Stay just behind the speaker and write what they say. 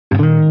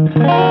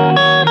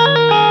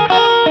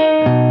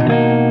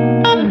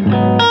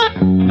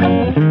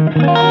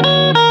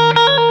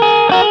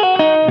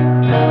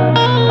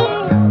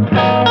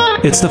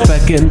It's the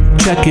Feckin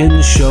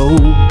Check-In Show.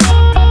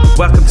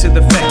 Welcome to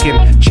the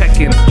Feckin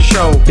Check-In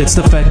Show. It's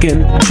the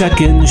Feckin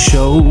Check-In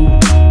Show.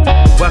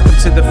 Welcome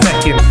to the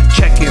Feckin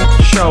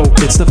Check-In Show.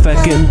 It's the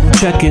Feckin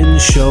Check-In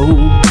Show.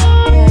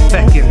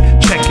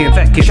 Feckin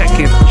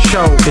Check-In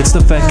Show. It's the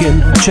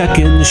Feckin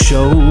Check-In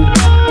Show.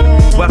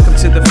 Welcome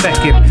to the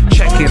Feckin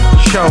Check-In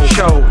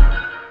Show.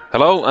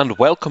 Hello and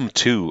welcome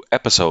to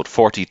episode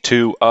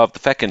 42 of the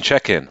Feckin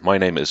Check-In. My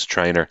name is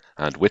Trainer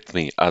and with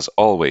me, as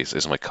always,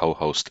 is my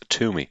co-host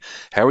Toomey.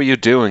 How are you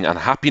doing and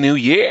Happy New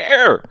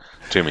Year,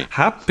 Toomey?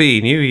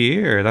 Happy New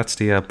Year! That's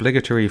the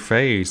obligatory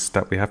phrase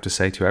that we have to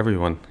say to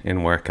everyone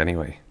in work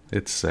anyway.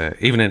 It's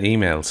even in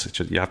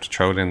emails, you have to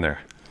throw it in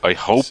there. I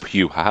hope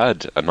you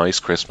had a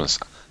nice Christmas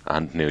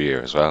and New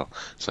Year as well.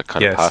 It's like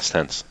kind of past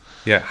tense.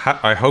 Yeah,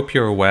 I hope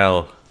you're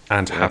well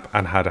and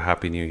had a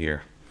Happy New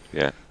Year.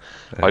 Yeah.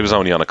 I was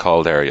only on a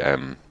call there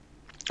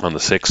on the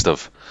 6th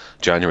of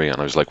January and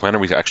I was like, when are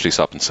we actually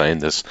stopping saying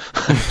this?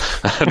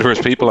 And there was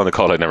people on the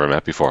call I'd never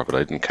met before, but I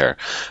didn't care.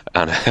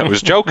 And I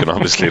was joking,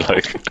 obviously.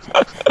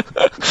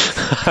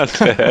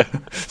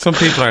 Some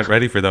people aren't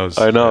ready for those.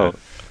 I know.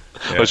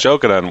 Yeah. I was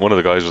joking and one of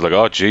the guys was like,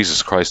 oh,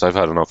 Jesus Christ, I've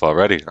had enough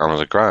already. And I was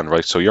like, grand,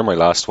 right, so you're my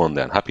last one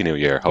then. Happy New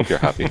Year. Hope you're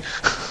happy.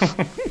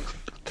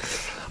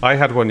 I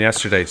had one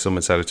yesterday.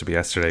 Someone said it to me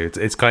yesterday.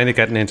 It's kind of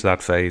getting into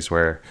that phase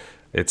where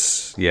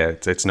it's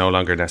no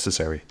longer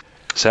necessary.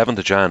 7th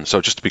of Jan. So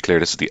just to be clear,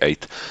 this is the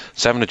 8th.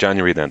 7th of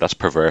January then, that's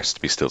perverse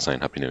to be still saying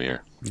Happy New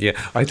Year. Yeah,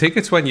 I think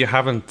it's when you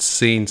haven't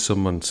seen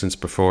someone since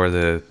before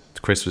the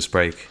Christmas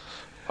break.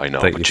 I know,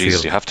 but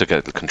Jesus, you have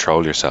to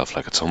control yourself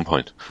like at some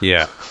point.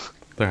 Yeah,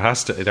 there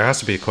has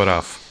to be a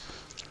cutoff.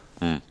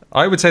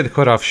 I would say the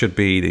cutoff should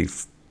be the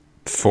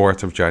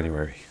 4th of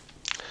January.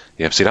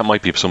 Yeah, see, that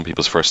might be some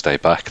people's first day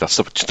back. That's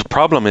the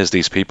problem is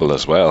these people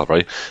as well,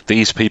 right?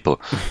 These people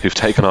who've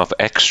taken off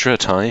extra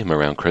time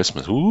around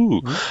Christmas,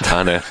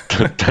 and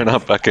they're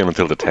not back in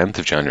until the 10th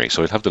of January,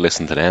 so we'll have to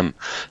listen to them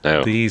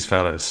now. These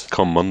fellas.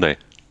 Come Monday.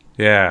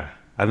 Yeah,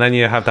 and then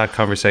you have that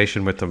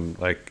conversation with them,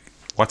 like,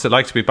 what's it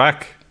like to be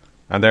back?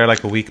 And they're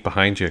like a week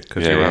behind you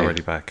because you're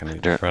already back.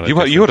 And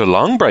you had a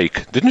long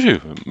break, didn't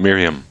you,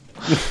 Miriam?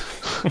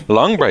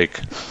 Long break.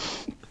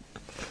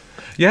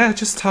 Yeah, I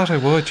just thought I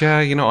would. Yeah,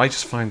 I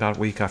just find that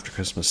week after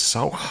Christmas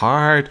so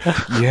hard.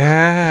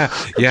 Yeah,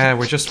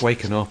 we're just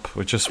waking up.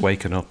 We're just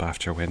waking up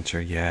after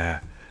winter. Yeah,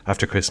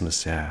 after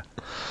Christmas. Yeah,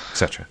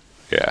 etc.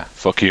 Yeah,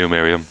 fuck you,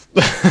 Miriam.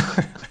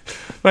 Well,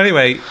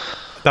 anyway,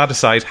 that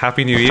aside,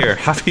 Happy New Year.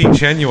 Happy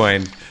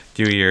genuine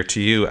New Year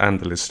to you and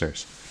the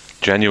listeners.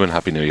 Genuine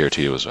Happy New Year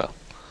to you as well.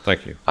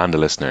 Thank you. And the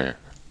listener.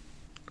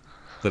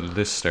 The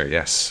listener,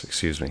 yes.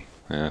 Excuse me.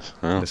 Yes.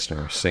 Well.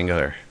 Listener,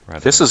 singular.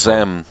 This is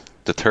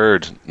the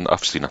third,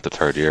 obviously not the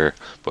third year,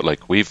 but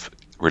like we've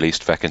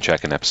released Feckin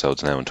Check-In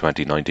episodes now in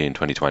 2019,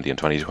 2020 and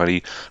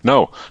 2020.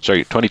 No, sorry,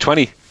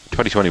 2020,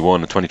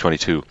 2021 and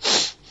 2022.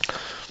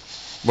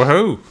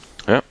 Woohoo!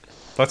 Yeah.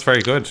 That's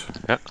very good.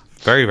 Yeah.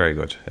 Very, very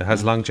good. It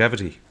has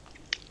longevity.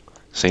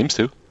 Seems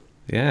to.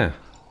 Yeah.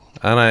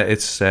 And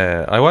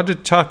I wanted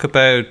to talk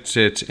about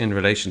it in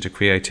relation to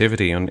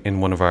creativity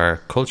in one of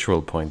our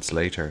cultural points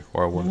later,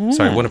 or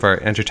one of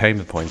our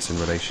entertainment points in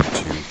relation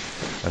to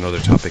another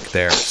topic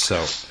there.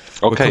 So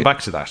we'll come back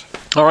to that.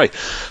 All right.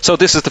 So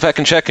this is the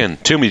Feckin Check-In.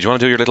 Toomey, do you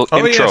want to do your little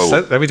intro? Yes,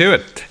 let me do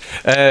it.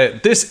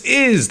 This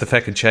is the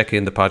Feckin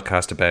Check-In, the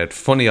podcast about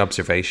funny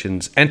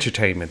observations,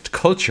 entertainment,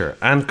 culture,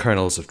 and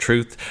kernels of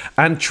truth.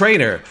 And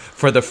Trainer,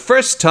 for the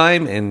first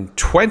time in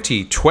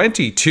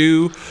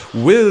 2022,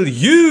 will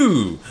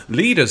you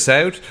lead us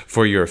out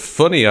for your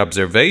funny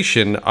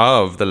observation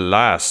of the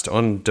last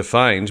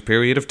undefined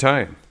period of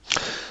time?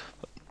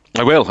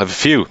 I will. I have a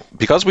few.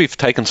 Because we've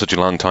taken such a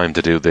long time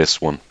to do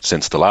this one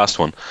since the last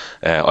one,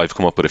 I've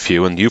come up with a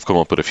few and you've come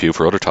up with a few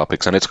for other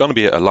topics, and it's going to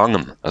be a long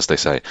one, as they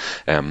say.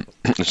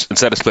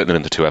 Instead of splitting it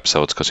into two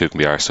episodes, because who can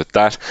be arsed with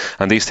that?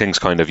 And these things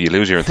kind of, you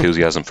lose your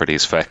enthusiasm for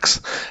these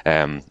facts.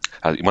 When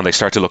they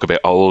start to look a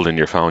bit old in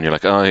your phone, you're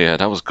like, oh yeah,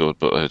 that was good,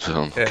 but I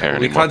don't care anymore.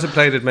 We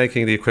contemplated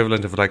making the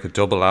equivalent of like a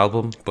double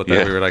album, but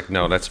then we were like,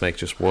 no, let's make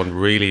just one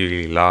really,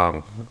 really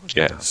long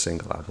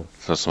single album.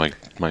 That's my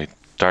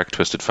dark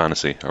twisted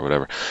fantasy or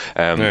whatever.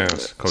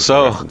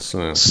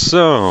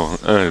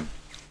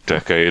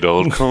 Decade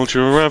old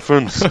culture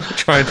reference.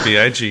 Trying to be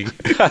edgy.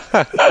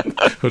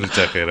 What a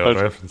decade old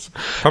reference.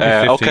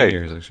 Probably 15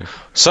 years actually.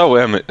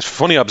 So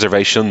funny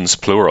observations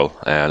plural.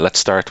 Let's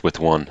start with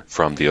one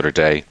from the other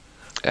day.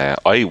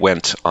 I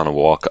went on a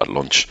walk at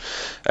lunch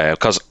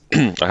because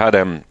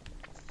I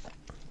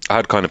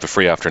had kind of a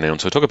free afternoon,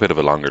 so I took a bit of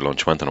a longer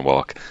lunch, went on a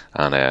walk,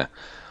 and I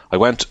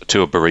went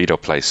to a burrito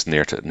place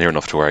near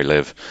enough to where I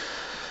live.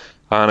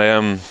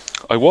 And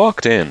I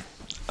walked in,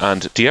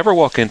 and do you ever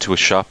walk into a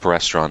shop,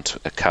 restaurant,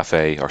 a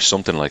cafe, or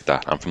something like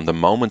that, and from the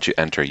moment you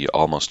enter, you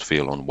almost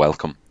feel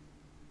unwelcome?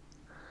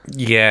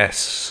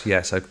 Yes,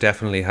 I've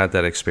definitely had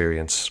that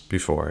experience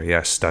before,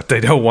 yes, that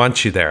they don't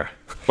want you there.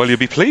 Well, you'll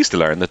be pleased to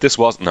learn that this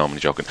wasn't... No, I'm only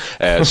joking.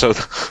 So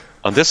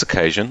on this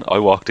occasion, I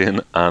walked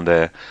in, and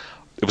it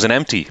was an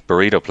empty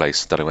burrito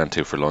place that I went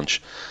to for lunch,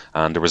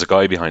 and there was a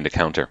guy behind the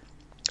counter.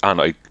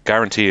 and I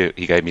guarantee you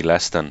he gave me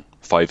less than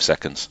 5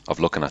 seconds of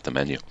looking at the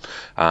menu,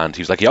 and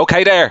he was like, "You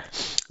okay there?"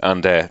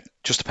 And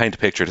just to paint a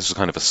picture, this is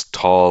kind of a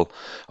tall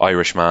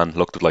Irish man,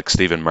 looked like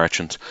Stephen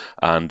Merchant,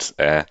 and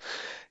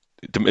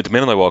the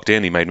minute I walked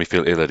in, he made me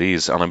feel ill at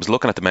ease. And I was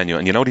looking at the menu,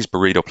 and you know these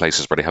burrito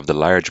places where they have the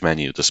large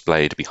menu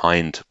displayed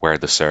behind where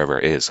the server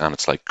is, and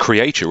it's like,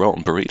 create your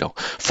own burrito.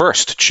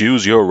 First,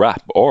 choose your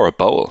wrap or a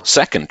bowl.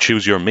 Second,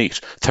 choose your meat.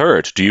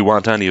 Third, do you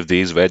want any of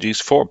these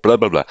veggies? Fourth, blah,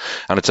 blah, blah.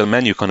 And it's a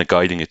menu kind of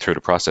guiding you through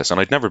the process.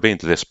 And I'd never been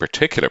to this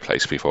particular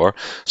place before,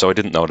 so I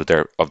didn't know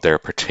that of their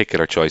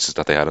particular choices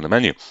that they had on the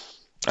menu.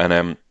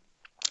 And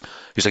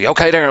he's like,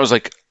 okay there. I was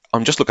like,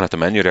 I'm just looking at the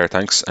menu there,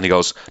 thanks. And he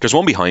goes, there's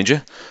one behind you.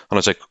 And I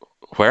was like,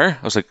 where?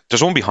 I was like,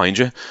 there's one behind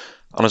you. And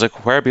I was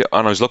like, where? And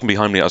I was looking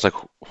behind me. I was like,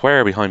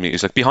 where behind me?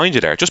 He's like, behind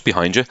you there, just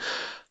behind you. And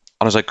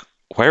I was like,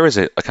 where is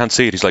it? I can't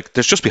see it. He's like,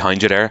 there's just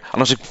behind you there. And I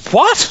was like,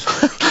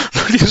 what?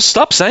 You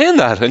stop saying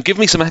that and give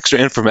me some extra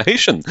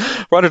information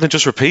rather than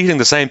just repeating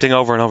the same thing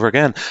over and over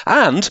again.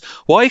 And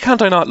why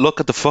can't I not look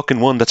at the fucking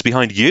one that's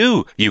behind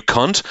you, you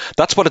cunt?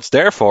 That's what it's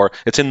there for.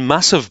 It's in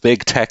massive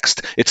big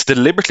text. It's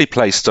deliberately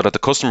placed so that the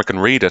customer can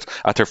read it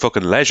at their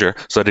fucking leisure,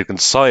 so they can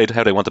decide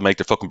how they want to make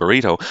their fucking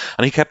burrito.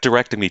 And he kept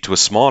directing me to a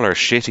smaller,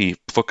 shitty,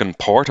 fucking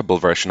portable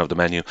version of the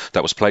menu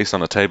that was placed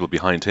on a table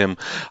behind him.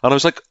 And I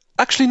was like,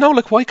 actually, no,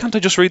 like, why can't I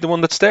just read the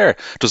one that's there?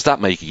 Does that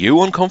make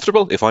you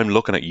uncomfortable if I'm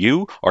looking at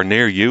you or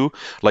near you,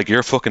 like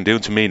you're fucking doing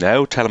to me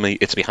now, telling me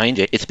it's behind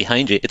you, it's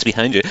behind you, it's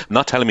behind you,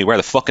 not telling me where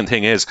the fucking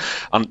thing is?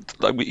 And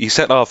like, he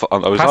set off, I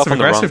was off on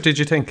the wrong... Passive-aggressive, did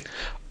you think?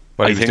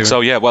 I think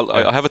so, yeah. Well,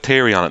 yeah. I have a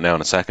theory on it now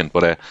in a second,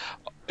 but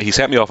he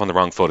set me off on the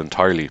wrong foot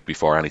entirely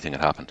before anything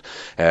had happened.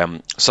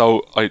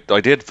 So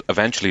I did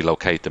eventually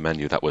locate the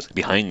menu that was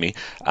behind me,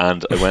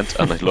 and I went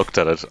and I looked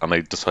at it, and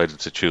I decided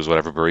to choose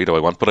whatever burrito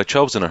I want. But I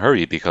chose in a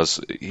hurry because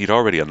he'd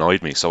already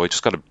annoyed me, so I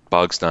just got a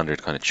bog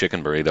standard kind of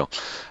chicken burrito,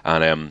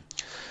 and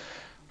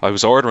I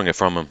was ordering it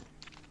from him,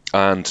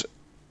 and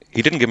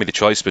he didn't give me the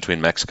choice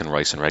between Mexican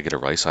rice and regular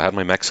rice. I had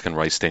my Mexican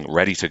rice thing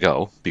ready to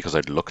go because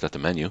I'd looked at the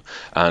menu,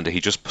 and he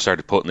just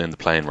started putting in the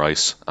plain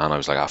rice, and I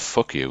was like, ah,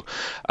 fuck you.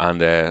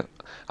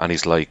 And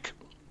he's like,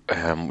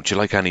 would you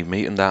like any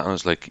meat in that? And I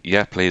was like,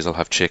 yeah, please, I'll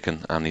have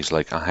chicken. And he's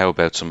like, how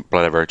about some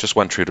whatever? Just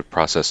went through the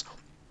process.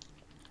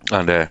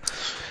 And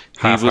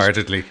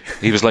half-heartedly.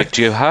 He was like,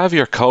 do you have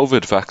your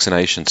COVID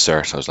vaccination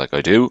cert? I was like,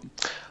 I do.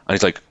 And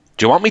he's like,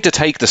 do you want me to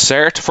take the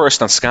cert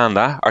first and scan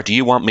that? Or do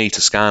you want me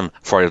to scan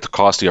for the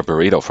cost of your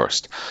burrito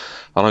first?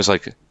 And I was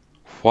like,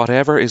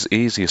 whatever is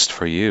easiest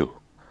for you.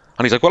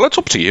 And he's like, well, it's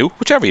up to you,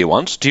 whichever you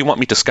want. Do you want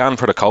me to scan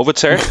for the COVID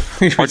cert?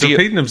 He was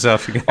repeating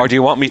himself again. Or do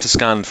you want me to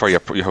scan for your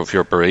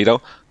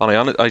burrito?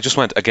 And I just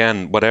went,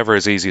 again, whatever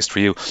is easiest for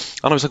you.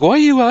 And I was like, why are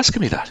you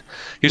asking me that?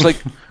 He was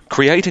like,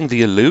 creating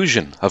the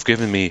illusion of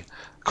giving me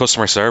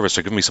customer service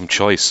or giving me some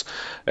choice,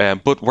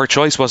 but where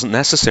choice wasn't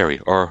necessary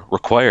or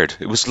required.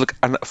 It was like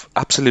an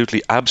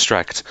absolutely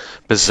abstract,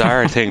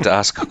 bizarre thing to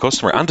ask a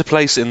customer and to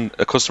place in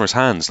a customer's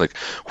hands. Like,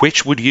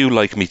 which would you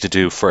like me to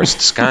do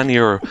first? Scan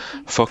your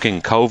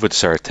fucking COVID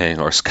cert thing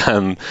or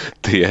scan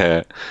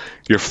the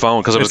your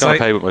phone? Because I was going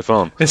to pay with my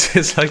phone.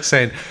 It's like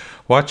saying,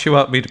 what you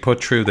want me to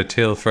put through the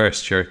till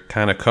first, your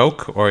can of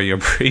Coke or your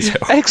burrito?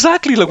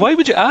 Exactly. Like, why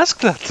would you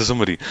ask that to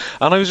somebody?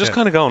 And I was just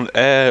kind of going,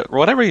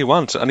 whatever you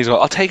want. And he's like,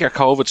 I'll take your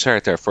COVID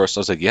cert there first. I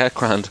was like, yeah,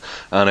 grand.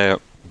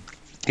 And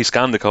he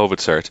scanned the COVID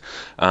cert,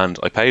 and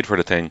I paid for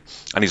the thing.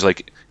 And he's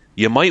like,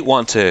 you might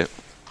want to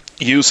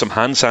use some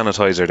hand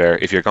sanitizer there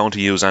if you're going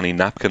to use any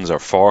napkins or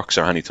forks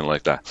or anything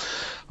like that.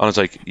 And I was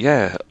like,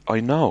 yeah, I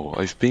know,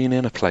 I've been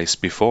in a place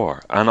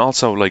before. And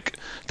also, like,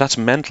 that's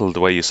mental the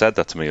way you said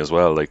that to me as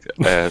well. Like,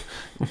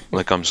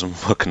 like I'm some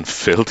fucking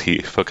filthy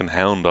fucking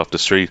hound off the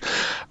street.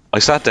 I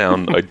sat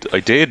down, I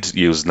did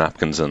use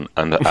napkins and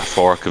a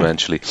fork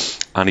eventually,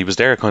 and he was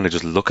there kind of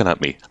just looking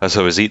at me as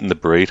I was eating the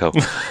burrito.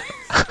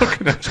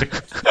 Looking at you.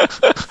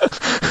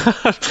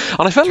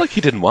 And I felt like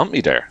he didn't want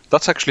me there.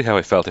 That's actually how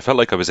I felt. I felt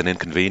like I was an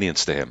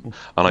inconvenience to him,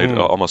 and I'd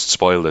almost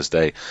spoiled his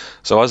day.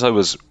 So as I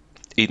was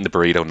eating the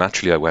burrito,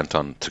 naturally I went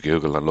on to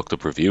Google and looked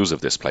up reviews of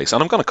this place,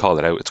 and I'm going to call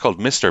it out. It's called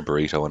Mr.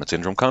 Burrito, and it's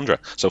in Drumcondra,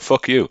 so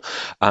fuck you.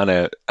 And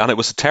it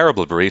was a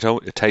terrible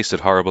burrito. It tasted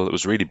horrible. It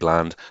was really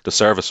bland. The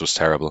service was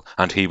terrible,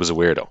 and he was a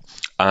weirdo.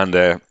 And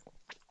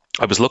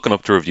I was looking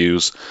up the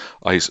reviews.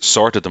 I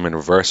sorted them in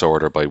reverse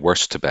order by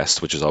worst to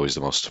best, which is always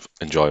the most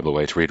enjoyable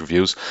way to read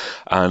reviews.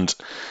 And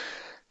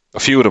a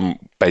few of them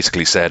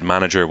basically said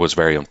manager was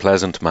very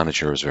unpleasant,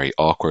 manager was very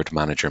awkward,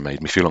 manager made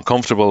me feel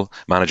uncomfortable,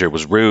 manager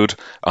was rude,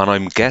 and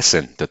I'm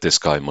guessing that this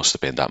guy must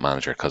have been that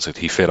manager because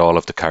he fit all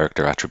of the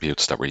character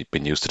attributes that were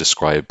been used to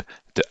describe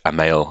a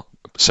male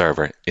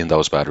server in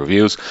those bad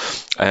reviews.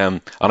 And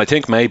I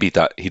think maybe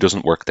that he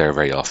doesn't work there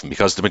very often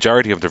because the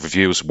majority of the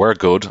reviews were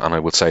good, and I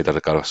would say that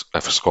it got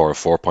a score of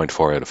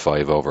 4.4 out of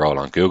 5 overall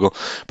on Google.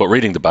 But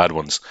reading the bad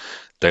ones,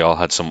 they all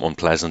had some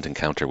unpleasant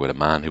encounter with a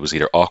man who was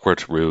either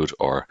awkward, rude,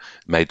 or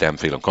made them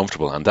feel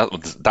uncomfortable. And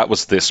that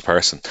was this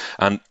person.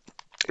 And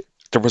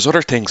there was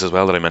other things as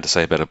well that I meant to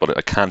say about it, but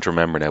I can't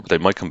remember now. But they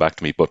might come back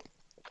to me. But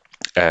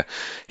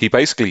he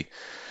basically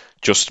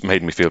just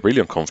made me feel really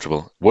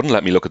uncomfortable. Wouldn't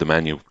let me look at the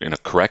menu in a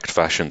correct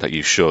fashion that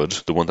you should,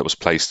 the one that was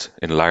placed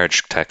in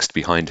large text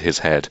behind his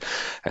head.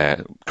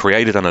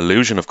 Created an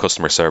illusion of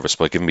customer service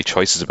by giving me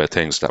choices about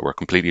things that were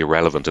completely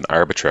irrelevant and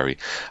arbitrary,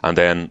 and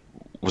then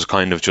was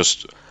kind of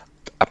just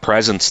a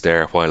presence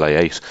there while I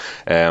ate.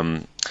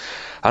 And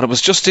it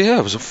was just,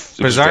 it was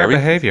bizarre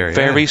behavior,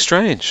 very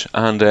strange.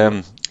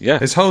 And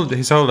his whole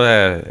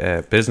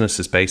business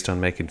is based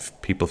on making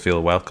people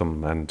feel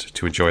welcome and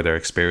to enjoy their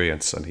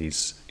experience, and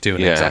he's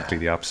doing exactly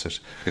the opposite.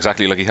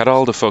 Exactly, like he had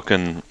all the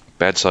fucking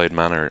bedside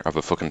manner of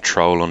a fucking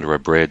troll under a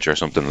bridge or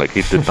something. Like,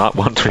 he did not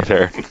want me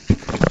there.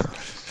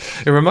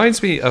 It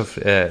reminds me of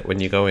when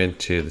you go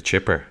into the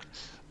chipper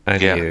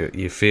and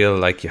you feel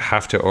like you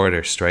have to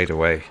order straight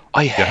away.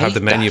 You have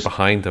the menu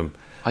behind them.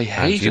 I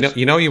hate it.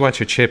 You know you want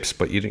your chips,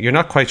 but you're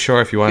not quite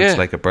sure if you want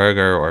like a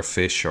burger or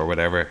fish or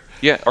whatever.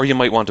 Yeah, or you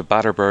might want a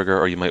batter burger,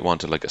 or you might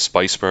want like a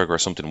spice burger or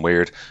something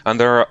weird. And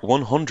there are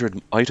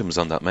 100 items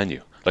on that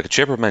menu. Like, a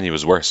chipper menu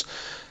is worse.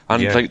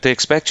 And like, they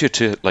expect you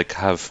to like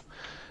have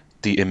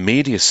the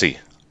immediacy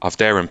of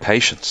their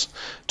impatience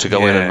to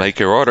go in and make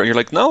your order. And you're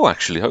like, no,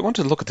 actually, I want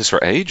to look at this for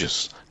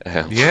ages.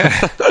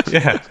 Yeah.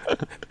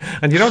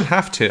 And you don't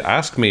have to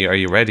ask me, are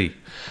you ready?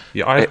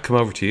 I'll come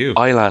over to you.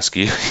 I'll ask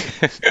you.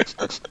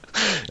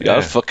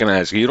 I'll fucking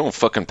ask you. You don't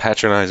fucking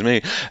patronize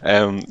me.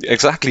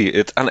 Exactly.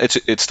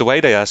 It's the way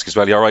they ask as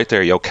well. You're right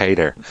there. You okay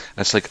there? And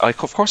it's like,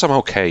 of course I'm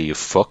okay, you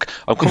fuck.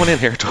 I'm coming in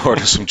here to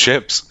order some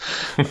chips,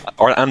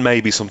 and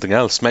maybe something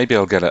else. Maybe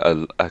I'll get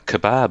a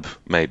kebab.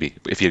 Maybe,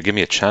 if you give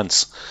me a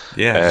chance.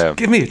 Yeah,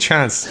 give me a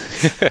chance.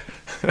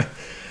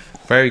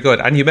 Very good.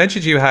 And you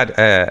mentioned you had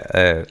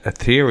a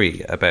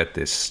theory about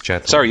this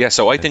gentleman. Sorry, yeah.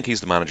 So I think he's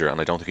the manager, and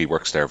I don't think he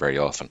works there very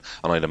often.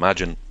 And I'd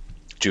imagine,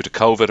 due to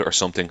COVID or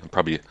something,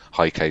 probably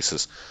high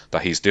cases,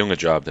 that he's doing a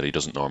job that he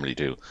doesn't normally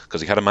do, because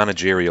he had a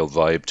managerial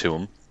vibe to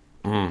him.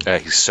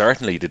 He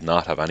certainly did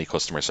not have any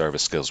customer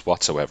service skills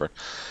whatsoever.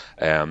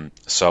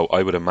 So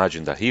I would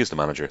imagine that he is the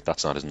manager.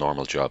 That's not his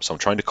normal job. So I'm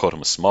trying to cut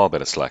him a small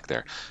bit of slack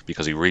there,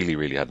 because he really,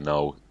 really had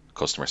no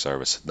customer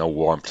service, no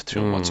warmth to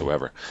him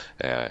whatsoever.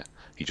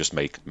 He just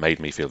made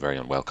me feel very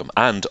unwelcome,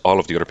 and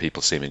all of the other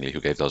people seemingly who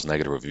gave those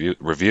negative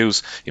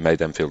reviews, he made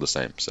them feel the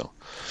same. So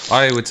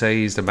I would say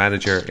he's the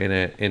manager in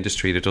an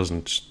industry that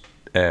doesn't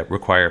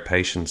require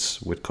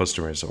patience with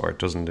customers, or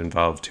doesn't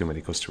involve too many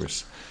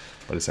customers,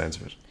 by the sounds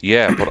of it.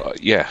 Yeah,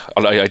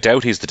 but I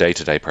doubt he's the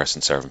day-to-day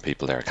person serving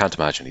people there. I can't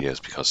imagine he is,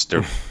 because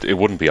it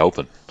wouldn't be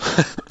open.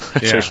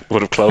 It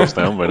would have closed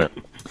down by now.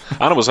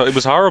 And it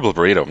was horrible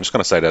burrito. I'm just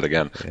going to say that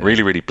again. Yeah.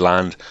 Really, really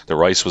bland. The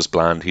rice was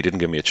bland. He didn't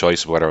give me a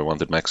choice of whether I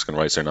wanted Mexican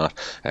rice or not.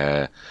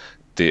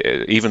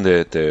 Even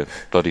the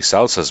bloody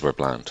salsas were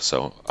bland.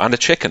 So, and the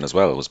chicken as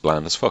well was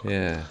bland as fuck.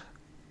 Yeah.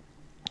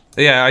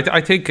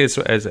 I think it's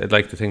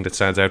like the thing that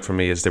stands out for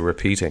me is the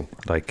repeating.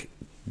 Like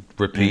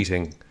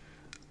repeating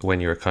when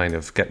you're kind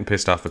of getting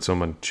pissed off at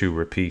someone, to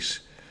repeat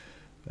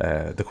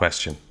the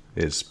question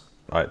is.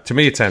 To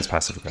me, it sounds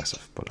passive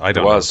aggressive, but I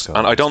don't know. It was,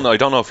 and I don't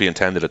know if he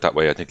intended it that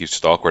way. I think he's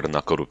just awkward and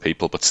not good with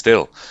people. But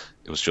still,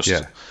 it was just.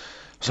 Yeah.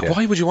 So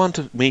why would you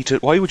want me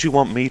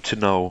to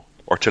know,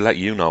 or to let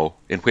you know,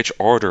 in which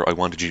order I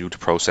wanted you to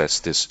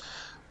process this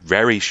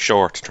very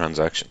short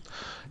transaction?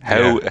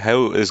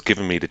 How is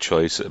giving me the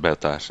choice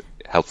about that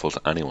helpful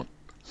to anyone?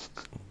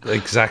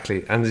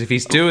 Exactly. And if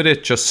he's doing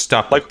it, just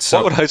stop. Like,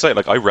 what would I say?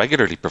 Like, I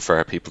regularly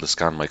prefer people to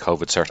scan my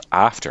COVID cert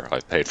after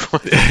I've paid for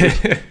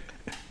it.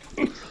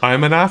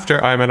 I'm an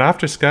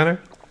after scanner.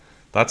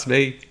 That's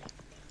me.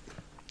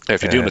 Yeah,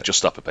 if you're doing it, just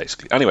stop it,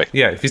 basically. Anyway.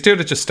 Yeah, if he's doing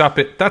it, just stop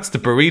it. That's the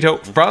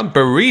burrito. From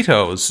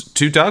burritos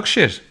to dog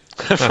shit.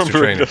 From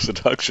burritos to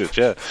dog shit,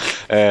 yeah.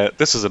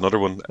 This is another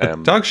one.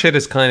 Dog shit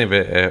is kind of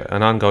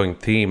an ongoing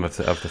theme of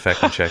the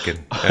Feckin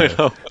check-in. I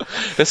know.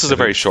 This is a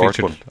very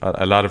short one.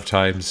 A lot of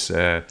times,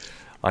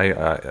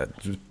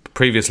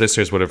 previous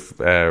listeners would have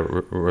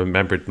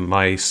remembered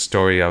my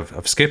story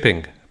of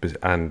skipping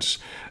and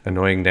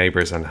annoying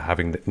neighbours, and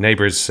having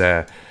neighbours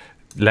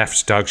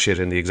left dog shit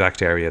in the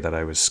exact area that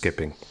I was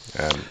skipping.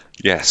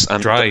 Yes,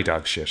 and dry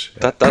dog shit.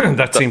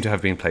 That seemed to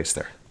have been placed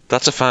there.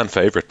 That's a fan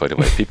favourite, by the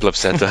way. People have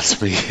said that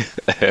to me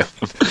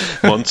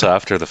months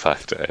after the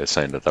fact,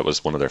 saying that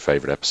was one of their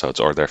favourite episodes,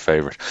 or their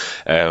favourite.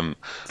 So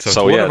it's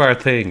one of our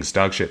things,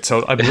 dog shit.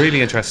 So I'm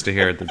really interested to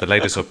hear the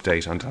latest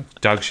update on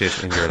dog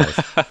shit in your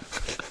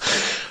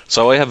life.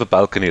 So I have a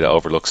balcony that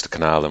overlooks the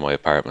canal in my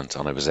apartment,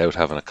 and I was out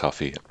having a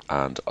coffee,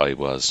 and I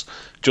was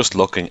just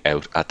looking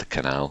out at the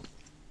canal,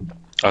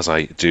 as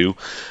I do,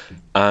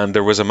 and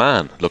there was a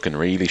man looking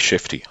really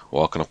shifty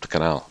walking up the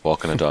canal,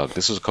 walking a dog.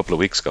 This was a couple of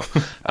weeks ago,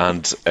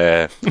 and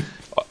it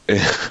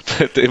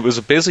was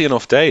a busy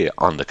enough day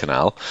on the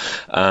canal,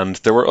 and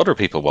there were other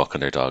people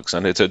walking their dogs,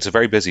 and it's a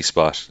very busy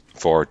spot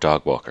for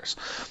dog walkers,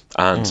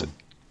 and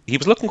he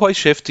was looking quite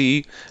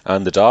shifty,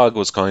 and the dog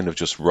was kind of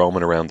just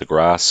roaming around the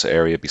grass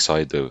area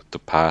beside the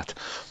path,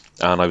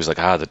 And I was like,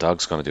 the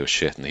dog's going to do a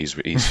shit, and he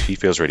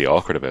feels really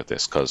awkward about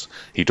this because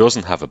he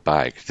doesn't have a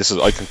bag.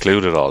 I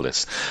concluded all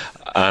this.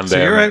 And so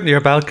you're out in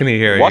your balcony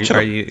here.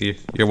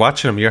 You're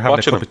watching him. You're having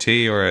a cup of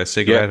tea or a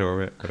cigarette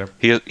or whatever.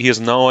 He has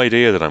no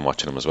idea that I'm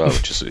watching him as well,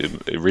 which is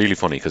really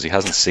funny because he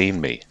hasn't seen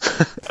me.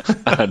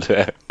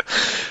 And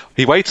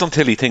he waits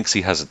until he thinks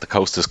the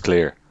coast is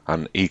clear,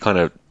 and he kind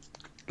of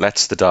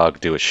lets the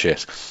dog do his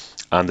shit.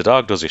 And the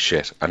dog does his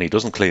shit, and he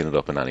doesn't clean it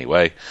up in any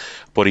way.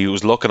 But he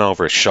was looking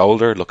over his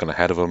shoulder, looking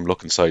ahead of him,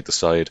 looking side to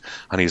side,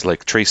 and he's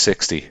like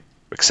 360.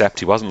 Except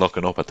he wasn't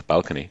looking up at the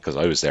balcony because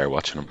I was there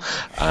watching him,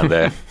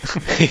 and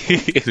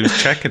he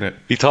was checking it.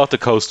 He thought the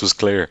coast was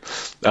clear,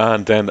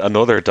 and then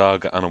another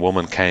dog and a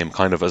woman came,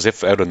 kind of as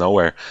if out of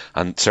nowhere,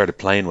 and started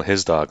playing with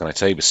his dog. And I'd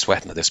say he was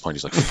sweating at this point.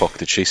 He's like, "Fuck!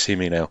 Did she see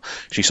me now?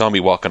 She saw me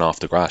walking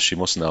off the grass. She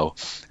must know,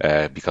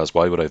 because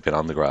why would I have been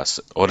on the grass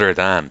other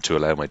than to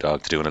allow my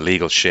dog to do an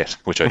illegal shit,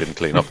 which I didn't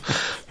clean up?"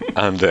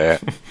 And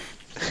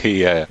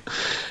he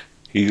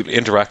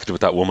interacted with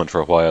that woman for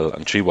a while,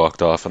 and she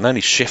walked off, and then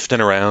he's shifting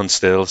around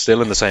still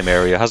in the same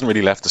area, hasn't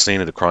really left the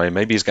scene of the crime.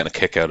 Maybe he's getting a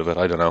kick out of it,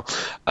 I don't know.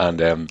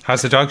 And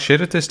has the dog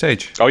shit at this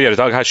stage? Oh yeah, the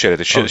dog has shitted.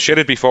 It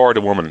shitted before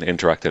the woman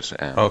interacted.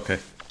 Okay.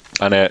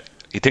 And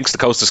he thinks the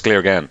coast is clear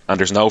again, and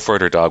there's no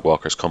further dog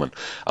walkers coming.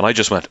 And I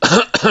just went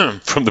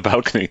from the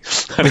balcony,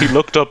 and he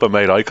looked up and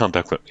made eye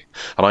contact with me,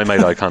 and I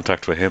made eye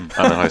contact with him,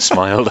 and then I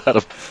smiled at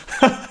him.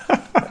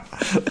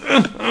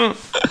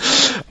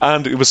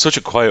 And it was such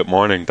a quiet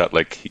morning that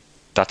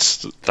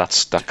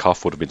that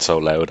cough would have been so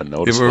loud and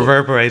noticeable. It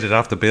reverberated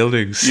off the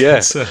buildings.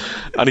 Yes.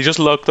 And he just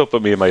looked up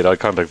at me and made eye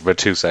contact for about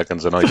 2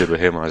 seconds, and I did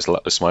with him, and I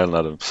was smiling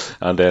at him.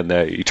 And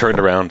then he turned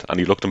around and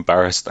he looked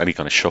embarrassed, and he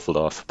kind of shuffled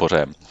off. But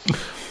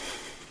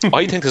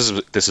I think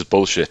this is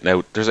bullshit.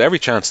 Now, there's every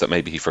chance that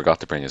maybe he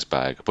forgot to bring his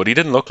bag, but he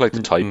didn't look like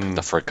the type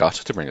that forgot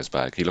to bring his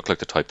bag. He looked like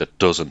the type that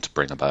doesn't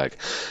bring a bag.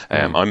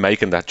 I'm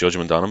making that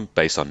judgment on him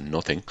based on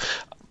nothing.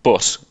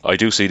 But I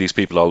do see these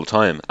people all the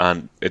time,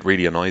 and it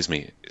really annoys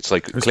me. It's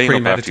like clean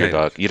up after your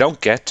dog. You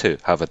don't get to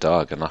have a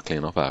dog and not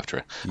clean up after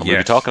it. And we'll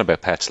be talking about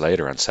pets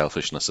later and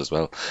selfishness as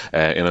well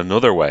in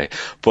another way.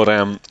 But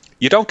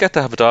you don't get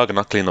to have a dog and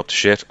not clean up the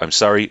shit. I'm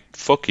sorry,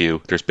 fuck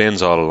you. There's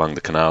bins all along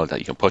the canal that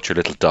you can put your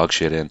little dog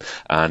shit in,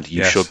 and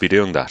you should be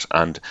doing that.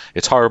 And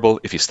it's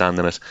horrible if you stand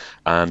in it,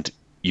 and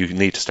you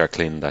need to start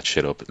cleaning that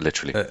shit up,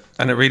 literally.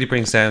 And it really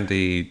brings down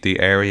the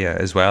area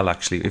as well,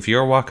 actually. If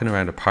you're walking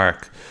around a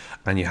park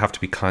and you have to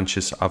be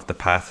conscious of the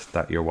path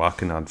that you're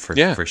walking on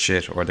for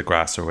shit or the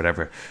grass or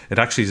whatever, it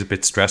actually is a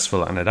bit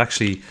stressful, and it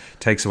actually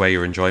takes away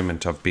your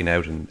enjoyment of being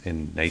out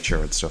in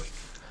nature and stuff.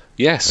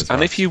 Yes,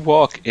 and if you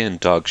walk in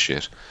dog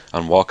shit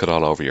and walk it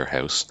all over your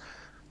house,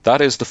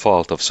 that is the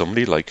fault of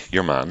somebody like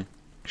your man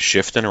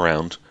shifting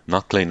around,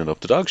 not cleaning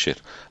up the dog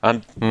shit.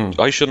 And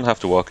I shouldn't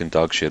have to walk in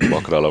dog shit and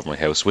walk it all over my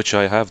house, which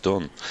I have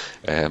done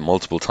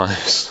multiple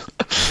times.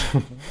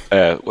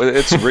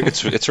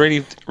 It's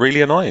really,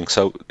 really annoying.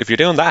 So if you're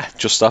doing that,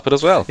 just stop it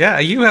as well. Yeah,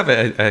 you have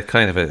a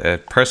kind of a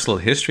personal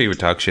history with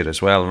dog shit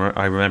as well.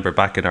 I remember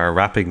back in our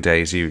rapping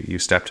days, you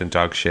stepped in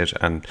dog shit,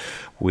 and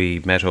we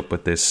met up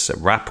with this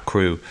rap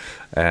crew,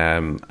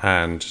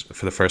 and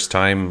for the first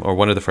time, or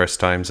one of the first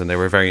times, and they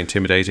were very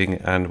intimidating,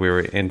 and we were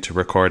in to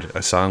record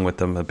a song with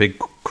them, a big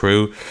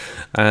crew,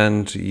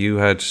 and you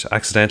had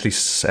accidentally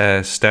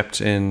stepped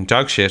in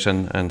dog shit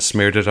and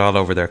smeared it all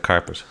over their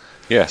carpet.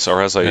 Yes,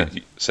 or as I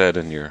said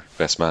in your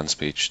best man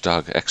speech,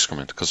 dog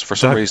excrement, because for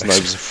some reason I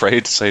was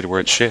afraid to say the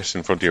word shit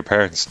in front of your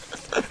parents.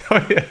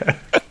 Oh yeah.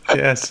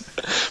 Yes.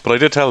 But I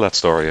did tell that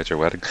story at your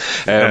wedding.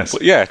 Yes.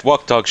 But yeah,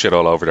 walked dog shit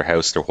all over their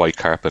house, their white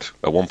carpet.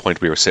 At one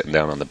point we were sitting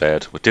down on the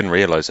bed, but didn't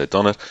realise I'd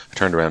done it. I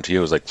turned around to you,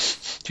 I was like,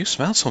 do you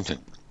smell something?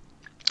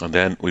 And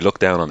then we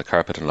looked down on the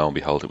carpet, and lo and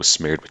behold, it was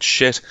smeared with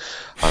shit.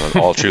 And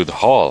all through the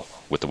hall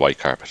with the white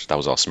carpet, that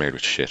was all smeared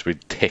with shit. We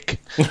thick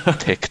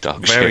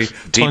dog shit.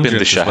 Deep in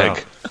the shag. Well.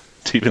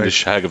 Deep in the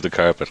shag of the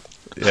carpet.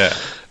 Yeah.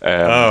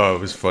 It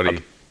was funny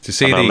to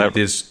see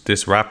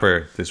this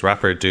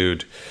rapper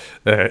dude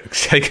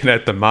taking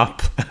out the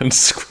mop and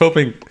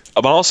scrubbing.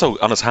 But also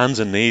on his hands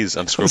and knees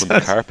and scrubbing the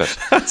carpet.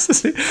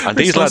 And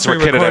these lads were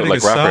kitted out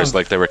like rappers.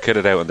 Like, they were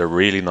kitted out in their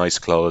really nice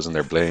clothes and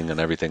their bling and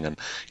everything. And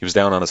he was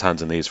down on his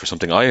hands and knees for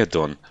something I had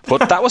done.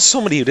 But that was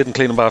somebody who didn't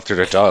clean up after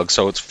their dog.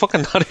 So it's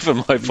fucking not even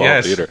my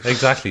fault either.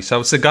 Exactly.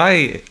 So it's the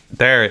guy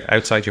there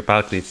outside your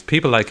balcony. It's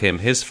people like him,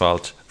 his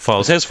fault. It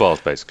was his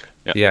fault, basically.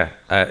 Yeah.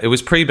 It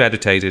was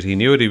premeditated. He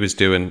knew what he was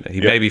doing.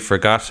 He maybe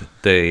forgot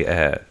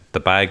the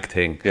bag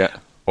thing. Yeah.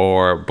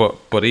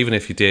 But even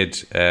if he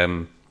did,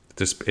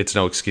 it's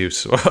no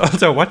excuse.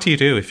 Although, what do you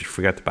do if you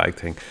forget the bag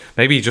thing?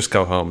 Maybe you just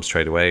go home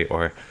straight away,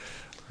 or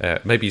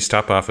maybe you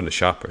stop off in the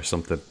shop or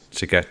something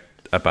to get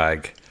a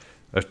bag,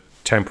 a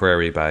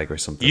temporary bag or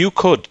something. You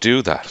could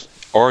do that,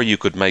 or you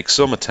could make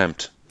some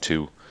attempt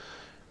to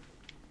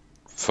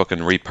fucking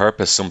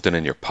repurpose something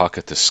in your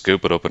pocket to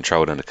scoop it up and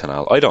throw it in the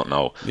canal. I don't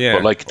know. Yeah.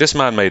 But like, this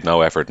man made no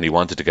effort and he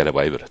wanted to get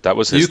away with it. That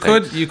was his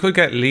thing. You could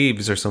get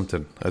leaves or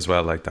something as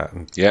well like that.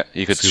 And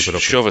you could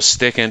shove a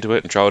stick into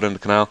it and throw it in the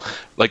canal.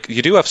 Like,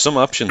 you do have some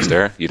options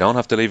there. You don't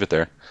have to leave it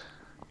there.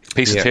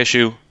 Piece of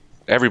tissue,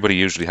 everybody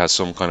usually has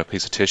some kind of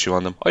piece of tissue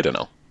on them. I don't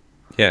know.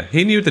 Yeah,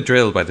 he knew the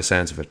drill by the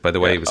sounds of it, by the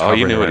way he was hovering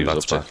you knew what around he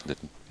was that up spot. to.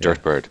 The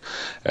dirt bird.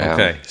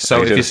 Okay,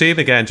 so if you see him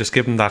again, just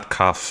give him that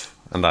cough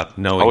and that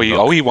knowing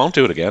look. He won't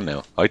do it again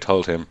now. I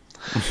told him.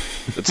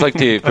 It's like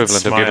the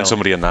equivalent of giving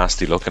somebody a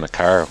nasty look in a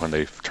car when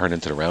they turn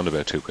into the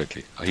roundabout too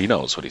quickly. He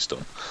knows what he's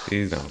done.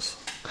 He knows.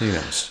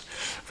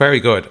 Very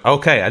good.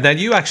 Okay, and then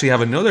you actually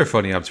have another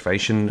funny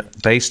observation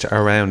based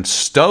around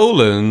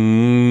stolen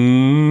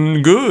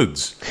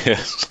goods.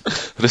 Yes,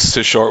 this is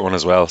a short one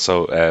as well.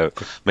 So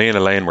me and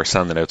Elaine were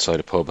standing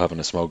outside a pub having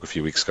a smoke a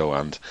few weeks ago,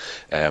 and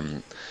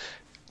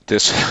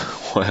this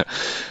I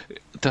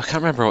can't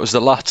remember. It was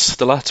the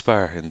Lots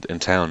bar in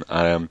town,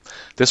 and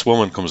this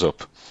woman comes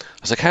up.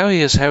 I was like, how are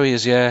you?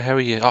 Yeah, how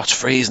are you? Oh, it's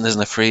freezing,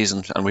 isn't it?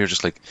 Freezing. And we were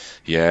just like,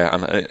 yeah.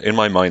 And in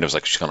my mind, I was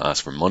like, she's going to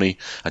ask for money.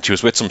 And she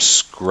was with some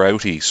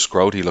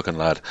scroty looking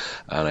lad.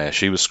 And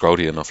she was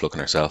scroty enough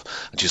looking herself.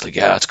 And she's like,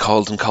 yeah, it's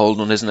cold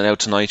one, isn't it, out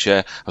tonight?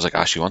 Yeah. I was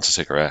like, she wants a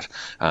cigarette.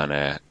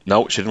 And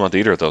no, she didn't want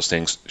either of those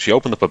things. She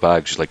opened up a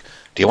bag. She's like,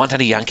 do you want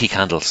any Yankee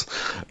candles?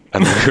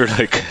 And we were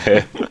like,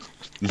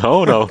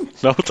 no,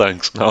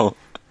 thanks, no.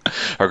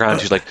 Her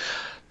grand, she's like,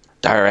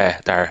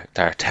 they're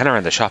tenner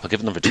in the shop. I'll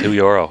give them for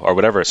 €2 or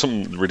whatever,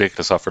 something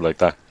ridiculous offer like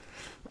that.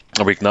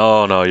 I'm like,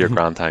 no, you're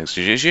grand, thanks.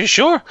 You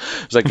sure?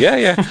 I was like,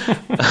 yeah.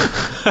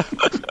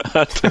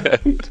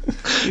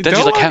 Then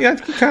she's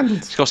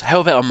like, she goes,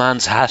 how about a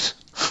man's hat?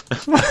 And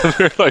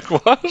we're like,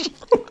 what?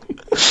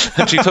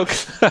 And she was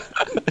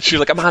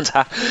like, a man's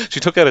hat. She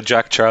took out a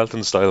Jack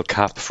Charlton style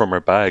cap from her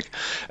bag,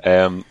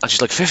 and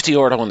she's like,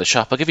 €50 in the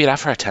shop. I'll give you that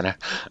for a tenner.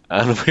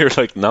 And we were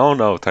like,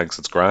 no, thanks,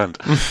 it's grand.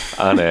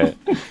 And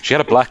she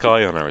had a black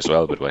eye on her as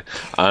well, by the way.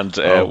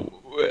 And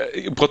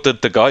but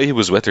the guy who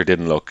was with her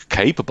didn't look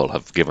capable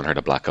of giving her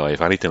the black eye.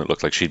 If anything, it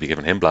looked like she'd be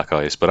giving him black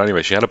eyes. But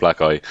anyway, she had a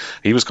black eye.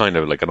 He was kind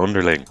of like an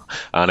underling.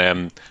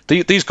 And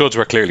these goods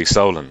were clearly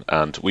stolen.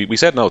 And we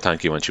said no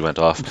thank you when she went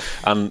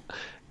off. And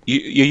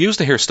you used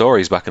to hear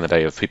stories back in the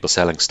day of people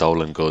selling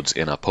stolen goods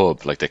in a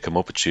pub. Like they come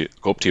up to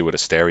you with a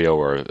stereo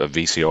or a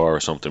VCR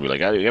or something, be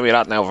like, hey, give me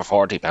that now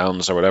for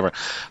 £40 or whatever.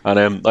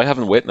 And I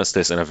haven't witnessed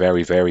this in a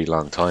very, very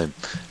long time.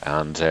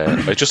 And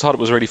I just thought it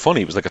was really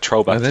funny. It was like a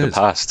throwback to the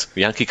past.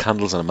 Yankee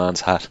candles and a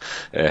man's hat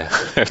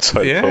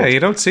outside the pub.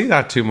 You don't see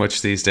that too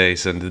much these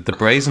days, and the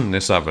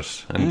brazenness of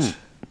it. And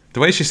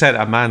the way she said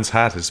a man's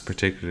hat is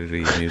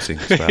particularly amusing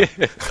as well.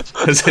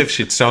 As if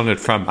she'd stolen it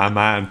from a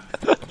man.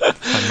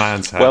 A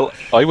man's hat. Well,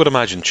 I would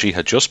imagine she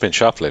had just been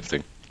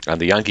shoplifting,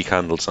 and the Yankee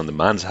candles and the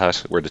man's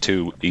hat were the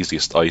two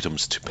easiest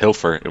items to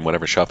pilfer in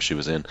whatever shop she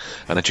was in.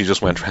 And then she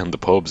just went around the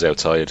pubs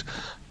outside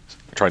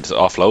trying to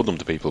offload them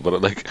to people.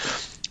 But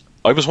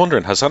I was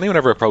wondering, has anyone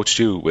ever approached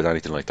you with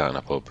anything like that in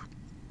a pub?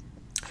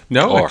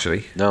 No,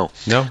 actually. No.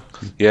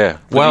 Yeah.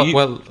 Well,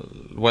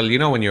 you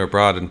know when you're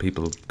abroad and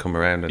people come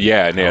around and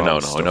I know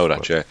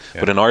that, yeah.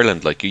 But in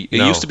Ireland, like it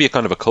used to be a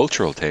kind of a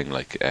cultural thing.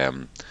 Like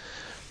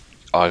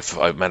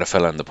I've met a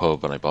fella in the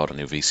pub and I bought a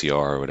new VCR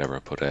or whatever.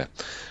 But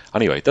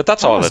anyway,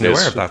 that's all it is. I wasn't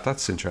aware of that.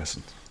 That's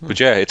interesting. But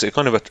yeah, it's a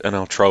kind of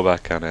an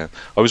throwback. And I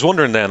was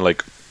wondering then,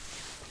 like,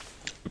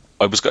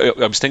 I was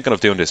thinking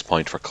of doing this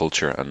point for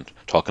culture and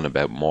talking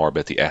more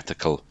about the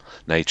ethical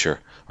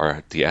nature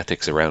or the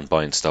ethics around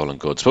buying stolen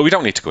goods, but we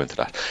don't need to go into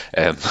that.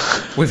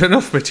 We've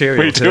enough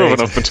material. We do have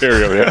enough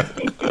material, yeah.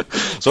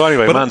 So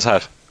anyway, man's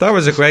hat. That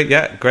was a great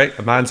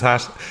a man's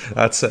hat.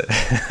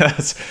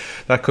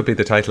 That could be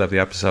the title of the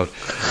episode.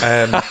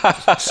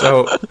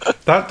 So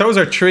those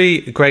are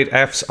three great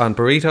Fs on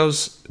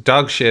burritos,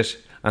 dog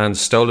shit, and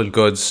stolen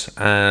goods.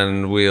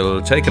 And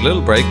we'll take a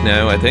little break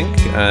now, I think,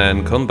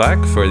 and come back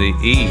for the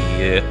E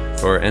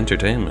for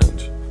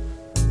entertainment.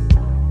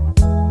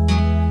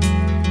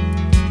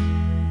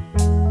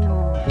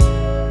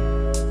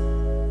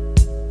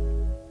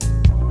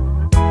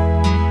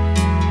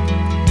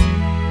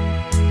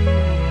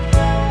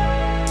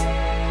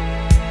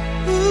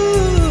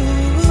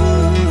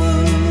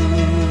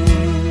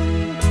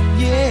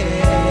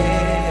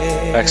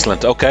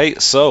 Excellent. Okay,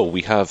 so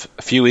we have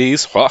a few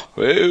E's. That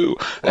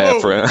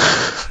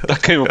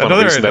came up on a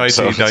recent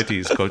episode.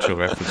 90s cultural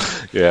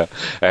reference. Yeah.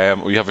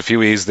 We have a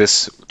few E's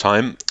this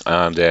time,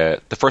 and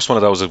the first one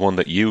of those is one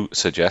that you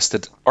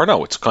suggested. Or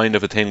no, it's kind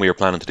of a thing we were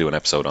planning to do an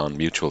episode on,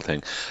 mutual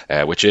thing,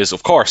 which is,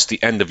 of course,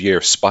 the end of year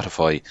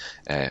Spotify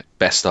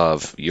best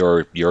of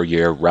your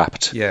year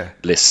wrapped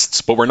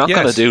lists. But we're not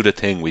going to do the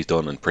thing we've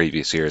done in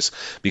previous years,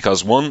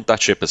 because one, that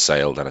ship has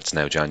sailed and it's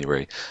now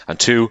January, and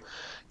two,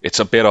 it's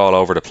a bit all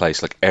over the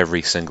place. Like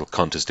every single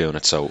cunt is doing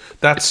it. So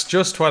that's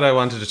just what I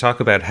wanted to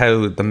talk about.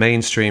 How the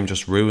mainstream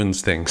just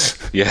ruins things.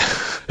 Yeah,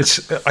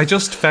 I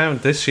just found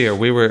this year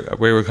we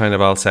were kind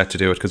of all set to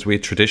do it because we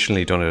had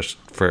traditionally done it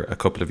for a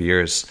couple of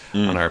years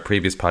on our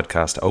previous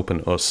podcast,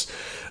 Open Us.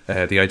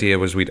 The idea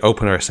was we'd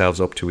open ourselves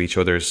up to each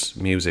other's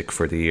music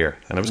for the year,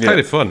 and it was kind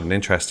of fun and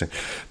interesting.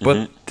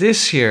 But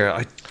this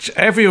year,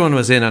 everyone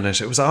was in on it.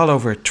 It was all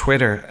over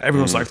Twitter.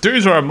 Everyone was like,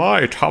 "These are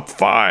my top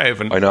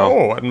 5." And I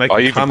know. And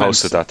I even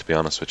comments. posted that, to be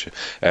honest with you.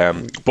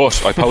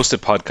 But I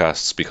posted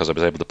podcasts because I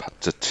was able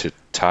to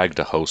tag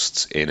the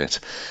hosts in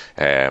it.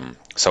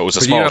 So it was a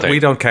But small thing. we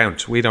don't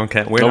count. We don't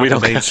count. We're No, not we the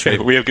don't count.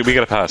 mainstream. We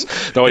get a pass.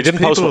 No, I It's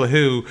didn't post people one.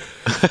 who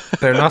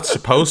they're not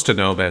supposed to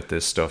know about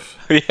this stuff,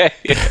 Yeah.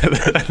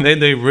 and then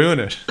they ruin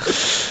it.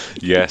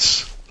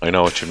 Yes, I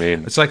know what you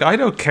mean. It's like, I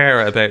don't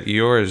care about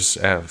yours,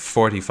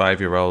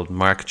 45-year-old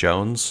Mark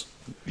Jones.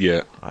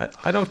 Yeah.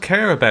 I don't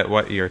care about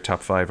what your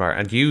top 5 are,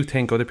 and you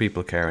think other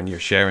people care, and you're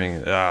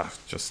sharing.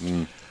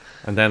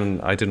 And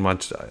then I didn't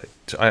want.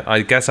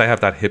 I guess I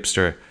have that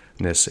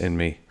hipsterness in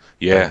me.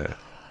 Yeah.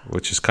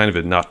 Which is kind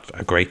of not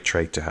a great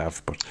trait to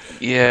have, but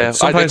Yeah,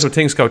 sometimes when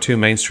things go too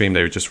mainstream,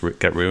 they just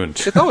get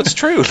ruined. No, it's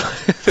true.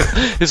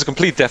 It's a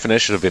complete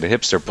definition of being a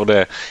hipster,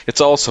 but it's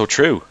also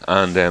true.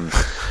 And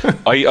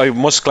I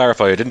must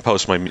clarify, I didn't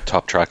post my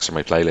top tracks or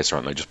my playlist or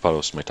anything. I just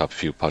posted my top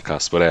few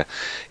podcasts. But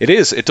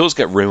it does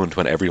get ruined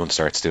when everyone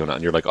starts doing it,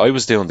 and you're like, I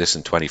was doing this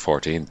in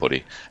 2014,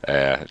 buddy.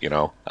 And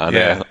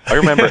I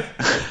remember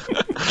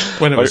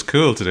when it was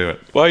cool to do it.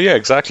 Well, yeah,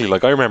 exactly.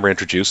 Like, I remember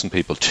introducing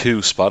people to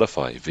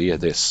Spotify via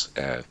this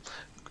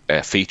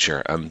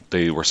feature, and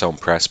they were so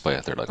impressed by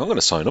it. They're like, I'm going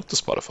to sign up to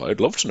Spotify. I'd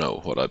love to know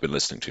what I've been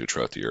listening to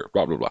throughout the year,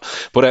 blah, blah, blah.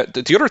 But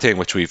the other thing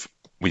which we've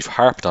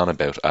harped on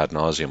about ad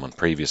nauseum on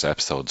previous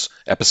episodes,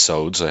 I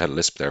had a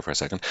lisp there for a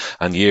second,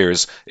 and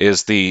years,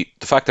 is the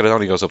fact that it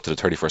only goes up to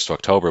the 31st of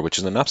October, which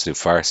is an absolute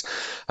farce,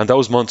 and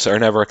those months are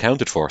never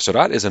accounted for. So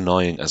that is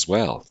annoying as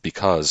well,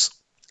 because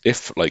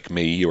if, like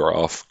me, you are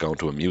off going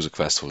to a music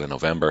festival in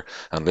November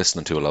and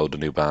listening to a load of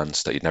new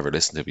bands that you'd never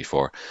listened to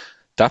before,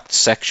 that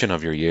section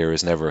of your year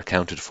is never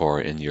accounted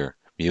for in your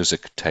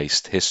music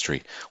taste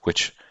history,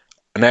 which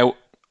now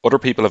other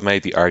people have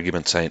made the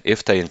argument saying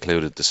if they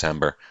included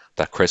December,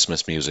 that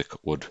Christmas music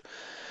would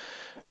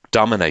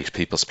dominate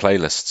people's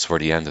playlists for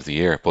the end of the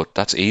year, but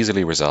that's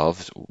easily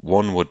resolved.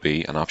 One would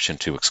be an option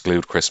to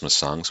exclude Christmas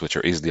songs, which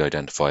are easily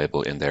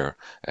identifiable in their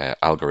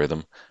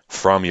algorithm,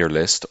 from your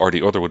list, or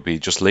the other would be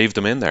just leave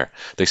them in there.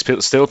 They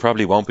still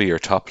probably won't be your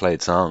top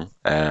played song,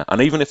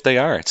 and even if they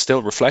are, it's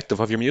still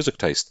reflective of your music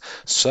taste.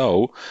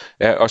 So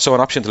an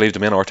option to leave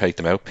them in or take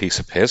them out, piece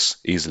of piss,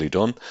 easily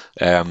done.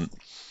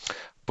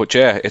 But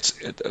yeah,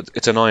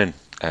 it's annoying.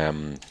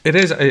 It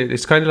is.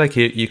 It's kind of like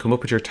you come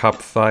up with your top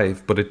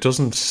 5, but it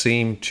doesn't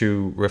seem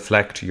to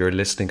reflect your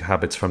listening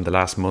habits from the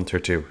last month or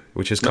two,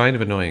 which is kind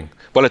of annoying.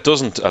 Well, it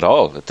doesn't at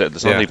all.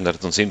 It's not even that it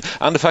doesn't seem.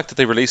 And the fact that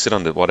they released it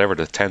on the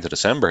 10th of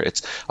December,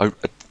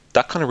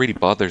 that kind of really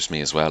bothers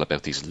me as well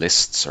about these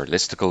lists or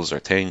listicles or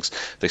things.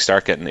 They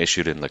start getting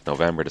issued in like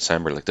November,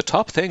 December, like the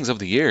top things of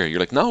the year. You're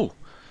like, no,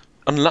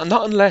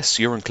 not unless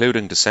you're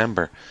including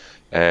December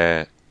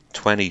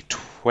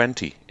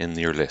 2020 in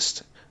your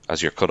list as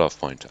your cutoff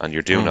point, and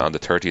you're doing it on the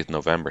 30th of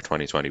November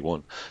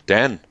 2021,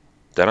 then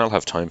I'll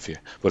have time for you.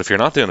 But if you're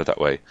not doing it that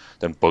way,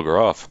 then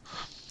bugger off.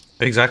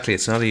 Exactly,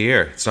 it's not a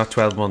year, it's not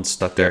 12 months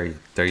that they're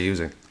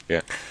using.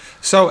 Yeah.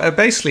 So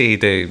basically,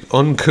 the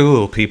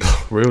uncool people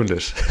ruined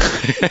it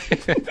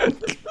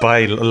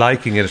by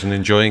liking it and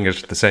enjoying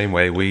it the same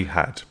way we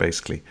had,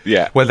 basically.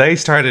 Yeah. Well, they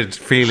started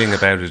feeling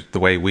about it the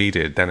way we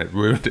did, then it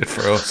ruined it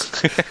for us.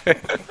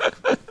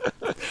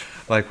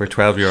 Like we're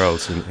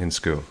 12-year-olds in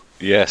school.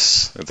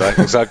 Yes,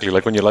 exactly.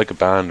 Like when you like a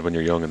band when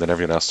you're young, and then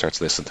everyone else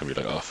starts listening to me,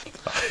 like, oh,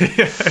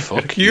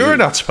 fuck You're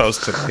not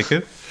supposed to like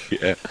it.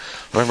 Yeah,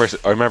 I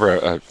remember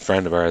a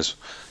friend of ours.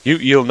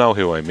 You'll know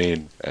who I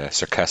mean.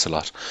 Sir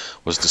Kesselot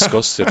was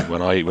disgusted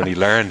when he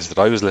learned that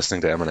I was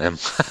listening to Eminem.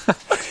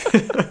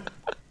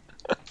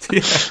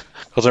 Yeah,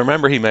 because I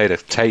remember he made a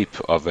tape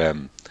of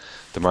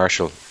the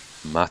Marshall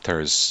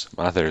Mathers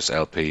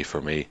LP for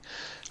me,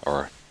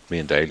 or me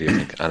and Daly, I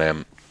think,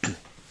 and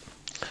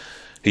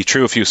he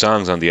threw a few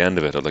songs on the end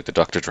of it, like the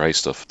Dr. Dre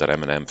stuff that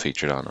Eminem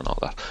featured on and all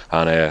that.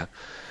 And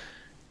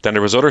then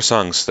there was other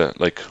songs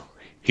that, like,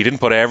 he didn't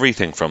put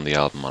everything from the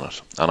album on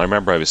it. And I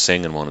remember I was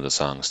singing one of the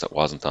songs that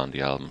wasn't on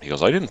the album. He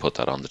goes, I didn't put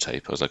that on the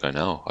tape. I was like, I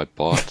know, I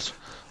bought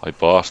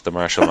the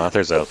Marshall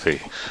Mathers LP.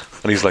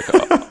 And he's like,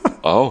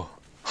 oh.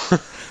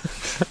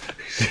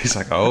 He's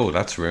like, oh,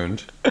 that's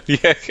ruined.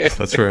 Yeah.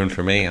 That's ruined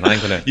for me, and I'm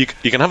gonna. You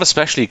can have a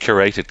specially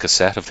curated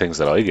cassette of things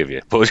that I give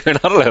you, but you're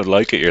not allowed to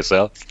like it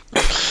yourself.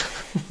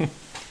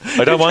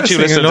 I don't want you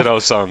listening to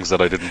those songs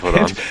that I didn't put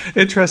on.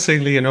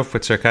 Interestingly enough,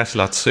 with Sir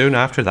Kesselot, soon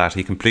after that,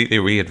 he completely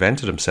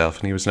reinvented himself,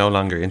 and he was no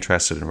longer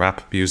interested in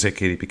rap music.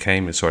 He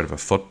became a sort of a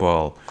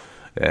football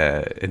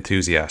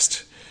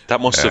enthusiast.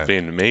 That must have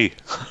been me.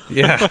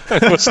 Yeah.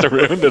 I must have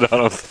ruined it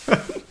on him.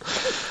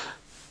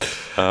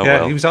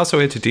 Well. He was also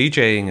into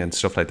DJing and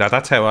stuff like that.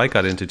 That's how I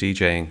got into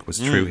DJing, was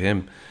through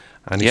him.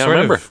 And he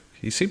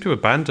he seemed to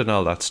abandon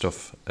all that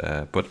stuff,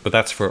 but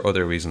that's for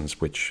other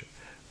reasons, which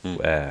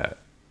are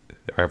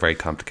very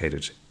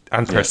complicated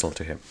and personal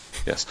to him.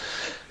 Yes.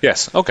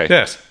 Okay.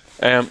 Yes.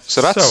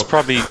 So that's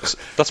probably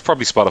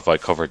Spotify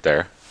covered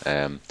there.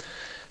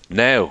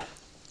 Now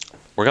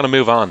we're going to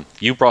move on.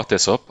 You brought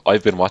this up.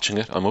 I've been watching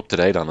it. I'm up to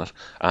date on it.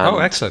 Oh,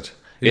 excellent!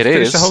 You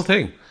finished the whole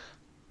thing.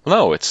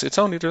 No, there's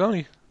only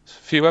a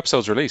few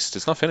episodes released.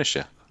 It's not finished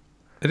yet.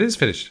 It is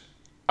finished.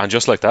 And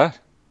just like that?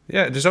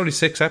 Yeah, there's only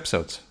 6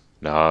 episodes.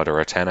 No, there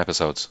are 10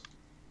 episodes.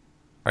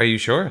 Are you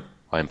sure?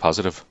 I am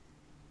positive.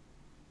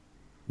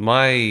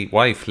 my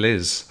wife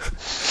Liz,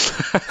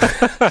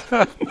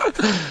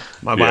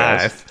 my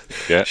Yes.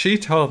 wife, Yeah. she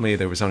told me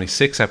there was only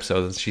 6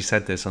 episodes. She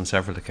said this on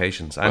several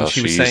occasions, and Well,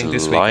 she was she's saying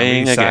this week.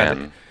 lying I'm really sad.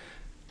 again.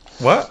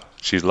 What?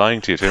 She's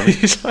lying to you, Timmy.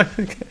 He's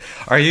like,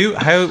 are you?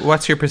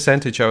 What's your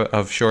percentage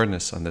of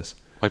sureness on this?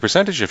 My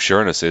percentage of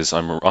sureness is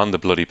I'm on the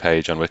bloody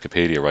page on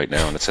Wikipedia right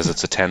now, and it says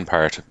it's a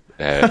 10-part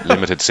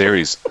limited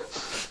series.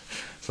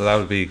 So that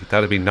would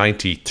be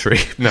 93.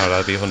 No,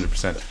 that'd be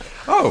 100%.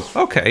 Oh,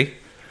 okay.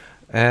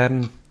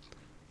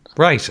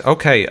 Right.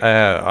 Okay.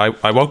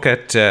 I won't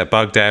get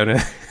bogged down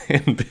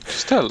in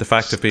the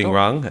fact of being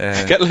wrong.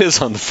 Get Liz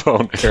on the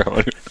phone here.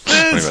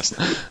 Liz,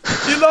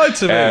 you lied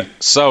to me.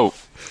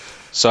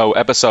 So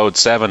episode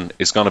 7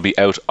 is going to be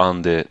out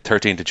on the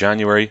 13th of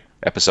January.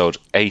 Episode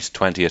 8,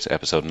 20th.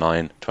 Episode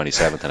 9,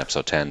 27th. And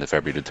episode 10, the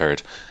February the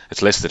 3rd.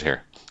 It's listed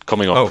here.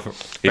 Coming up.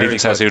 It even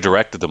says who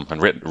directed them and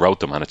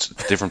wrote them, and it's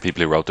different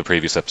people who wrote the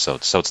previous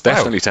episodes. So it's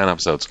definitely 10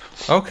 episodes.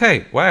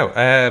 Okay. Wow.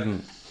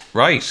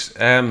 Right.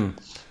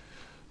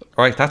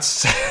 Right.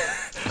 That's.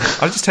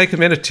 I'll just take a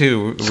minute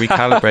to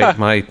recalibrate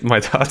my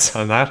thoughts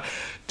on that.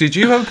 Did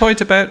you have a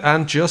point about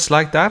 "and just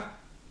like that,"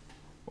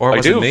 or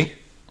was it me?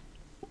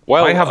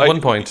 Well, I have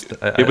one point.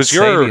 It was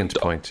salient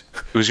point.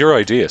 It was your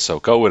idea, so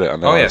go with it,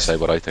 and I'll say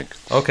what I think.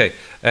 Okay.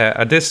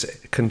 And this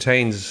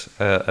contains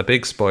a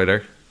big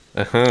spoiler.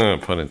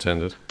 Pun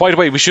intended. By the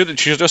way, we should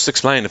just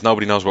explain if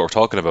nobody knows what we're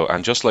talking about.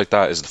 And Just Like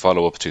That is the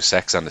follow-up to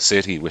Sex and the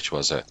City, which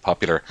was a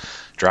popular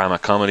drama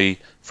comedy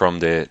from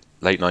the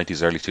late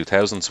 90s, early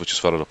 2000s, which was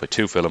followed up by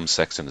 2 films,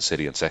 Sex and the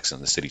City and Sex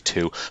and the City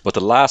 2. But the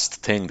last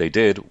thing they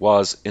did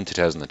was in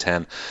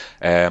 2010,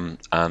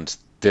 and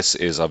this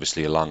is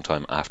obviously a long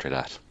time after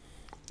that.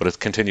 But it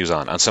continues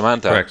on. And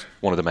Samantha, correct,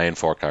 one of the main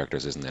 4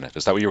 characters, isn't in it.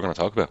 Is that what you were going to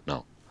talk about?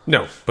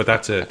 No, but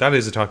that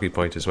is a talking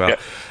point as well. Yeah.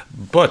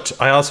 But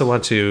I also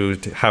want to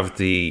have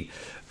the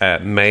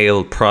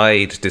male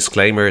pride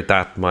disclaimer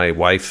that my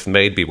wife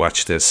made me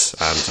watch this,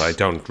 and I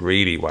don't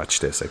really watch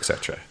this,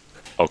 etc.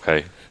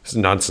 Okay. It's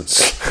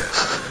nonsense.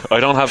 I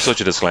don't have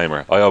such a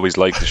disclaimer. I always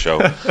like the show.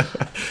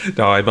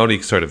 No, I'm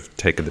only sort of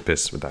taking the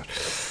piss with that.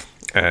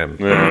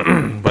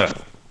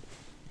 But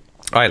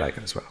I like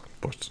it as well.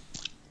 But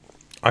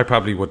I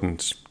probably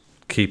wouldn't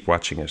keep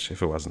watching it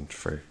if it wasn't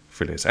for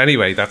Liz.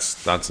 Anyway,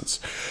 that's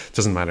nonsense.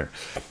 Doesn't matter.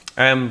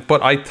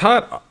 But I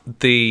thought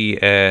the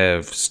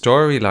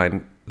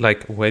storyline,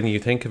 like when you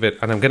think of it,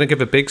 and I'm going to give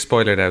a big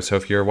spoiler now, so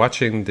if you're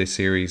watching the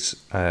series,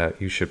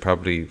 you should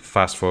probably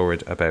fast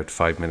forward about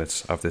 5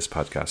 minutes of this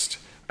podcast.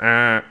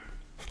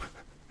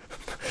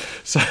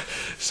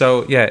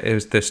 So yeah, it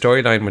was the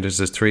storyline where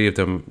there's 3 of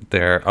them.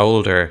 They're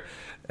older.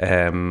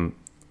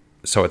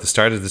 So at the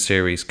start of the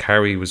series,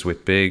 Carrie was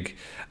with Big,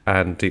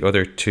 and the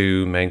other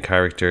 2 main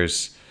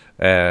characters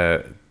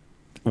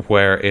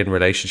were in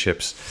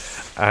relationships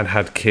and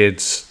had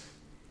kids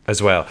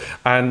as well.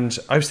 And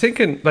I was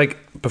thinking, like,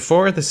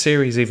 before the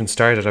series even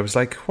started, I was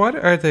like, what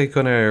are they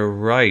going to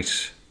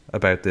write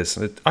about this?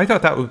 And I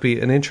thought that would be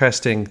an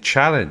interesting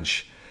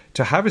challenge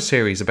to have a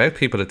series about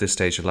people at this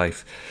stage of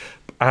life.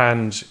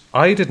 And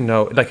I didn't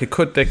know, like,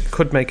 they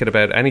could make it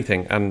about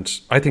anything. And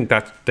I think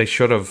that they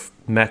should have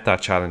met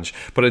that challenge.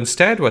 But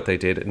instead, what they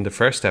did in the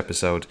first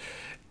episode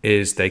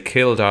is they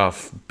killed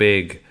off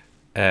Big,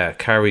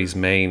 Carrie's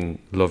main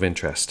love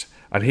interest,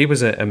 and he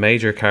was a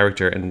major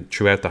character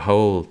throughout the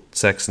whole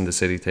Sex and the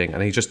City thing,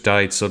 and he just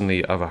died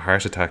suddenly of a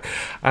heart attack.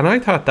 And I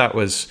thought that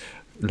was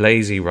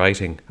lazy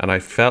writing, and I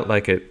felt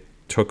like it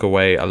took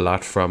away a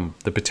lot from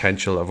the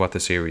potential of what the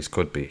series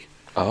could be.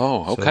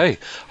 Oh, okay.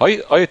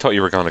 So, I thought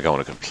you were going to go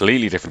in a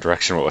completely different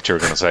direction with what you were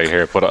going to say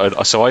here, but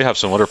I have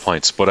some other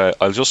points, but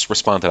I'll just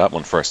respond to that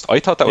one first.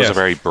 I thought that was a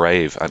very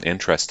brave and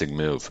interesting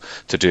move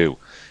to do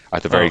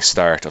at the very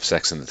start of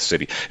Sex and the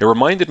City. It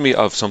reminded me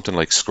of something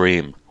like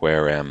Scream,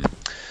 where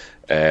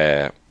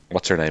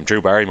what's her name? Drew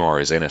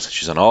Barrymore is in it.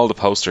 She's on all the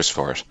posters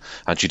for it,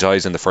 and she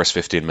dies in the first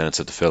 15 minutes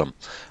of the film.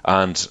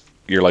 And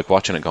you're like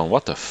watching it going,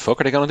 what the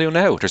fuck are they going to do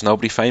now? There's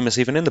nobody famous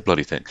even in the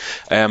bloody thing.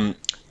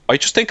 I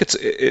just think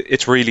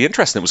it's really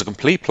interesting. It was a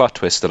complete plot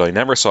twist that I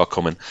never saw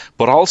coming,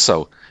 but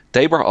also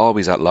they were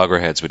always at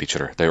loggerheads with each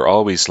other. They were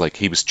always like,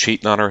 he was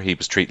cheating on her, he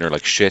was treating her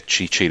like shit,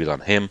 she cheated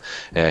on him,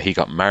 he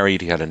got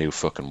married, he had a new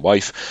fucking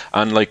wife,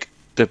 and like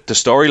the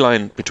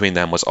storyline between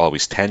them was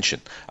always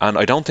tension. And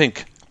I don't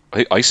think,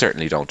 I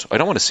certainly don't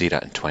want to see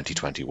that in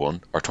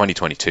 2021 or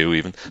 2022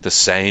 even, the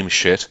same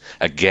shit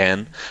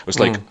again. It was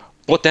like,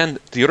 but then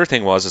the other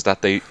thing is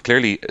that they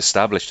clearly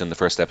established in the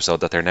first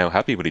episode that they're now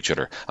happy with each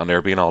other, and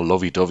they're being all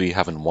lovey-dovey,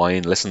 having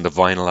wine, listening to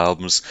vinyl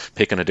albums,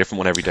 picking a different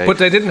one every day. But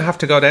they didn't have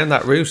to go down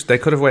that route. They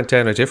could have went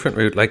down a different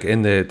route, like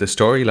in the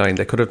storyline.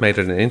 They could have made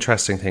it an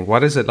interesting thing.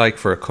 What is it like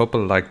for a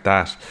couple like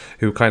that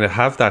who kind of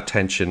have that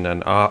tension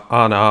and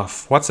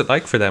on-off? What's it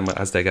like for them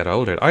as they get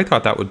older? I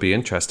thought that would be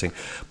interesting.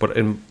 But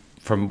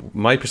from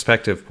my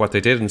perspective, what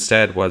they did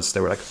instead was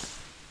they were like,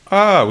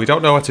 we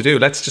don't know what to do.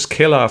 Let's just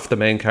kill off the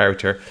main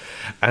character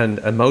and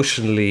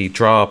emotionally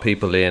draw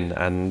people in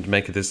and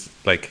make it this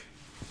like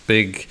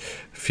big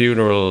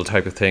funeral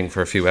type of thing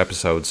for a few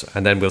episodes,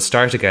 and then we'll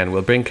start again.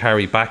 We'll bring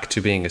Carrie back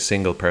to being a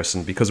single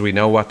person because we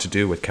know what to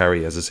do with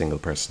Carrie as a single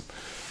person.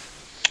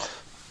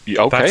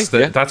 Okay,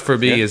 That's for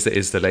me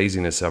is the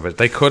laziness of it.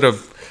 They could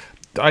have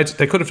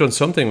done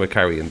something with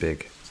Carrie and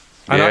Big,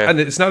 and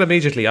it's not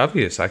immediately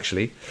obvious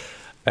actually,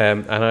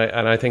 and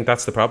I think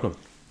that's the problem.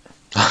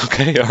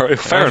 Okay, all right,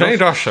 fair enough.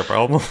 That's the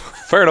problem.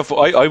 Fair enough.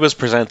 I was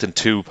presenting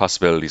two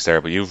possibilities there,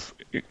 but you've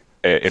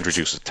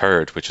introduced a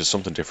third, which is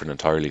something different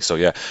entirely. So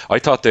yeah, I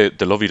thought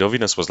the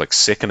lovey-doveyness was like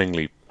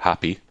sickeningly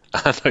happy,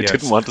 and I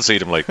didn't want to see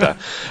them like that.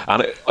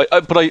 And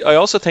I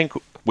also think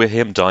with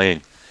him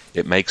dying,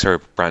 it makes her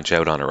branch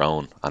out on her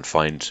own and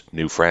find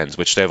new friends,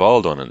 which they've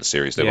all done in the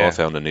series. They've all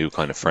found a new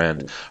kind of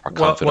friend or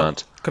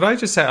confidant. Well, could I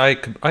just say,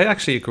 I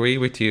actually agree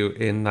with you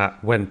in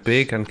that when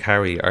Big and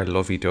Carrie are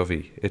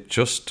lovey-dovey, it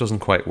just doesn't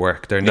quite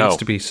work. There needs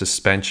to be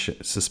suspense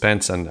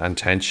and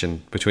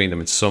tension between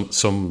them in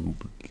some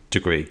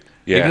degree.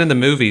 Yeah. Even in the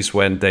movies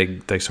when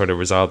they sort of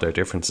resolve their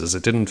differences,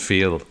 it didn't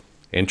feel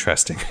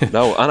interesting.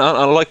 No,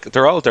 and like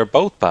they're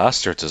both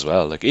bastards as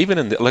well. Like even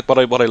in what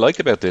I like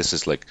about this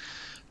is like,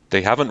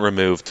 they haven't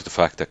removed the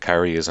fact that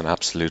Carrie is an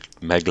absolute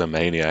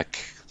megalomaniac,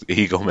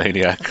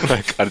 egomaniac.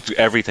 Like, and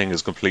everything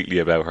is completely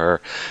about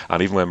her.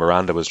 And even when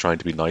Miranda was trying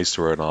to be nice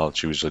to her and all,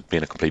 she was like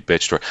being a complete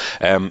bitch to her.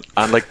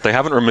 And like they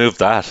haven't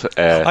removed that.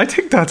 I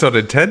think that's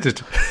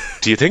unintended.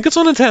 Do you think it's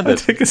unintended?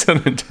 I think it's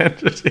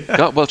unintended. Yeah.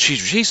 God, well,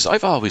 she's.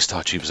 I've always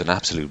thought she was an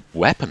absolute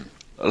weapon,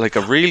 like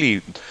a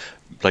really,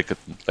 like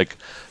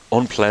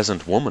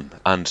unpleasant woman,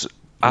 and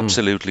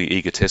absolutely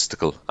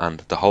egotistical, and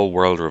the whole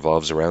world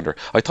revolves around her.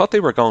 I thought they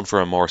were going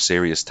for a more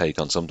serious take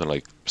on something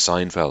like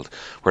Seinfeld,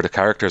 where the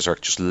characters are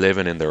just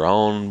living in their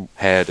own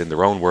head, in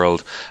their own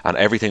world, and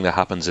everything that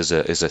happens is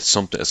a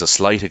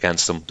slight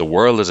against them. The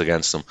world is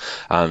against them,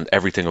 and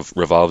everything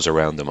revolves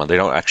around them, and they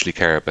don't actually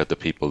care about the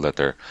people that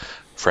they're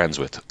friends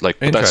with. Like,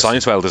 but that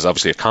Seinfeld is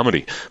obviously a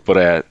comedy,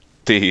 but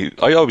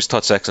I always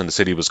thought Sex and the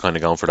City was kind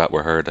of going for that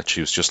with her, that she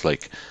was just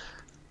like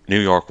New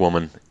York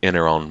woman in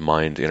her own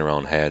mind, in her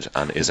own head,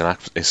 and is a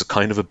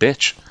kind of a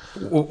bitch.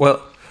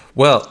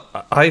 Well,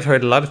 I've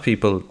heard a lot of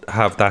people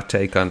have that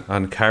take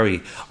on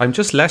Carrie. I'm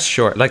just less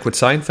sure. Like with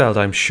Seinfeld,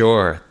 I'm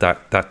sure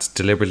that's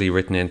deliberately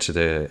written into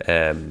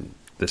the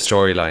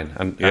storyline,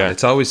 and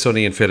It's Always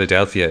Sunny in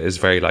Philadelphia is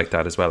very like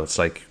that as well. It's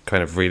like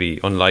kind of really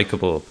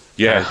unlikable.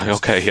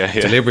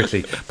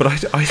 Deliberately.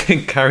 But I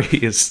think Carrie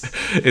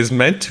is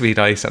meant to be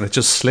nice, and it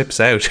just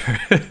slips out her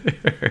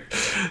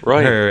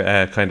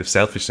kind of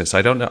selfishness.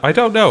 I don't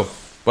know.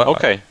 But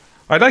okay.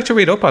 I'd like to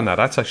read up on that.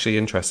 That's actually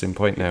an interesting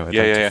point now. I'd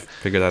like to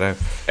figure that out.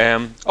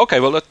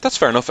 Okay, well, that's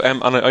fair enough.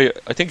 And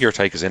I think your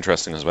take is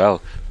interesting as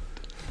well.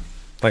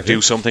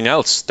 Do something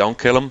else. Don't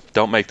kill them.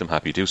 Don't make them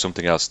happy. Do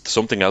something else.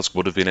 Something else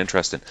would have been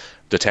interesting.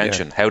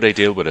 Detention. How they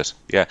deal with it.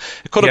 Yeah,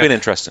 it could have been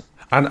interesting.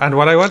 And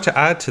what I want to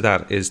add to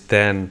that is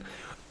then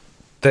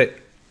that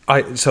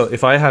so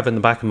if I have in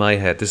the back of my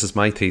head, this is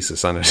my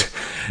thesis on it,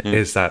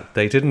 is that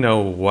they didn't know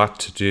what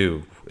to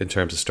do in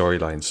terms of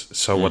storylines.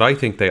 So what I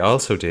think they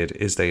also did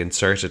is they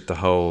inserted the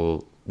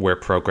whole, we're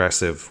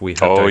progressive, we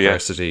have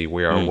diversity,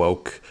 we are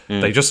woke.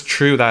 They just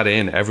threw that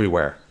in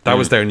everywhere. That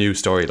was their new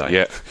storyline.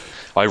 Yeah.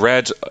 I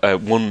read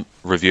one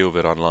review of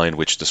it online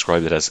which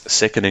described it as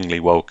sickeningly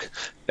woke.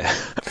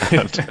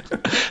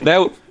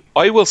 Now,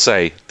 I will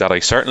say that I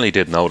certainly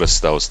did notice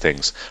those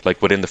things.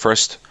 Like within the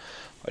first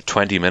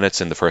 20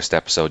 minutes in the first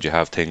episode, you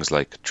have things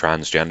like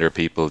transgender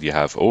people, you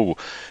have,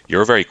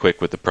 you're very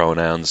quick with the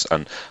pronouns,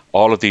 and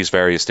all of these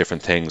various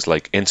different things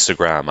like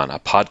Instagram and a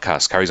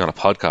podcast, carries on a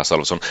podcast all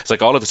of a sudden. It's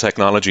like all of the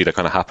technology that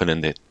kind of happened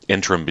in the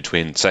interim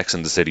between Sex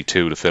and the City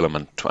 2, the film,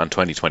 and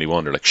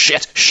 2021. They're like,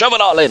 shit, shove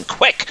it all in,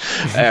 quick!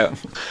 And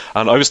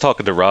I was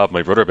talking to Rob,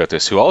 my brother, about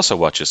this, who also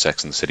watches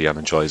Sex and the City and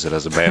enjoys it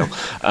as a male,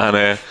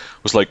 and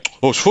was like,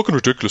 it's fucking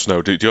ridiculous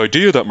now. The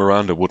idea that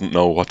Miranda wouldn't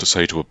know what to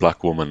say to a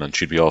black woman and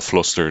she'd be all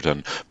flustered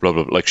and blah,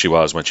 blah, blah, like she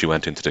was when she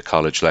went into the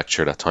college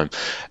lecture that time.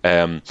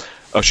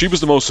 She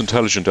was the most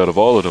intelligent out of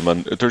all of them,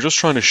 and they're just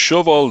trying to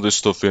shove all this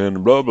stuff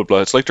in, blah, blah,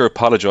 blah. It's like they're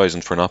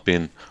apologizing for not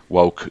being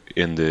woke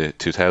in the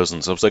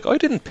 2000s. I was like, I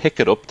didn't pick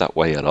it up that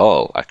way at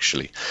all,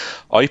 actually.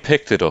 I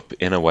picked it up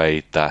in a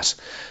way that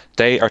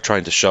they are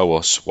trying to show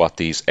us what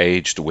these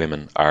aged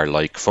women are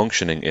like,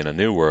 functioning in a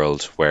new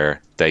world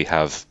where they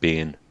have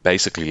been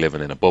basically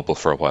living in a bubble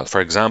for a while. For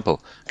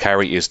example,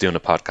 Carrie is doing a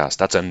podcast.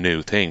 That's a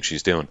new thing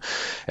she's doing.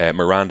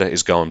 Miranda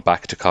is going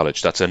back to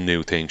college. That's a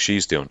new thing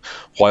she's doing.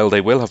 While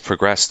they will have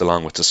progressed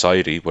along with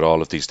society with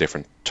all of these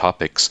different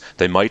topics,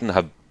 they mightn't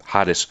have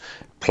had it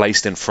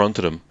placed in front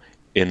of them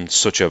in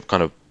such a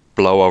kind of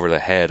blow over the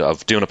head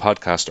of doing a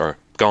podcast or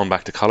going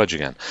back to college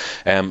again.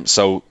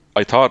 So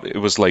I thought it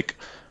was like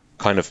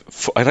I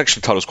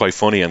actually thought it was quite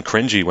funny and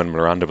cringy when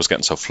Miranda was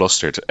getting so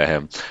flustered.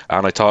 And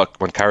I thought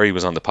when Carrie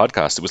was on the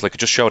podcast, it was like it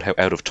just showed how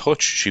out of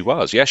touch she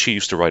was. Yeah, she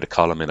used to write a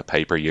column in a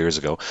paper years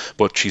ago,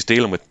 but she's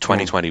dealing with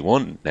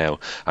 2021 now,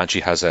 and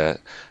she has a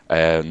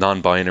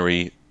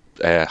non-binary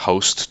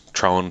host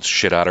throwing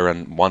shit at her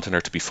and wanting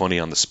her to be funny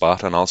on the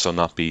spot and also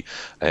not be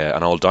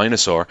an old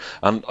dinosaur.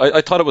 And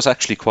I thought it was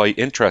actually quite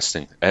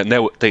interesting.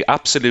 Now, they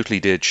absolutely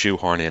did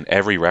shoehorn in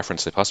every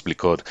reference they possibly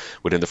could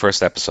within the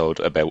first episode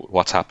about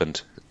what's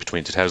happened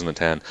between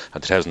 2010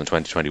 and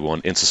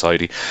 2021 in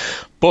society.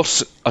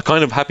 But I'm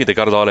kind of happy they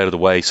got it all out of the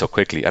way so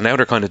quickly. And now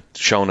they're kind of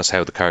showing us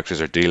how the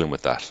characters are dealing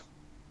with that.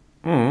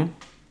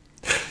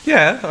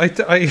 Yeah,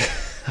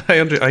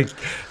 I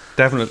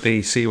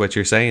definitely see what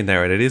you're saying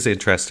there, and it is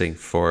interesting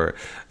for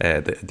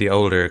the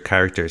older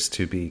characters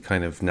to be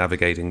kind of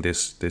navigating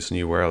this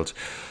new world.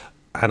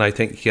 And I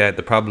think,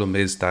 the problem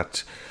is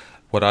that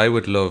what I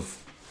would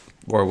love,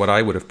 or what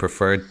I would have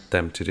preferred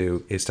them to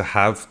do, is to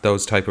have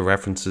those type of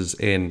references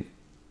in,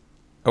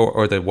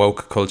 or the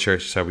woke culture,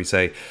 shall we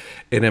say,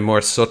 in a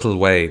more subtle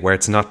way, where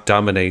it's not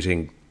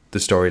dominating the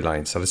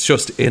storyline. So it's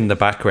just in the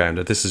background,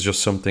 and this is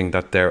just something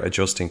that they're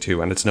adjusting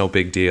to, and it's no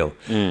big deal.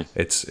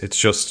 It's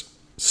just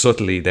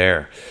subtly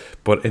there.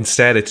 But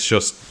instead, it's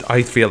just,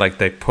 I feel like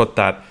they put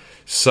that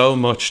so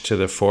much to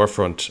the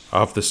forefront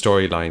of the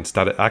storylines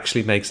that it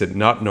actually makes it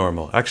not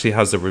normal. Actually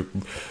has the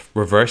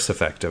reverse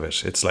effect of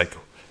it. It's like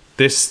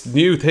this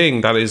new thing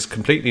that is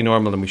completely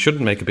normal and we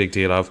shouldn't make a big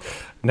deal of.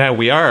 Now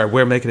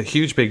we're making a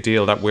huge big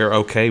deal that we're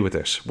okay with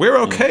it. We're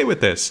okay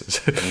with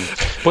this.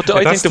 But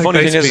I think the funny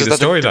thing is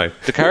that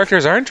the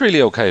characters aren't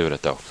really okay with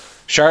it, though.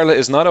 Charlotte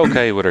is not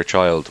okay with her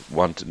child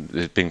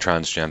being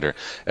transgender.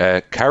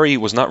 Carrie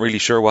was not really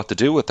sure what to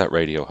do with that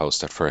radio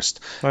host at first.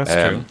 That's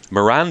true.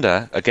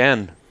 Miranda,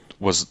 again,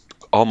 was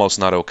almost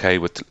not okay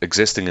with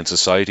existing in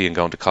society and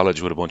going to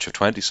college with a bunch of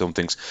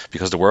 20-somethings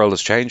because the world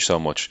has changed so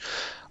much.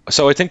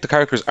 So I think the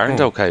characters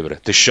aren't okay with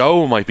it. The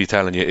show might be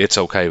telling you it's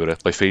okay with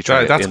it by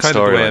featuring it in storylines. That's kind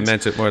of the way I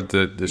meant it more,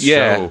 the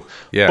show.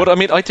 Yeah. But I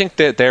mean, I think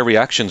that their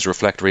reactions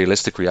reflect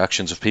realistic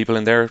reactions of people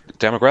in their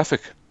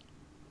demographic.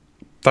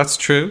 That's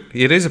true.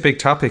 It is a big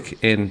topic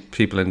in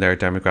people in their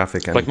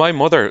demographic. And like my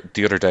mother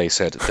the other day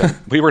said that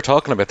we were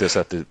talking about this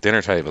at the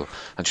dinner table,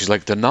 and she's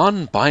like, the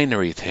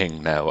non-binary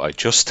thing now, I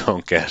just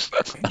don't get.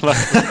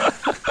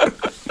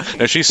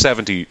 Now she's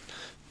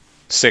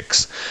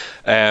 76,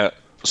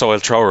 so I'll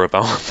throw her a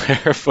bone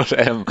there.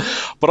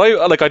 But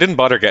I didn't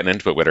bother getting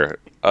into it with her.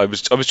 I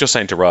was just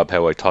saying to Rob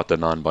how I thought the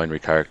non-binary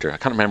character, I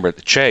can't remember,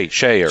 Shay,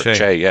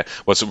 yeah,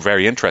 was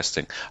very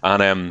interesting.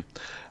 And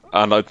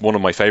one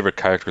of my favourite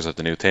characters of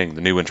the new thing,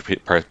 the new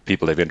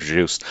people they've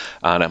introduced.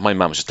 And my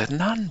mum was just, the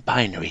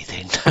non-binary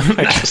thing.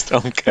 I just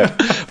don't care.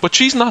 But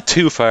she's not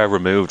too far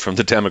removed from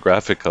the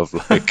demographic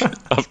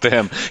of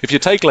them. If you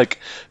take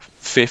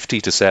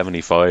 50 to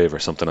 75 or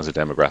something as a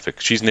demographic,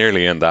 she's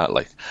nearly in that.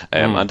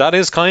 And that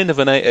is kind of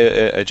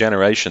a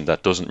generation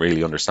that doesn't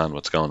really understand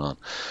what's going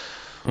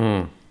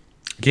on.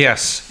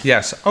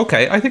 Yes.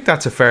 Okay, I think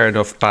that's a fair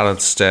enough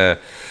balanced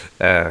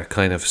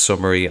kind of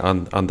summary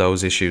on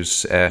those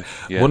issues.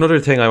 One other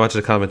thing I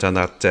wanted to comment on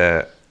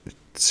that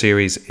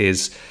series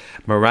is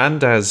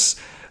Miranda's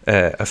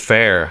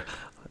affair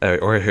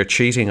or her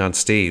cheating on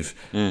Steve,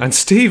 and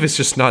Steve is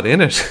just not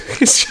in it.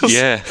 He's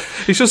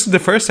just in the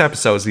first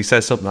episodes. He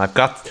says something. I've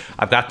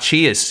got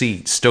chia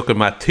seeds stuck in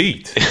my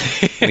teeth,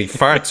 and he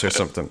farts or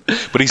something.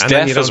 But he's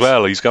deaf as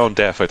well. He's gone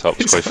deaf. I thought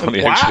was quite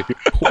funny actually.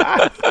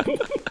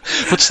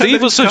 But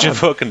Steve was such a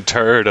fucking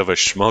turd of a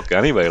schmuck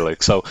anyway.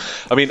 So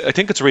I mean, I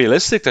think it's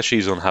realistic that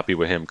she's unhappy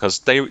with him because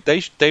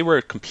they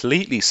were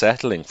completely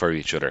settling for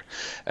each other.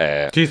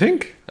 Do you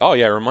think? Oh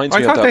yeah, it reminds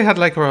me. I thought they had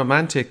a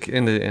romantic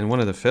in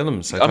one of the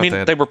films. I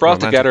mean, they were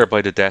brought together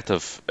by the death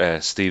of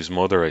Steve's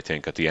mother, I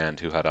think, at the end,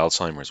 who had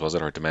Alzheimer's, was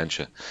it, or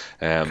dementia?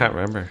 Can't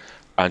remember.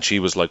 And she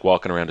was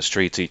walking around the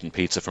streets eating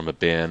pizza from a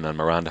bin, and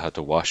Miranda had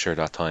to wash her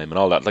that time, and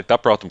all that.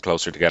 That brought them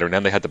closer together. And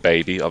then they had the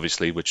baby,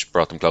 obviously, which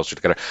brought them closer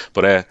together.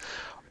 But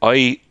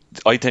I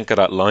think of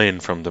that line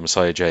from the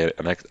Messiah J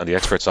and the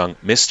Expert song,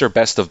 "Mr.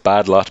 Best of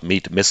Bad Lot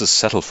meet Mrs.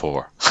 Settle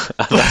For,"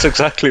 and that's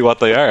exactly what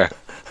they are.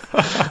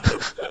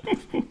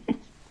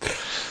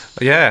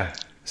 Yeah.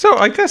 So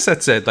I guess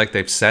that's it.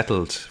 They've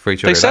settled for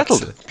each other. They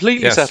settled,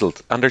 completely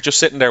settled, and they're just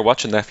sitting there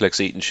watching Netflix,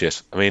 eating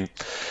shit. I mean,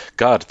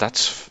 God,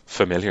 that's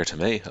familiar to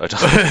me. I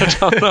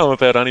don't know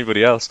about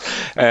anybody else.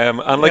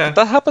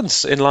 That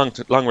happens in long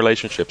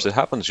relationships. It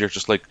happens. You're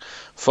just like,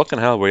 fucking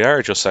hell, we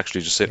are just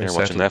sitting here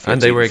watching Netflix,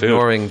 and they were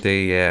ignoring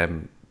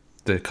the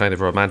kind of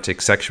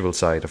romantic, sexual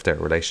side of their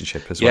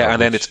relationship as well. Yeah, and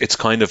then it's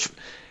kind of.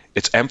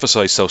 It's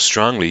emphasized so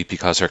strongly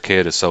because her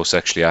kid is so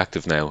sexually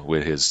active now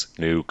with his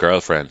new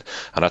girlfriend,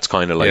 and that's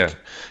kind of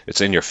it's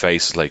in your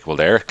face. Well,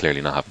 they're clearly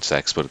not having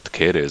sex, but the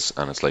kid is,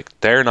 and it's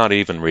they're not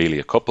even really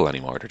a couple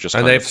anymore. They're just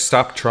they've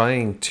stopped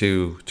trying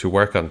to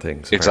work on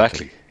things.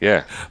 Exactly. Apparently.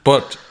 Yeah.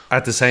 But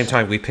at the same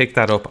time, we pick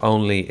that up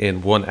only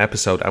in one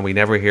episode, and we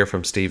never hear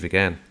from Steve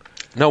again.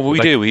 No, we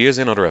do. He is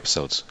in other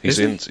episodes. He's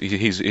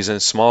in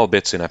small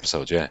bits in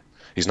episodes. Yeah,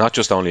 he's not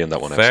just only in that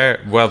one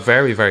episode. Well,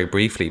 very, very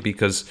briefly,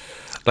 because.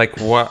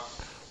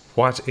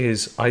 What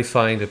is I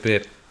find a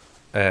bit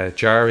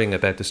jarring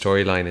about the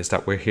storyline is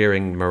that we're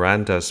hearing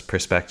Miranda's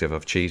perspective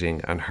of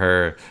cheating and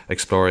her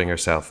exploring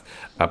herself,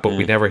 but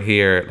we never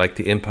hear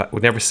the impact.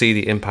 We never see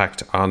the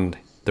impact on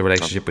the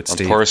relationship with And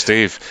Steve. poor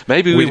Steve.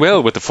 Maybe we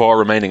will with the 4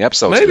 remaining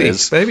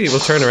episodes. Maybe we'll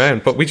turn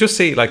around. But we just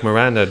see like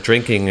Miranda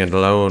drinking and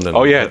alone, and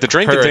the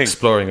drinking her thing,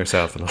 exploring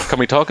herself. And all. Can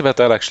we talk about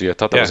that? Actually, I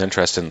thought that was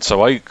interesting.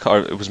 So it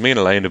was me and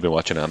Elaine who've been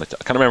watching it, and I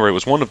can't remember. It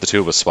was one of the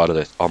two of us spotted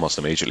it almost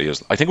immediately.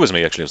 I think it was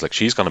me actually. It was like,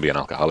 she's going to be an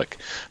alcoholic.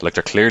 Like,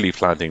 they're clearly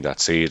planting that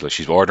seed. Like,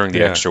 she's ordering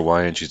the extra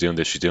wine. She's doing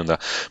this. She's doing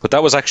that. But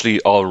that was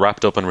actually all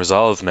wrapped up and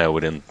resolved now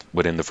within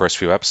the first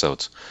few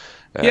episodes.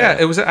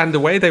 It was, and the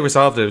way they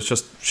resolved it was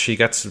just she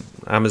gets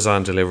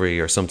Amazon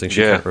delivery or something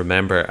she can't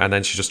remember, and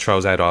then she just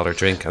throws out all her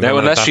drink, and now,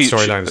 then that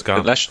storyline is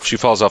gone. Unless she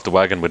falls off the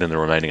wagon within the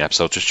remaining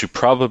episodes, which she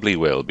probably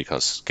will,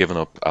 because giving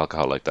up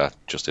alcohol like that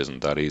just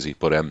isn't that easy.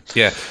 But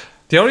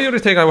the only other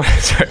thing I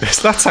wanted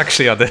to that's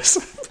actually on this.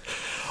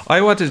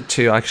 I wanted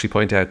to actually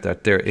point out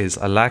that there is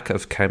a lack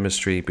of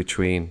chemistry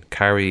between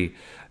Carrie,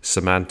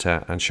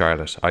 Samantha, and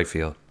Charlotte. I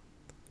feel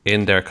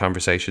in their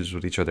conversations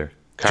with each other.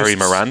 Carrie,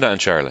 Miranda,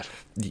 and Charlotte.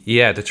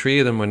 Yeah, the three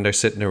of them when they're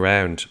sitting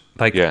around,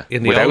 like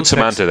in the without old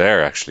Samantha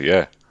there,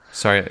 actually,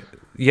 Sorry,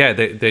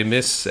 they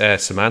miss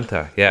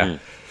Samantha.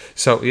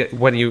 So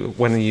when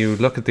you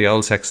look at the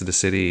old Sex of the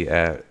City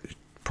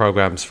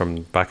programs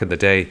from back in the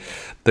day,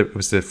 there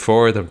was the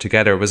 4 of them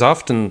together. It was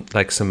often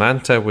like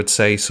Samantha would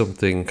say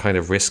something kind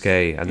of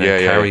risque, and then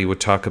Carrie would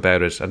talk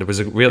about it, and there was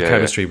a real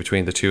chemistry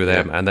between the two of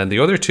them. And then the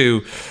other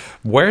two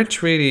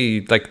weren't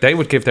really, like, they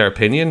would give their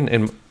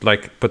opinion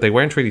but they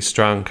weren't really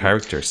strong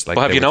characters. Like,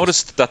 but have you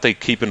noticed that they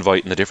keep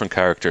inviting a different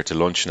character to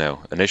lunch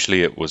now?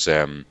 Initially, it was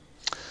the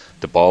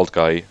bald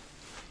guy,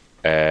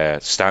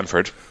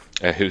 Stanford.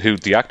 Who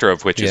the actor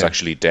of which is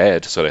actually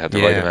dead, so they had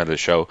to write him out of the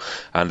show.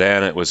 And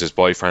then it was his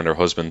boyfriend or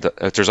husband.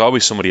 There's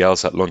always somebody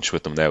else at lunch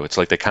with them now. It's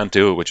like they can't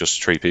do it with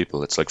just 3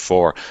 people. It's like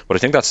 4. But I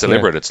think that's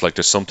deliberate. It's like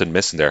there's something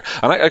missing there.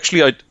 And I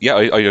agree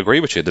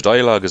with you. The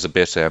dialogue is a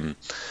bit.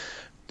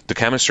 The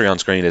chemistry on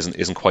screen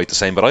isn't quite the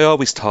same, but I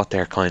always thought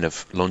their kind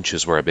of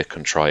lunches were a bit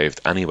contrived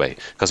anyway,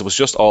 because it was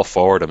just all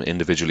 4 of them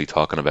individually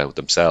talking about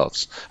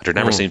themselves. There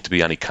never seemed to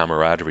be any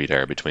camaraderie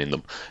there between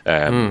them,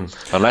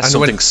 unless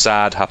something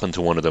sad happened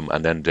to one of them,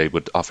 and then they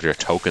would offer their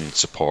token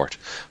support.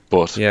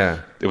 But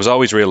it was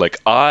always real, like,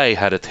 I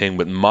had a thing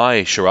with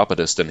my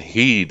chiropodist and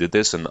he did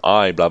this and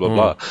I blah blah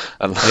blah,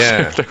 and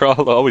they're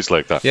all always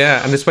like that.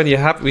 And it's when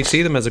we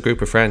see them as a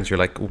group of friends, you're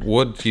like,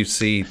 would you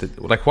see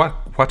like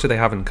what do they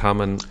have in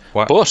common?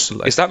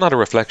 Is that not a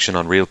reflection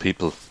on real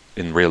people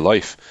in real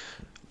life?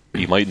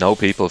 You might know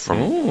people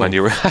from when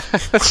you were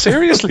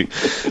seriously,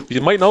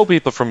 you might know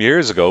people from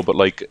years ago, but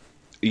like,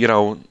 you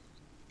know,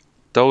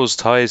 those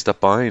ties that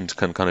bind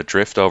can kind of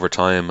drift over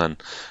time,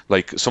 and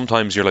like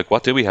sometimes you're like,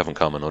 what do we have in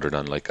common other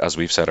than, like, as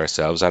we've said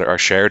ourselves, our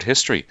shared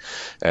history?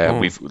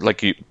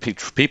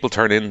 People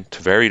turn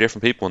into very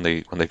different people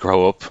when they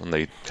grow up and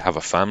they have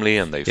a family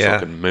and they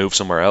fucking move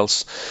somewhere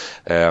else.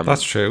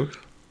 That's true.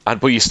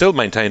 But you still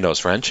maintain those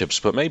friendships,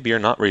 but maybe you're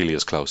not really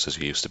as close as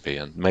you used to be,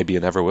 and maybe you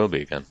never will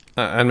be again.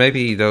 And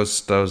maybe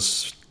those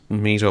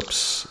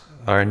meetups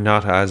are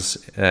not as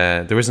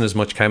there isn't as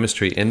much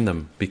chemistry in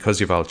them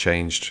because you've all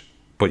changed,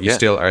 but you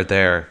still are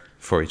there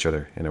for each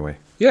other in a way.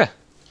 Yeah,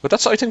 but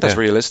I think that's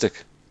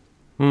realistic.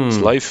 It's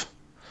life.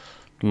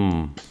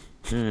 Are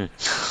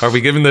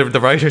we giving the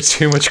writers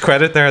too much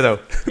credit there, though?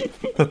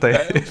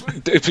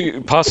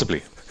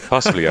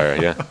 Possibly are,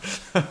 yeah.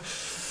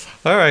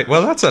 All right,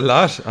 well, that's a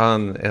lot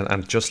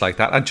and just like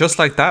that. And just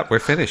like that, we're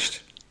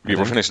finished.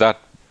 We're finished that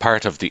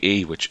part of the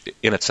E, which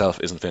in itself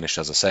isn't finished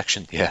as a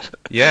section yet.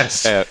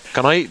 Yes.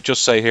 Can I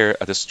just say here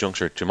at this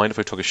juncture, do you mind if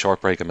I took a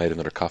short break and made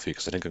another coffee?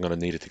 Because I think I'm going to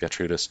need it to get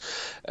through this.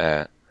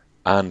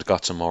 And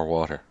got some more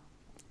water.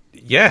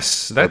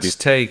 Yes, let's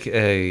take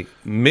a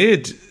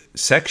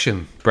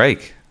mid-section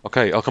break.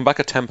 Okay, I'll come back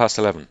at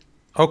 11:10.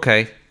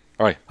 Okay.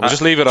 All right, we'll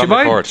just leave it on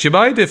record. Do you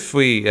mind if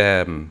we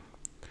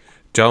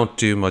don't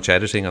do much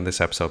editing on this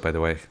episode, by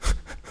the way?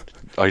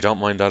 I don't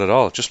mind that at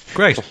all. Just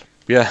great.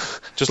 Yeah,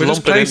 just we'll lump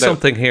just play it in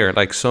something here,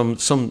 like some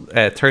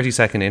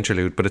 30-second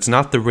interlude, but it's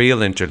not the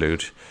real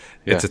interlude.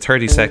 Yeah. It's a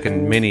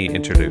 30-second mini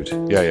interlude.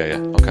 Yeah.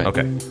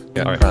 Okay.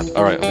 Yeah. All right.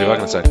 All right. I'll be back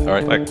in a second. All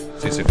right. Right.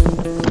 See you soon.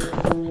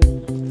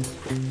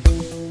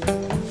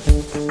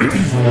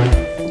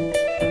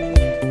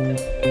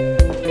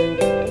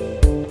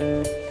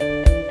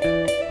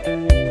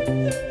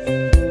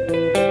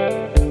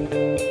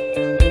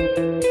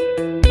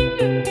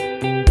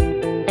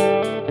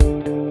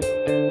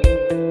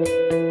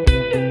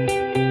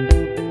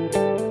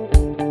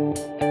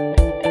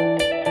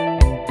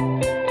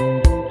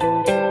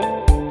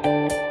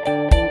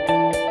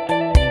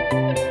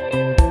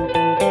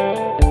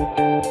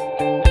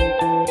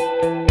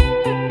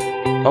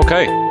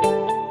 Okay.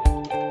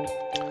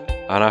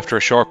 And after a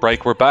short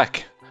break, we're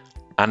back.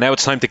 And now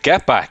it's time to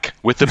get back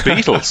with the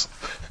Beatles.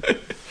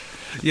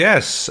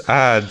 Yes,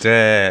 and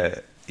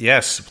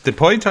yes, the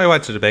point I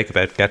wanted to make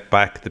about Get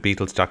Back, the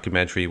Beatles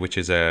documentary, which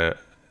is a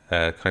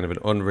kind of an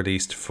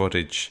unreleased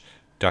footage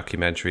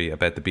documentary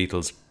about the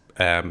Beatles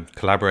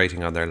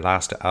collaborating on their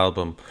last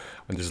album,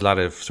 and there's a lot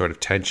of sort of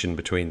tension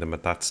between them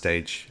at that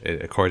stage,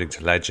 according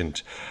to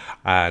legend.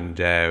 And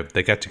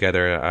they get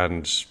together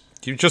and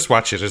you just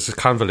watch it. It's a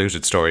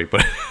convoluted story,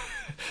 but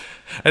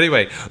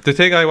anyway, the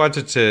thing I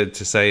wanted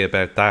to say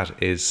about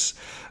that is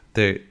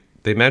the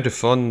amount of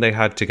fun they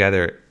had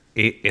together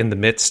in the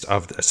midst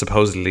of a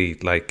supposedly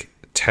like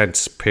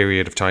tense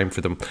period of time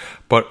for them.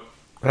 But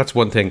that's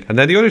one thing. And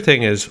then the other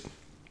thing is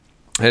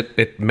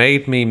it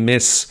made me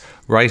miss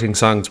writing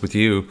songs with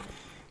you,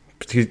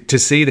 to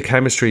see the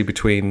chemistry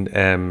between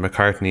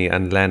McCartney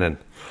and Lennon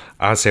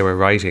as they were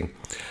writing.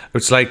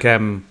 It's like,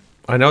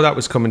 I know that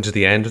was coming to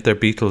the end of their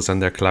Beatles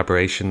and their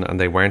collaboration, and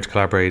they weren't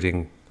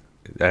collaborating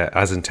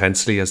as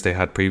intensely as they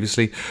had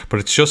previously, but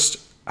it's just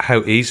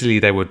how easily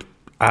they would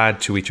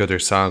add to each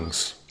other's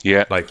songs.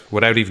 Yeah. Like,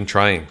 without even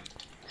trying.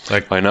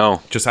 Like, I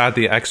know. Just add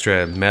the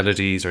extra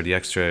melodies or the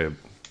extra...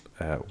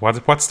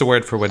 what's the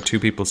word for when two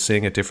people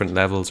sing at different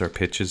levels or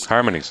pitches?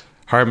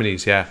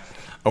 Harmonies, yeah.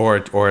 Or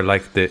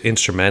like the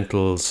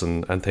instrumentals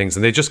and things.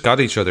 And they just got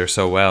each other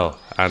so well.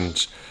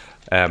 And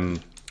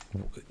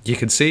you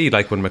can see,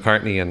 like, when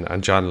McCartney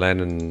and John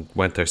Lennon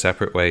went their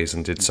separate ways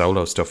and did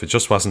solo stuff, it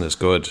just wasn't as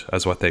good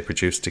as what they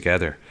produced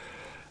together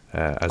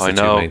as the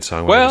two main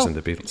songwriters in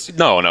the Beatles.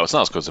 No, it's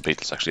not as good as the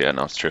Beatles, actually. Yeah,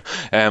 no, it's true.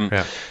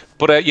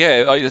 But I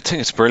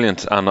think it's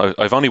brilliant. And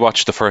I've only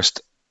watched the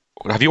first...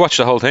 Have you watched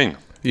the whole thing?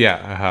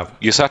 Yeah, I have.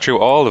 You sat through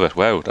all of it?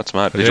 Wow, that's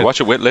mad. Did you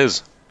watch it with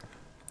Liz?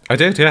 I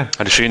did, yeah.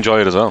 And did she enjoy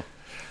it as well?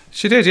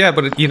 She did, yeah.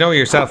 But you know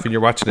yourself, when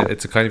you're watching it,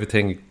 it's a kind of a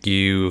thing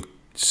you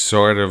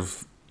sort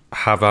of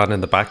have on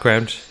in the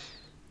background.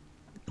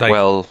 Like,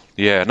 well,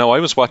 yeah. No, I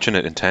was watching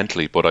it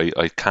intently, but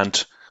I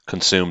can't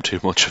consume too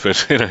much of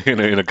it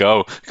in a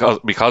go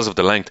because of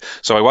the length.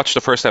 So I watched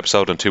the first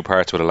episode in 2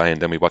 parts with Elaine,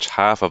 then we watched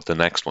half of the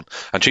next one.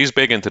 And she's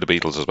big into the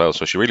Beatles as well,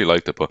 so she really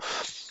liked it. But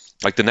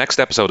like, the next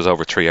episode is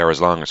over 3 hours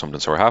long or something,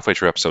 so we're halfway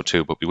through episode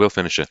 2, but we will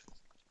finish it.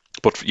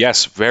 But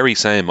yes, very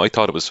same. I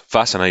thought it was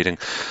fascinating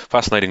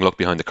look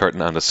behind the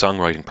curtain and the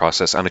songwriting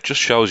process, and it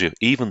just shows you,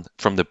 even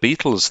from the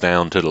Beatles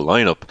down to the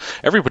lineup,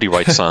 everybody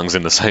writes songs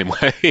in the same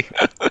way.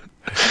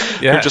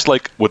 Yeah. You're just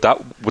like, would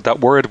that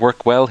word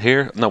work well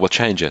here? No, we'll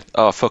change it.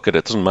 Oh, fuck it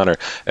doesn't matter.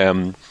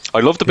 I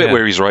love the bit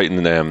where he's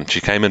writing,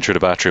 she came in through the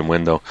bathroom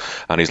window,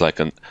 and he's like,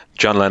 and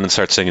John Lennon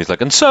starts singing, he's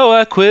like, and so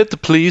I quit the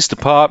police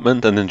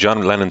department, and then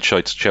John Lennon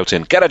shouts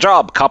in, get a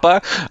job,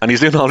 copper, and he's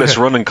doing all this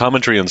running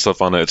commentary and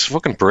stuff on it. It's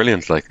fucking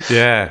brilliant, like.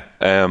 Yeah.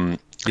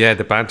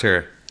 The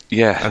banter.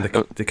 Yeah. And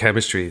the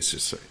chemistry is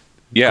just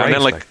yeah, great, and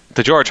then, like,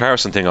 the George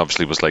Harrison thing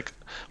obviously was like,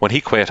 when he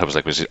quit, I was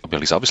like, well,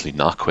 he's obviously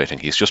not quitting.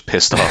 He's just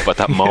pissed off at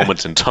that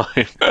moment in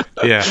time.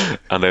 Yeah.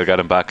 And they'll get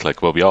him back.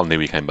 Like, well, we all knew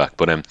he came back.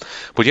 But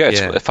yeah, it's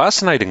a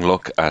fascinating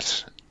look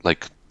at,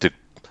 like,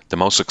 the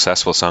most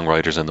successful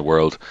songwriters in the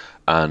world,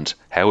 and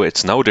how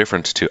it's no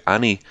different to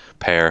any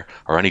pair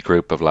or any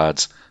group of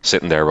lads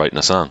sitting there writing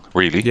a song.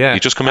 Really, you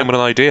just come in with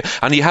an idea,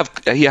 and you have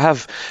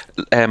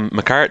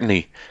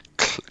McCartney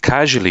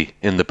casually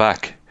in the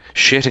back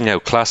shitting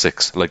out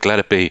classics like Let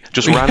It Be,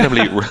 just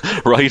randomly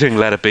writing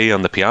Let It Be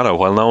on the piano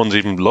while no one's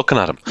even looking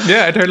at him.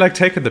 Yeah, they're like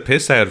taking the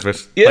piss out of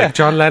it. Yeah. Like,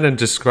 John Lennon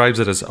describes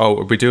it as,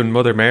 are we doing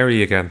Mother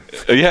Mary again?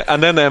 Yeah,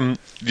 and then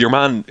your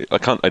man, I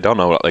don't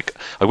know, like,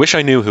 I wish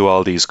I knew who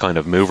all these kind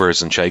of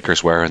movers and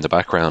shakers were in the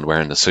background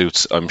wearing the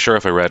suits. I'm sure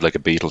if I read like a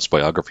Beatles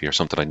biography or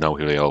something, I'd know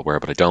who they all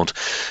were, but I don't.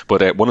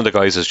 But one of the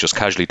guys is just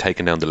casually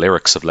taking down the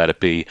lyrics of Let It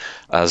Be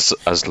as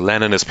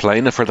Lennon is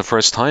playing it for the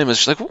first time.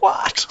 It's just like,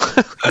 what?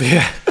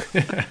 Yeah.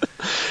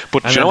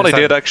 But you know what I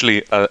did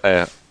actually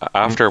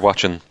after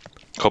watching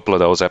a couple of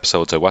those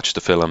episodes? I watched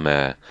the film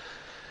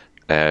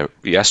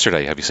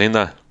yesterday. Have you seen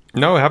that?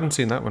 No, I haven't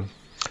seen that one.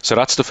 So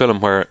that's the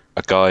film where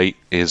a guy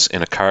is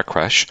in a car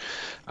crash,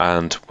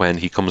 and when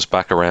he comes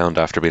back around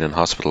after being in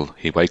hospital,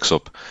 he wakes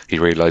up, he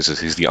realizes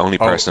he's the only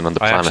person on the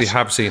planet. I actually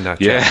have seen that.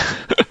 Yeah.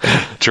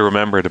 To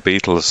remember the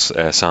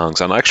Beatles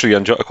songs. And actually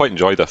I quite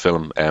enjoyed that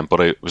film, but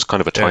it was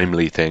kind of a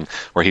timely thing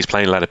where he's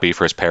playing Let It Be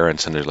for his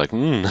parents, and they're like,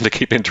 and they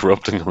keep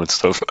interrupting him and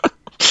stuff.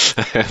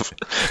 And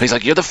he's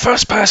like, you're the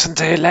first person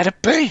to Let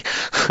It Be.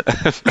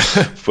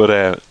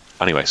 But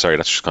anyway, sorry,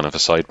 that's just kind of a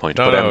side point.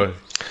 No.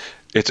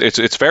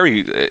 It's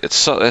very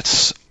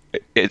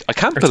I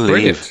can't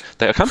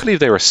believe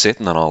they were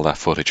sitting on all that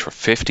footage for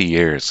 50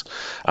 years,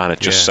 and it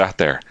just sat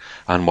there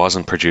and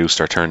wasn't produced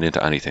or turned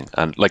into anything.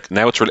 And like,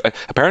 now it's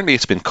apparently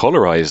it's been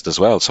colorized as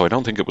well, so I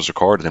don't think it was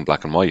recorded in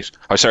black and white.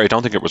 I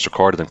don't think it was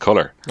recorded in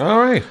color. All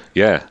right.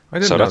 Yeah. I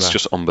didn't know that's that.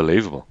 Just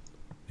unbelievable.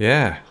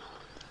 Yeah.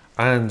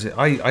 And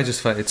I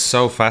just find it's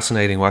so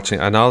fascinating watching,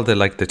 and all the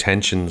like the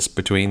tensions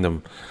between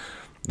them.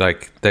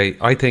 Like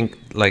I think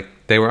like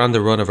they were on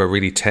the run of a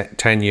really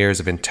 10 years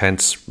of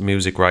intense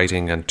music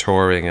writing and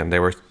touring, and they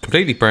were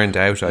completely burned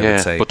out, I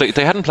would say. But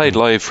they hadn't played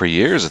live for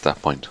years at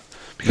that point,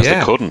 because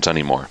they couldn't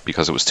anymore,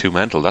 because it was too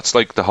mental. That's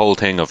like the whole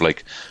thing of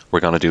like, we're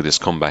going to do this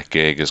comeback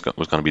gig was going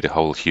to be the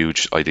whole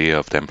huge idea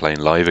of them playing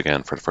live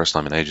again for the first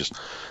time in ages.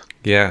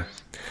 Yeah.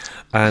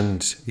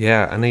 And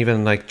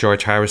even like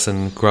George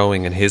Harrison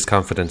growing in his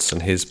confidence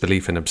and his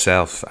belief in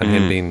himself, and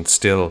him being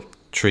still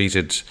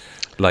treated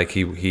like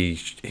he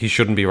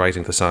shouldn't be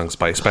writing the songs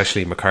by,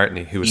 especially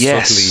McCartney, who was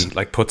subtly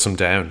like puts him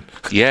down.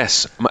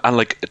 Yes, and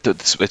like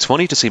it's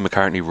funny to see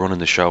McCartney running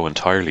the show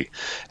entirely,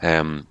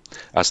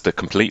 as the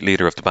complete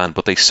leader of the band.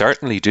 But they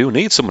certainly do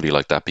need somebody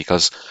like that,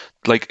 because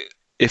like,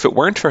 if it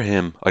weren't for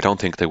him, I don't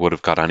think they would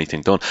have got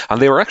anything done.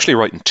 And they were actually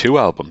writing 2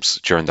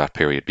 albums during that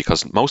period,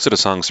 because most of the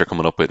songs they're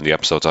coming up with in the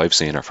episodes I've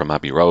seen are from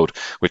Abbey Road,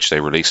 which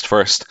they released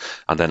first,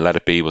 and then Let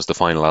It Be was the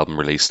final album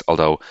released,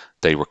 although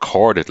they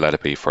recorded Let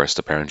It Be first,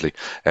 apparently.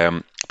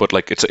 But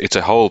like, it's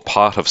a whole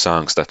pot of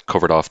songs that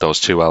covered off those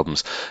 2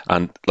 albums,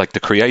 and like, the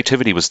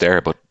creativity was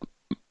there, but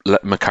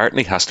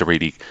McCartney has to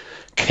really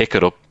kick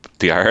it up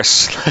the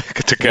arse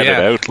to get it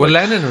out. Well,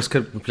 Lennon was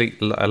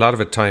a lot of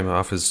the time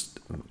off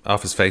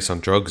his face on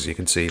drugs. You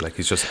can see, like,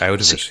 he's just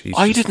out of it. He's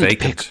just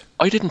vacant.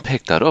 I didn't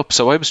pick that up.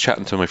 So I was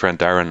chatting to my friend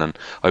Darren, and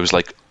I was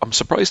like, I'm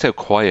surprised how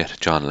quiet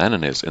John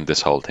Lennon is in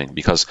this whole thing,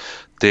 because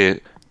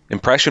the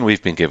impression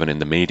we've been given in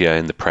the media,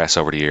 in the press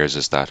over the years,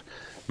 is that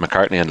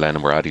McCartney and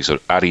Lennon were at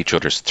each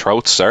other's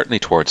throats, certainly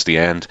towards the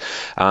end,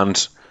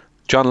 and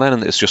John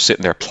Lennon is just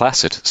sitting there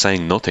placid,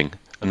 saying nothing,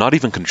 and not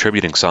even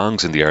contributing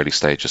songs in the early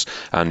stages.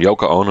 And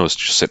Yoko Ono was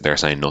just sitting there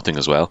saying nothing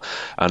as well.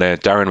 And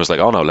Darren was like,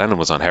 oh no, Lennon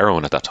was on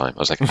heroin at that time. I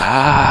was like,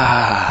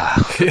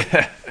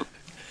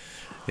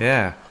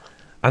 Yeah.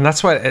 And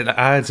that's why it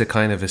adds a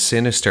kind of a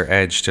sinister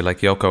edge to, like,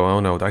 Yoko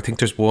Ono. I think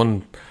there's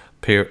one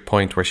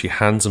point where she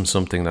hands him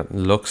something that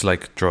looks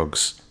like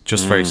drugs,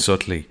 just very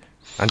subtly.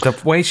 And the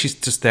way she's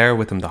just there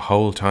with him the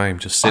whole time,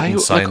 just sitting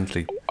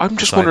silently. I'm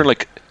just wondering,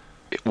 like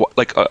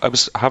I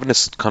was having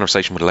this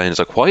conversation with Elaine. It's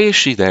like, why is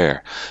she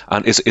there?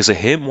 And is it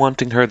him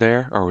wanting her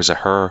there, or is it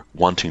her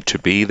wanting to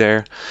be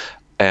there?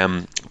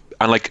 And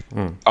like,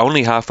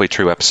 only halfway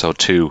through episode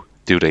 2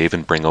 do they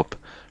even bring up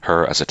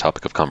her as a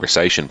topic of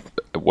conversation.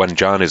 When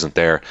John isn't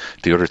there,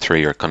 the other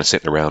 3 are kind of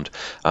sitting around,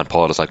 and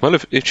Paul is like, well,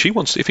 if he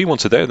wants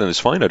it there, then it's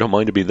fine. I don't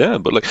mind to be there.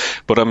 But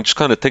I'm just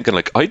kind of thinking,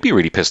 like, I'd be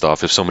really pissed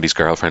off if somebody's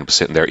girlfriend was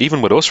sitting there,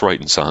 even with us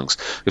writing songs.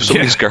 If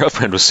somebody's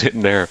girlfriend was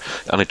sitting there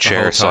on a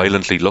chair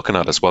silently looking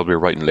at us while we were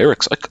writing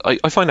lyrics,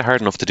 I find it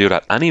hard enough to do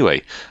that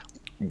anyway,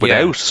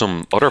 without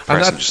some other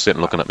person just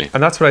sitting looking at me.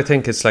 And that's what I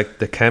think is, like,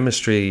 the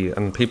chemistry,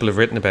 and people have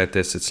written about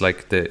this. It's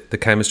like the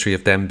chemistry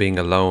of them being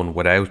alone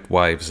without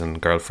wives and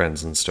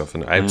girlfriends and stuff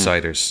and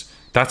outsiders.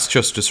 That's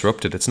just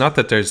disrupted. It's not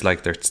that there's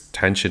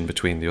tension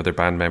between the other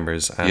band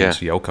members and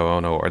Yoko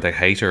Ono, or they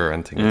hate her or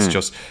anything. It's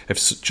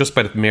just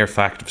by the mere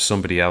fact of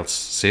somebody else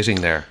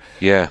sitting there.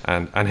 Yeah.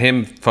 And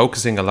him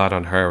focusing a lot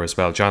on her as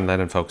well. John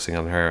Lennon focusing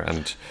on her,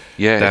 and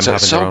them it's having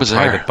so their own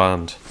bizarre. private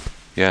bond.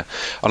 Yeah,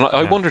 and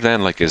I wonder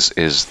then, like, is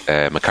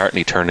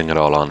McCartney turning it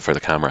all on for the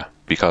camera?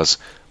 Because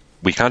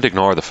we can't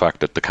ignore the fact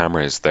that the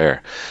camera is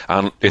there,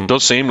 and it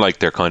does seem like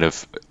they're kind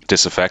of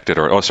disaffected,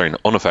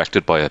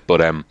 unaffected by it.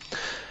 But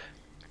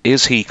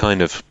is he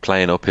kind of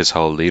playing up his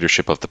whole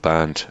leadership of the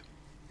band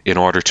in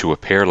order to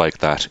appear like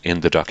that in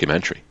the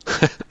documentary?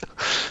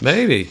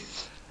 Maybe.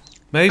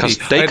 Because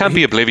they can't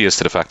be oblivious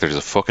to the fact that there's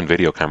a fucking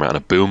video camera and a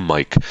boom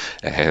mic,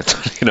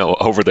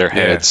 over their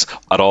heads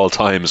at all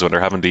times when they're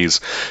having these,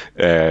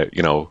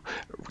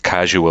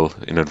 casual,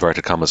 in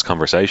inverted commas,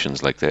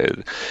 conversations. Like,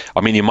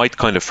 you might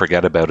kind of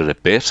forget about it a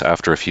bit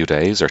after a few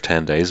days or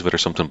 10 days of it or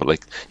something, but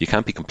like, you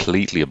can't be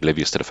completely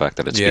oblivious to the fact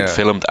that it's been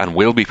filmed and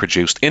will be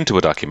produced into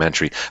a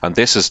documentary. And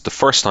this is the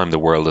first time the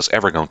world is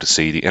ever going to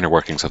see the inner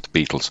workings of the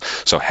Beatles.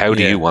 So how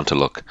do you want to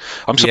look?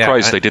 I'm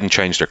surprised they didn't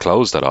change their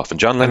clothes that often.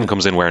 John Lennon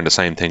comes in wearing the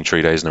same thing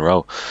 3 days in a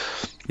row.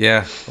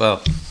 Yeah,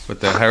 well, with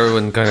the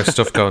heroin kind of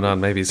stuff going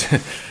on, maybe it's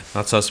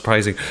not so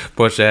surprising.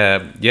 But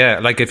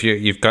like, if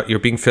you're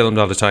being filmed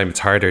all the time, it's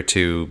harder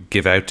to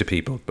give out to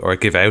people, or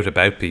give out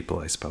about people,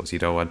 I suppose. You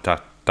don't want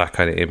that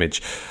kind of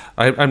image.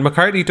 And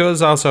McCartney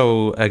does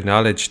also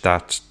acknowledge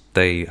that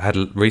they had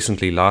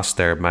recently lost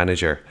their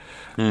manager.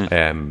 I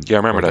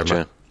remember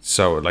that.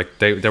 So, like,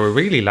 they were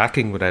really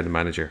lacking without a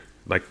manager,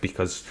 like,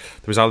 because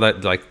there was all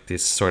that, like,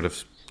 this sort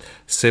of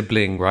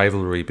sibling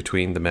rivalry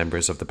between the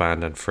members of the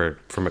band, and for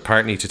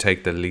McCartney to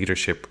take the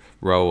leadership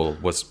role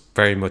was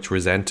very much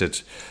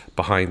resented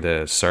behind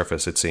the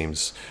surface, it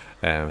seems,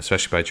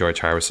 especially by George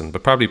Harrison,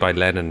 but probably by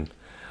Lennon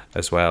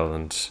as well.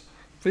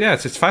 But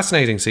it's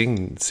fascinating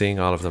seeing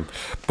all of them.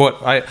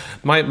 But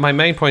my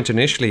main point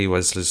initially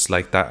was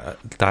like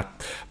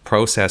that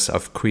process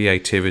of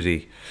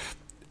creativity,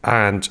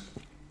 and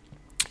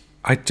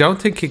I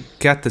don't think you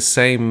get the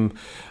same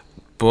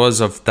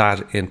buzz of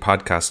that in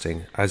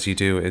podcasting as you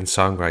do in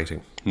songwriting.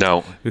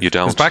 No, you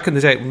don't. Because back in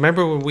the day,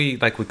 remember when we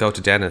would go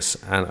to Dennis,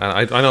 and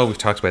I know we've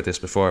talked about this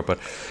before, but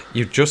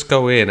you just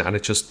go in and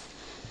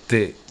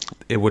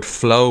it would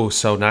flow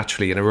so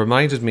naturally, and it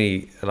reminded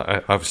me,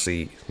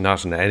 obviously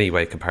not in any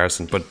way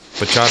comparison, but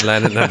John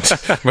Lennon and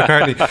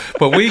McCartney.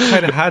 But we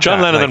kind of had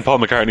John Lennon and Paul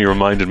McCartney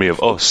reminded me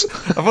of us.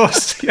 Of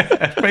us,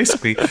 yeah,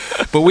 basically.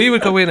 But we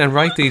would go in and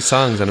write these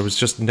songs, and it was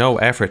just no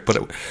effort.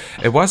 But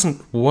it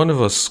wasn't one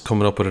of us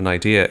coming up with an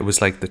idea. It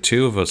was like the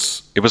two of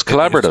us. It was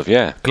collaborative,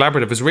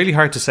 Collaborative. It was really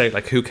hard to say,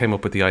 like, who came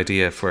up with the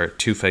idea for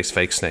Two-Face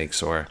Fake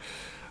Snakes or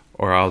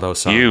or all those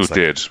songs. You like,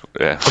 did,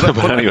 yeah.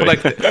 but Anyway.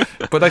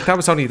 that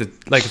was only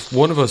if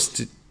one of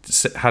us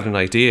had an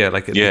idea,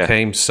 like it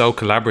became so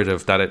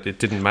collaborative that it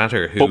didn't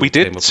matter who. But we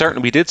came up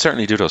did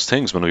certainly do those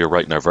things when we were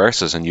writing our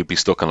verses, and you'd be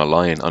stuck on a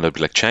line, and I'd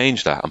be like,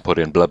 change that and put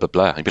in blah blah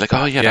blah, and you'd be like,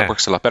 oh yeah, that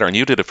works a lot better. And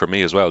you did it for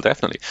me as well,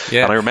 definitely.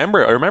 Yeah. And I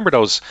remember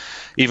those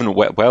even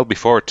well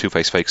before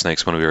Two-Faced Fake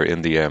Snakes, when we were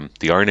in the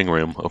ironing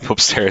room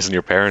upstairs in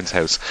your parents'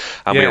 house,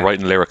 and we were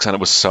writing lyrics, and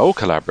it was so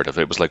collaborative.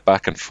 It was like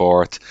back and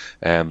forth,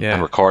 and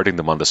recording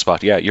them on the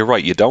spot. Yeah, you're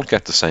right. You don't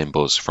get the same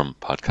buzz from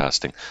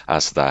podcasting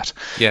as that.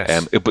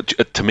 Yes.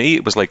 But to me,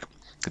 it was like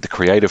the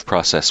creative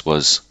process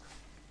was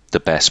the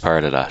best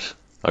part of that.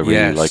 I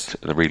really liked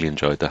and I really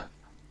enjoyed that.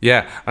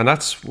 Yeah, and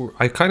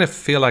I kind of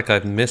feel like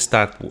I've missed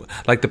that.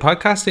 Like the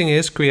podcasting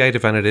is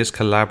creative and it is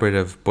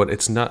collaborative, but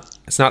it's not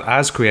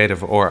as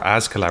creative or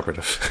as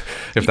collaborative,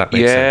 if that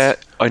makes sense.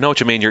 Yeah, I know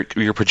what you mean.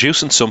 You're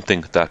producing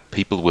something that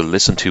people will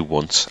listen to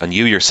once, and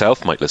you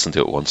yourself might listen to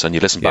it once, and you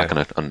listen back on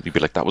it and you'd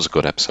be like, that was a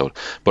good episode.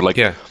 But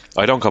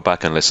I don't go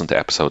back and listen to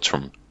episodes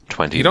from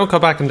 20. You don't go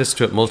back and listen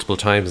to it multiple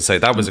times and say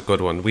that was a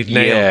good one. We've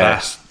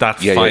nailed that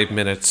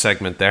 5-minute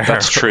segment there.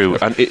 That's true,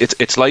 and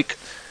it's like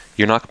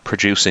you're not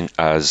producing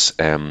as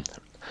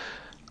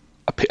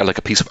like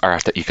a piece of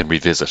art that you can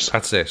revisit.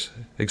 That's it,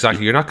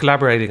 exactly. You're not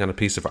collaborating on a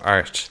piece of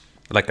art,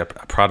 like a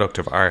product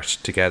of art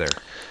together.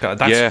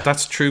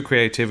 That's true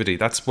creativity.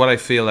 That's what I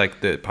feel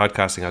like the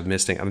podcasting I'm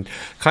missing, and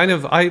kind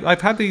of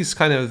I've had these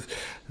kind of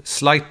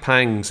slight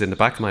pangs in the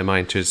back of my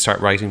mind to start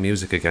writing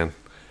music again.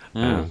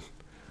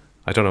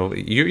 I don't know.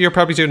 You're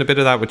probably doing a bit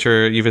of that with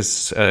you've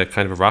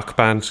kind of a rock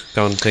band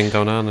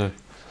going on.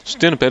 Just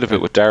doing a bit of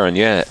it with Darren,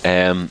 yeah.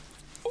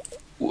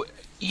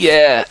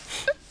 Yeah.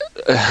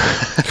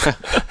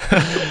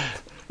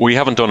 We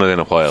haven't done it in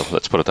a while.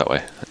 Let's put it that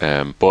way.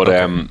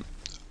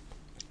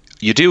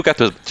 You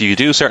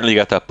do certainly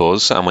get that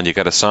buzz, and when you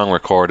get a song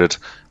recorded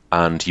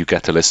and you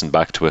get to listen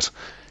back to it,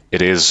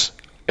 it is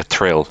a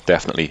thrill.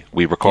 Definitely.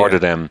 We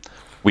recorded.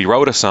 We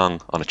wrote a song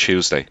on a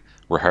Tuesday,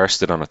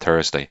 rehearsed it on a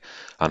Thursday,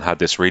 and had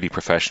this really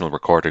professional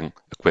recording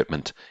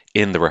equipment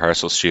in the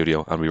rehearsal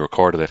studio, and we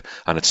recorded it,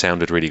 and it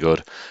sounded really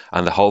good,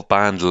 and the whole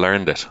band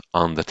learned it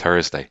on the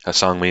Thursday, a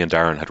song me and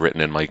Darren had written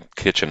in my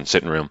kitchen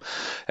sitting room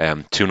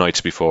 2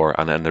 nights before,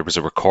 and then there was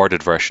a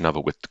recorded version of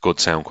it with good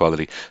sound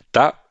quality.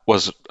 That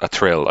was a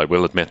thrill, I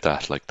will admit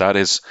that. Like, that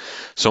is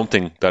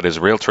something that is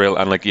a real thrill,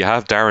 and like, you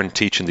have Darren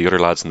teaching the other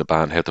lads in the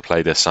band how to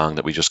play this song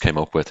that we just came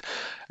up with.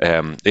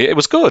 It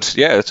was good.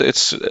 Yeah,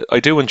 it's I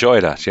do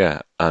enjoy that.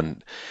 Yeah,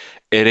 and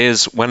it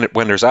is when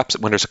there's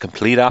a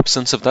complete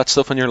absence of that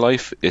stuff in your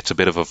life, it's a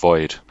bit of a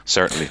void,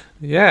 certainly.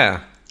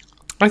 Yeah,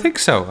 I think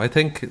so. I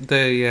think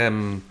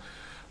the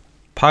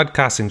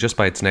podcasting, just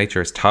by its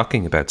nature, is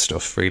talking about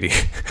stuff. Really,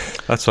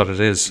 that's what it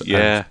is.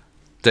 Yeah.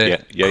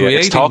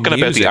 It's talking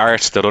about the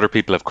art that other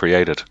people have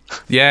created.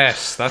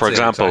 Yes, that's for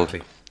example.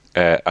 Exactly.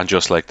 And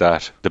just like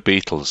that, the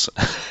Beatles,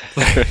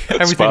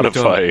 everything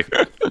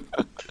Spotify.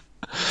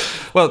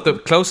 Well, the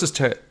closest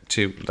to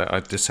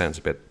this sounds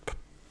a bit.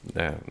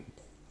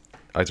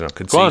 I don't know.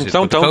 Conceited,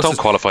 go on, don't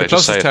qualify. The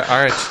closest to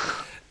art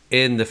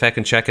in the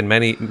Feckin Checkin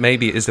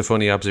maybe is the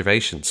funny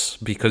observations,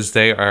 because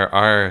they are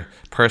our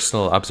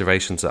personal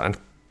observations and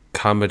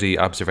comedy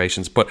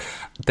observations, but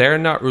they're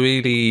not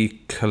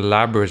really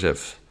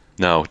collaborative.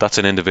 No, that's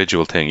an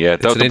individual thing. Yeah,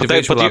 it's an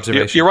individual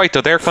observation. You're right,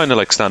 though. They're kind of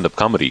like stand-up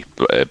comedy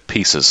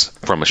pieces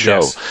from a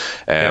show.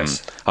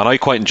 Yes. And I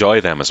quite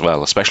enjoy them as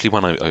well, especially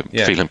when I'm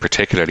feeling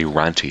particularly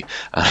ranty,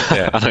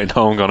 and I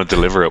know I'm going to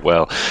deliver it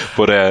well.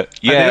 But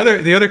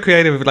the other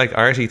creative, like,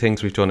 arty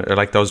things we've done are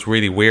like those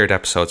really weird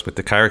episodes with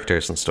the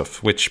characters and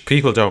stuff, which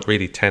people don't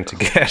really tend to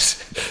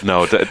get.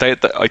 No,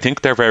 I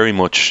think they're very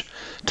much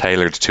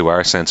tailored to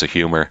our sense of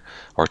humour,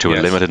 or to a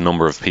limited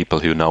number of people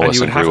who know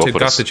us and grew up with us. And you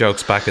would have to have got the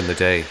jokes back in the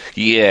day.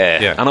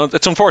 Yeah. And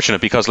it's unfortunate,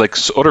 because like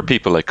other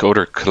people, like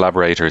other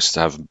collaborators,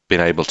 have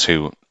been able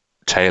to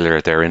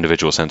tailor their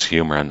individual sense of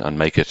humour and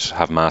make it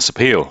have mass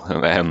appeal.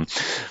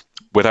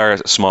 With our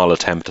small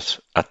attempt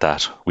at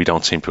that, we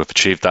don't seem to have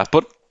achieved that.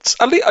 But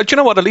at least, do you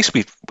know what? At least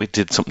we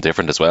did something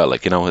different as well.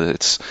 Like, you know,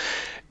 it's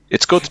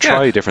good to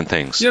try different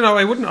things. You know,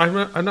 I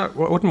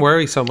wouldn't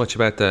worry so much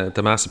about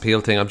the mass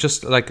appeal thing. I'm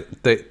just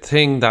like, the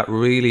thing that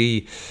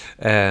really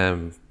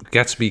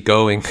gets me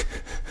going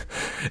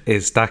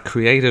is that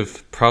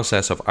creative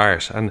process of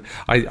art. And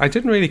I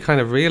didn't really kind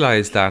of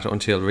realize that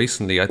until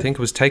recently. I think it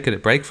was taking a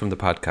break from the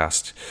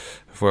podcast,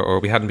 or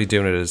we hadn't been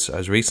doing it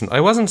as recent. I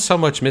wasn't so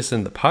much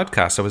missing the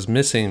podcast. I was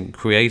missing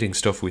creating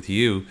stuff with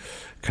you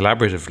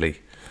collaboratively.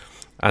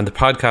 And the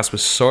podcast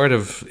is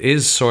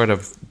sort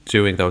of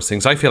doing those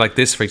things. I feel like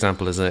this, for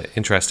example, is an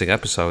interesting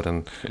episode,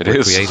 and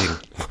we're creating.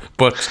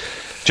 But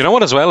do you know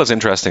what as well is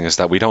interesting is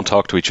that we don't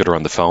talk to each other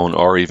on the phone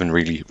or even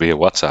really via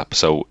WhatsApp.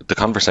 So the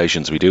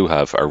conversations we do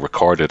have are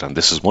recorded, and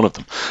this is one of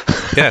them.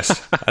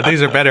 Yes, and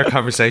these are better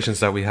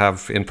conversations that we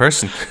have in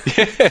person.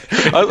 Yeah,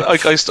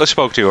 I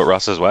spoke to you at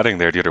Ross's wedding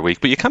there the other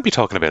week, but you can't be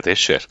talking about this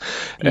shit.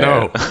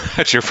 No,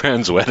 at your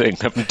friend's wedding,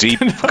 having deep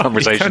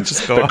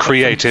conversations about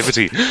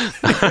creativity.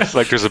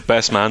 Like there's a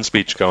best man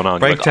speech going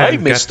on. Like, I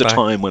missed the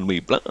time when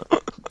we. Blah.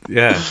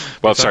 Yeah.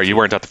 Well, exactly. sorry, you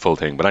weren't at the full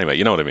thing, but anyway,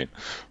 you know what I mean.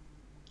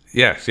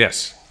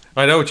 Yes.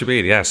 I know what you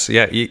mean. Yes,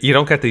 yeah. You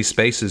don't get these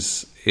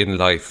spaces in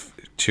life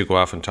to go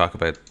off and talk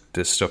about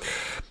this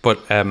stuff. But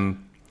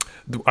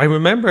I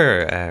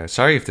remember.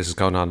 Sorry if this is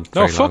going on.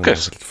 No, very fuck long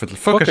it. now.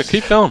 Fuck it.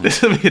 Keep going.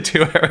 This will be a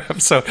 2-hour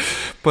episode.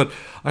 But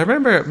I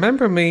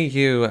remember me,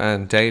 you,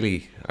 and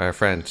Daly, our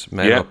friend,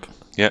 met up.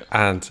 Yeah.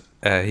 And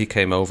he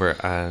came over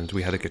and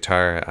we had a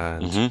guitar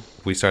and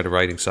we started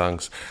writing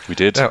songs. We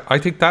did. Now, I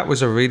think that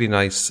was a really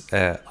nice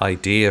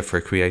idea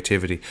for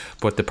creativity.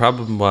 But the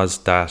problem was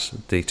that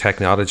the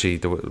technology,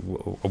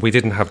 we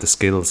didn't have the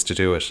skills to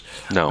do it.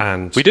 No.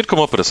 And we did come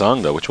up with a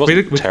song, though, which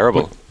wasn't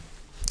terrible.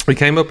 We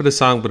came up with a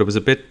song, but it was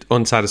a bit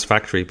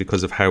unsatisfactory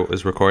because of how it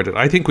was recorded.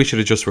 I think we should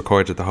have just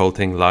recorded the whole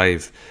thing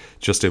live,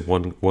 just in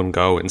one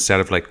go, instead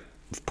of like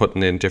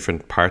putting in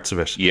different parts of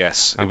it.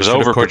 Yes, and it was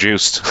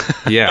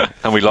overproduced. Yeah.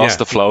 And we lost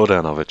the flow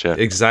then of it, yeah.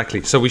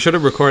 Exactly. So we should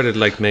have recorded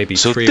like maybe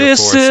 3 or 4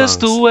 songs. This is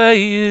the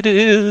way it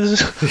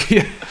is.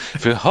 Yeah.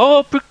 For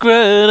hope,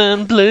 regret,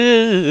 and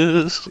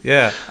bliss.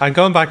 Yeah. And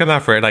going back on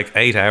that for like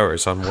 8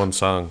 hours on one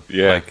song.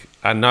 Yeah. Like,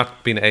 and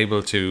not being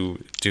able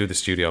to do the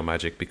studio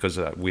magic because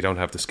we don't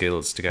have the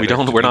skills to get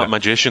We're not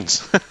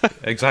magicians.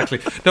 Exactly.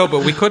 No,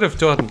 but we could have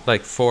done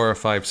like 4 or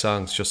 5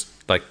 songs, just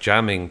like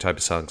jamming type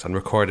of songs, and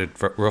recorded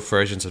rough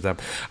versions of them.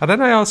 And then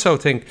I also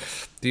think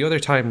the other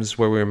times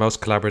where we were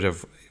most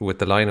collaborative with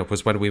the lineup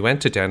was when we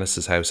went to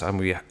Dennis's house and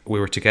we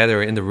were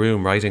together in the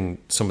room writing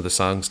some of the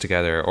songs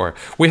together, or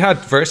we had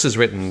verses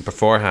written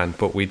beforehand,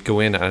 but we'd go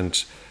in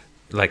and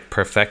like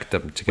perfect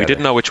them together. We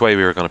didn't know which way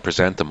we were going to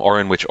present them, or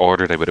in which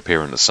order they would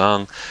appear in the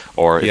song,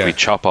 or if we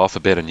chop off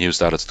a bit and use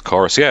that as the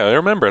chorus. Yeah, I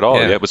remember it all.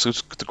 Yeah, it was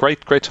a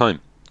great time.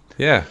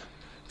 Yeah.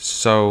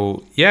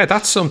 So yeah,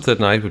 that's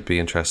something I would be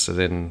interested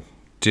in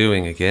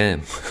doing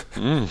again.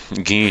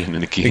 Again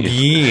and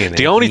again.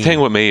 The only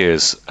thing with me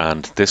is,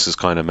 and this is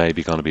kind of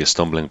maybe going to be a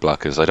stumbling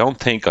block, is I don't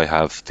think I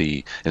have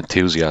the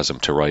enthusiasm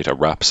to write a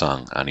rap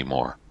song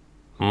anymore.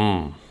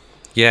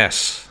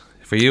 Yes.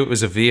 For you, it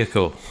was a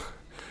vehicle.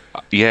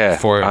 Yeah,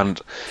 for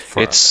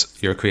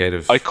it's your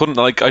creative. I couldn't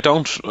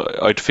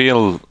I'd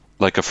feel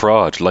like a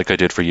fraud, like I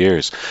did for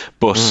years.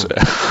 But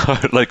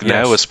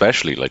now,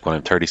 especially like when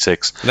I'm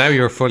 36. Now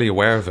you're fully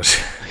aware of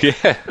it.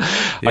 Yeah.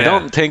 I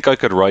don't think I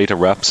could write a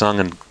rap song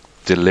and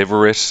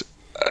deliver it.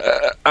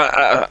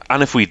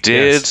 And if we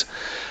did,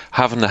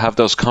 having to have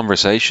those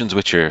conversations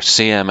with your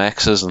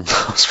CMXs and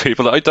those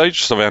people, I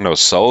just found I was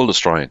soul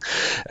destroying.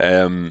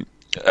 What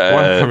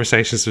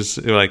conversations was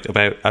like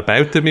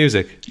about the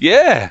music?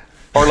 Yeah.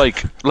 Or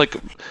like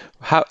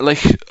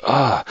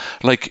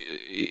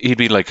he'd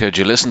be like, "Did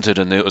you listen to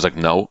the new?" I was like,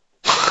 "No,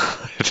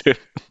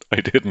 I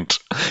didn't."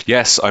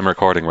 Yes, I'm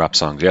recording rap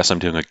songs. Yes, I'm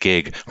doing a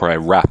gig where I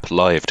rap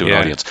live to an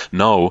audience.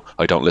 No,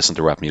 I don't listen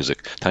to rap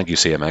music. Thank you,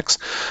 CMX.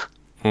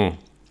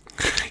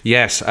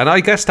 Yes, and I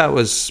guess that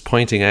was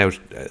pointing out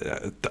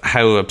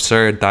how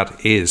absurd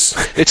that is.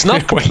 It's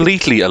not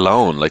completely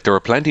alone. Like, there are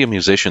plenty of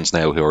musicians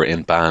now who are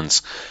in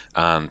bands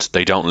and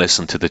they don't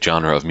listen to the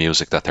genre of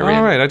music that they're in.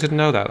 All right, I didn't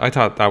know that. I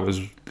thought that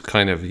was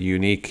kind of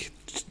unique.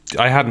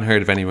 I hadn't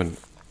heard of anyone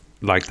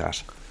like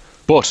that.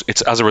 But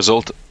it's as a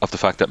result of the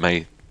fact that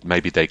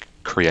maybe they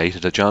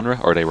created a genre,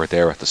 or they were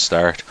there at the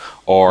start,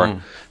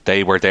 or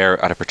they were there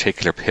at a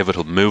particular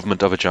pivotal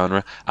movement of a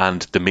genre,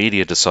 and the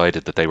media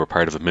decided that they were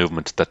part of a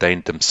movement that they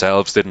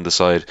themselves didn't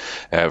decide.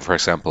 For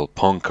example,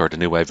 punk or the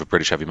new wave of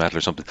British heavy metal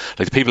or something.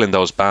 Like, the people in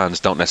those bands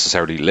don't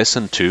necessarily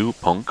listen to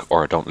punk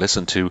or don't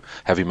listen to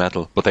heavy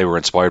metal, but they were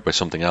inspired by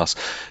something else.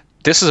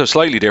 This is a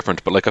slightly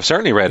different, but like, I've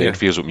certainly read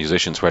interviews with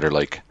musicians where they're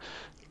like,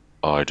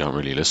 "Oh, I don't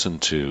really listen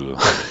to,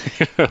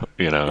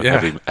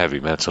 heavy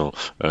metal."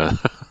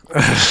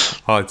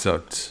 I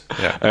don't.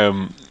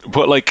 Yeah.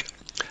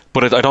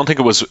 But I don't think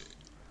it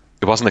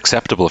wasn't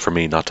acceptable for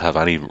me not to have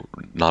any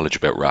knowledge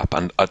about rap,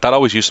 and that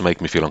always used to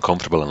make me feel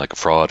uncomfortable and like a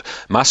fraud.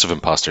 Massive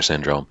imposter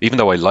syndrome. Even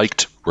though I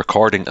liked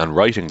recording and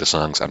writing the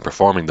songs and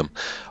performing them,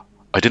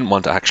 I didn't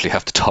want to actually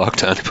have to talk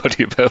to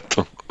anybody about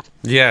them.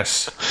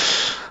 Yes.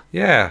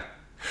 Yeah.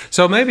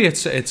 So maybe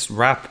it's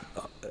rap.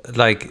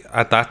 Like,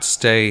 at that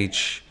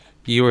stage,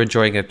 you were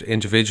enjoying it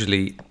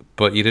individually,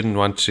 but you didn't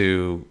want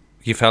to.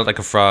 You felt like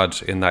a fraud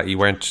in that you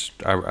weren't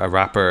a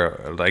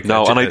rapper. Like,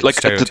 no, and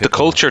the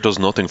culture does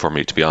nothing for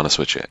me, to be honest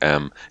with you.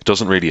 It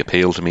doesn't really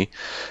appeal to me,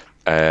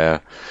 and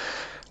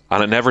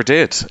it never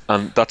did.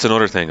 And that's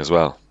another thing as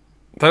well.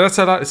 But it's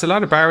a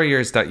lot of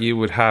barriers that you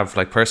would have,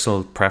 like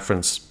personal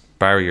preference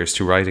barriers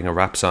to writing a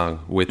rap song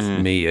with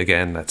me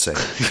again, let's say.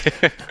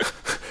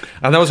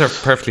 And those are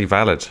perfectly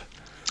valid.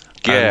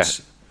 Yeah.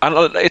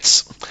 And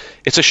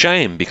it's a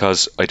shame,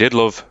 because I did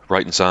love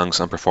writing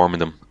songs and performing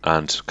them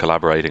and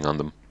collaborating on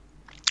them.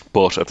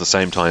 But at the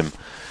same time,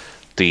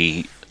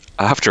 the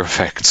after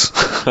effects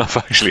of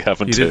actually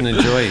having You didn't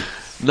enjoy.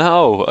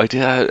 No, I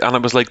did. And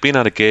it was like being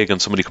at a gig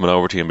and somebody coming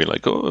over to you and being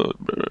like, "Oh,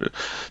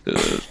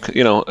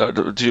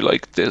 do you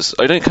like this?"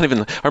 I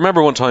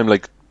remember one time,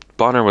 like,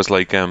 Bonner was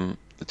like,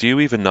 do you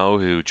even know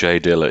who Jay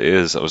Dilla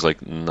is? I was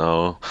like,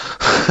 no.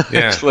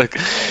 Yeah.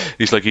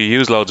 He's like, you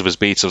use loads of his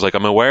beats. I was like,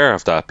 I'm aware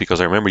of that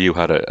because I remember you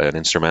had an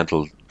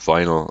instrumental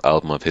vinyl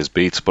album of his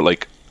beats, but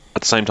like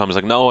at the same time, I was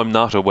like, no, I'm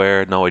not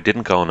aware. No, I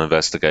didn't go and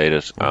investigate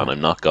it, and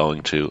I'm not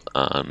going to.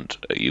 And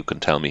you can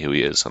tell me who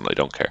he is, and I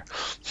don't care.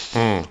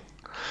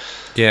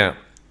 Yeah.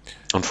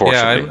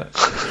 Unfortunately.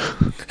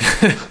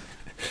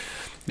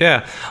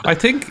 Yeah, I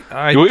think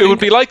it would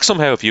be like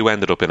somehow if you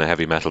ended up in a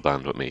heavy metal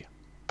band with me.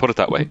 Put it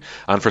that way.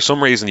 And for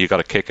some reason you got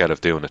a kick out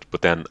of doing it,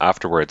 but then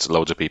afterwards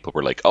loads of people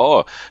were like,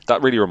 oh,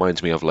 that really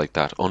reminds me of like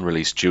that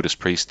unreleased Judas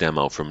Priest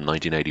demo from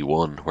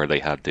 1981 where they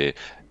had the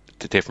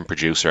different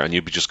producer, and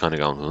you'd be just kind of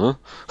going,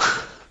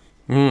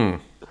 huh?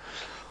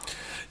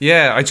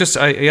 Yeah,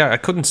 I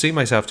couldn't see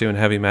myself doing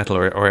heavy metal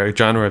or a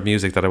genre of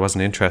music that I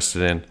wasn't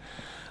interested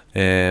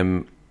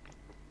in.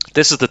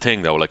 This is the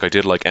thing though, like I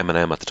did like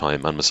Eminem at the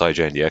time and Messiah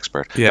J and the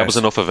Expert. Yes. That was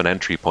enough of an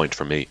entry point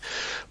for me.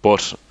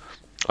 But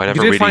I never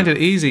You did really find it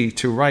easy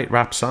to write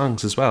rap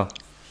songs as well.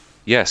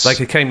 Yes. Like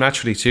it came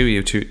naturally to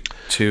you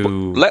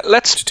to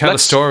let's tell a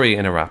story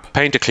in a rap.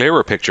 Paint a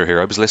clearer picture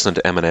here. I was listening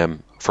to Eminem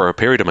for a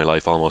period of my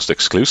life almost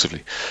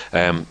exclusively.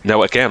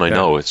 Now again, I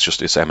know it's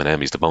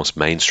Eminem. He's the most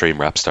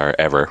mainstream rap star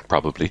ever,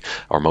 probably,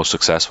 or most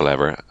successful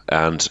ever,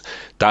 and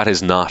that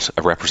is not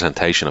a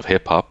representation of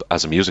hip hop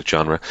as a music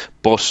genre.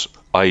 But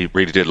I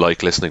really did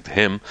like listening to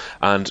him,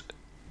 and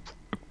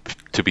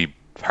to be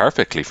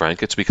perfectly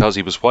frank, it's because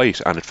he was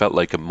white, and it felt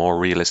like a more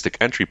realistic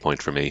entry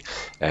point for me,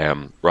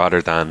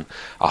 rather than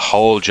a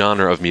whole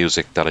genre of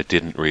music that I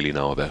didn't really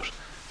know about.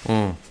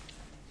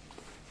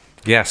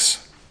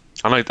 Yes.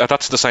 And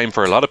that's the same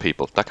for a lot of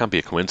people. That can't be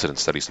a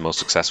coincidence that he's the most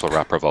successful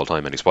rapper of all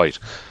time and he's white.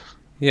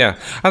 Yeah,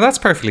 and that's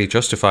perfectly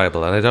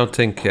justifiable, and I don't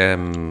think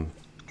you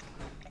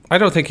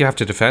have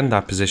to defend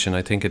that position.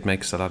 I think it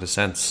makes a lot of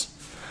sense.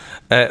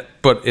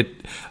 But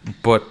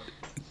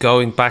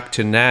going back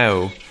to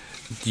now,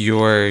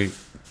 your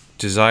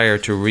desire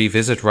to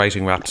revisit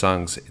writing rap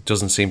songs, it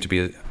doesn't seem to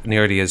be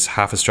nearly as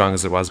half as strong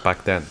as it was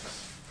back then.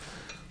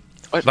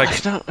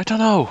 I don't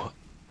know.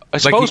 I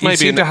suppose you maybe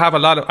seem to have a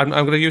lot of. I'm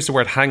going to use the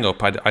word hang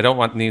up. I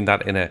don't mean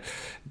that in a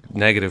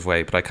negative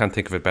way, but I can't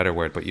think of a better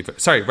word. But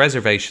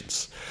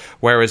reservations.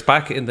 Whereas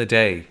back in the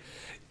day,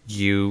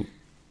 you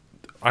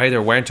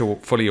either weren't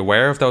fully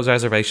aware of those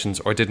reservations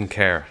or didn't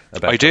care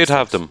about. I did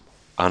have them,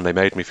 and they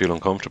made me feel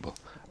uncomfortable.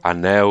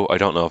 And now I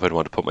don't know if I'd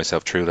want to put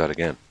myself through that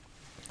again.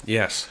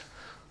 Yes.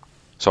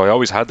 So I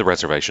always had the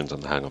reservations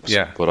and the hang-ups,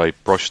 but I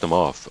brushed them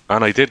off.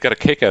 And I did get a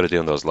kick out of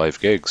doing those live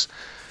gigs.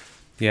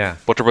 Yeah.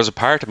 But there was a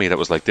part of me that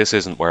was like, this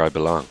isn't where I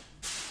belong.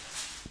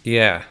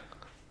 Yeah.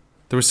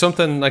 There was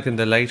something like in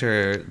the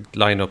later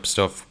lineup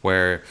stuff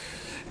where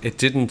it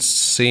didn't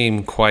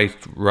seem quite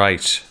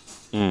right.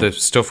 The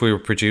stuff we were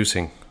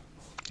producing.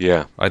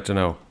 Yeah. I don't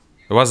know.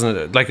 It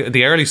wasn't like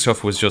the early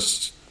stuff was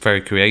just very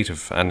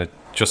creative and it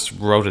just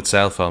wrote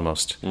itself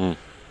almost.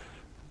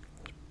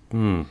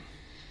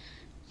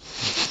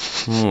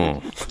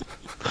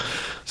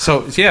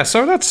 So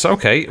that's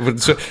okay.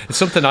 So it's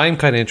something I'm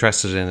kind of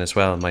interested in as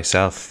well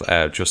myself.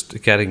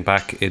 Just getting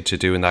back into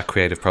doing that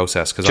creative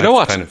process because you know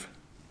what?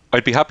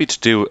 I'd be happy to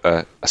do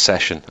a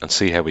session and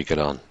see how we get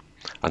on,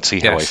 and see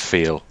how I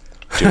feel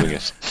doing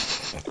it.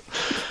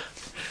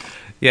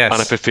 Yes,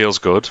 and if it feels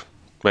good,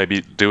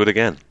 maybe do it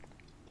again.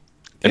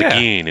 And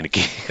again. and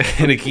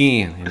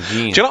again.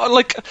 Do you know?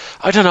 Like,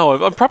 I don't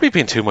know. I'm probably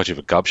being too much of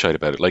a gobshite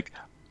about it. Like,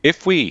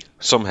 if we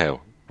somehow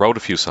wrote a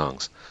few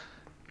songs,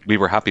 we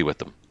were happy with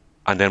them,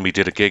 and then we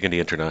did a gig in the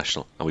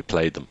International and we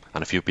played them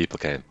and a few people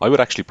came, I would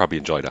actually probably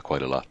enjoy that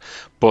quite a lot.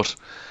 But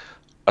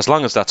as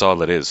long as that's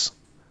all it is,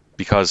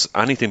 because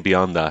anything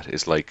beyond that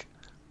is like,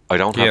 I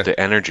don't have the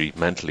energy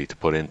mentally to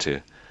put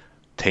into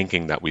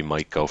thinking that we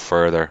might go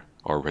further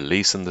or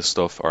releasing the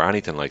stuff or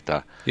anything like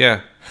that.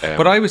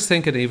 But I was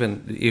thinking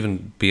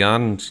even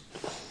beyond,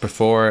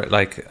 before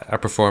like a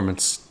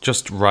performance,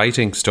 just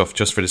writing stuff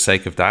just for the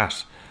sake of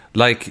that.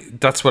 Like,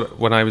 that's what,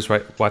 when I was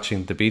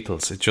watching the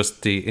Beatles, it's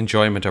just the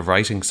enjoyment of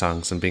writing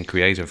songs and being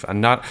creative,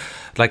 and not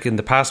like in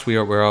the past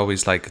we're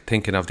always like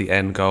thinking of the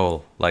end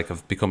goal, like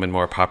of becoming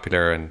more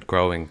popular and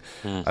growing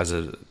as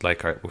a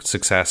like a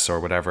success or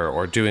whatever,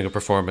 or doing a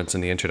performance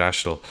in the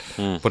International.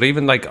 But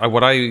even like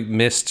what I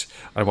missed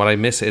and what I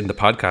miss in the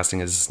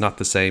podcasting is it's not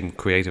the same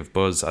creative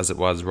buzz as it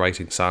was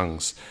writing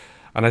songs.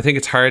 And I think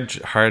it's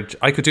hard.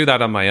 I could do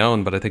that on my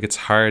own, but I think it's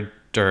harder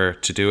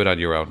to do it on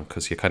your own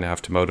because you kind of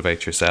have to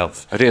motivate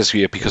yourself. It is,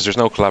 because there's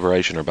no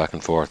collaboration or back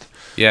and forth.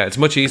 Yeah, it's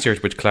much easier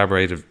with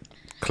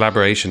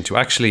collaboration to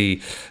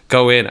actually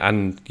go in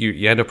and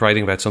you end up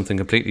writing about something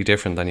completely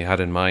different than you had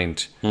in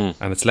mind, and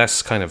it's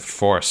less kind of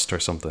forced or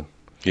something.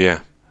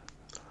 Yeah.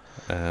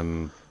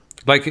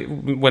 Like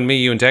when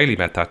you and Daly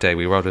met that day,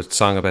 we wrote a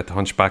song about the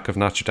Hunchback of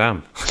Notre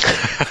Dame.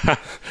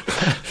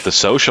 The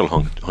social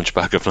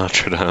Hunchback of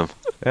Notre Dame.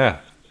 Yeah.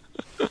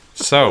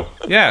 So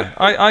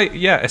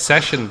a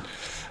session.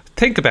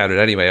 Think about it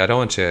anyway. I don't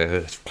want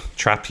to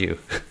trap you.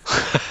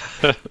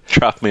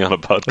 Trap me on a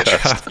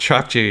podcast.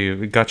 Trapped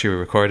you. Got you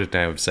recorded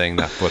now of saying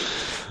that. But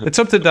it's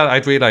something that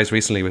I'd realised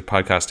recently with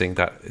podcasting,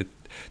 that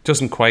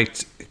doesn't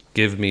quite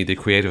give me the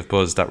creative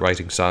buzz that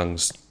writing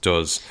songs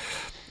does.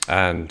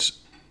 And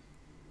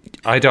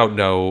I don't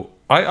know.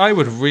 I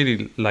would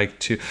really like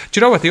to. Do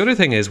you know what the other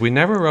thing is? We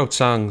never wrote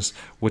songs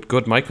with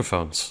good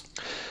microphones.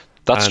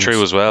 That's And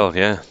true as well,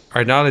 yeah.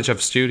 our knowledge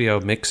of studio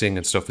mixing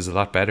and stuff is a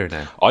lot better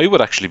now. I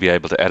would actually be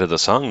able to edit a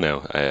song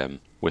now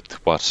with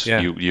what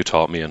Yeah. you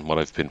taught me and what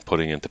I've been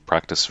putting into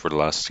practice for the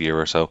last year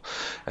or so.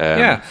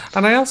 Yeah,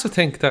 and I also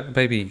think that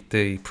maybe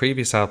the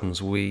previous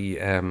albums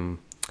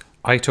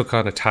I took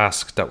on a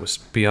task that was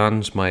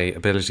beyond my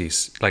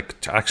abilities, like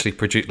to actually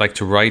produce, like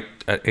to write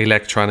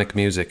electronic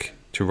music,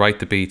 to write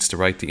the beats, to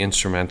write the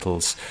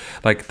instrumentals.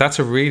 Like that's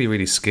a really,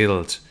 really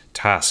skilled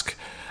task.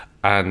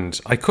 And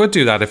I could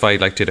do that if I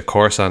did a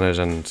course on it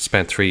and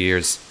spent 3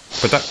 years.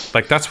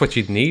 But that's what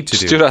you'd need to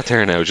Just do that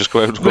there now. Just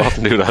go off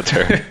and do that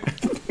there.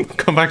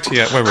 Come back to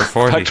you when we're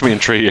 40. Back to me in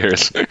 3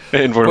 years.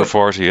 When we're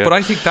 40, yeah. But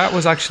I think that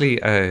was actually,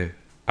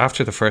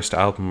 after the first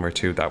album or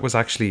two, that was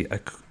actually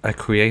a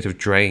creative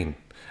drain.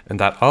 And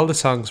that all the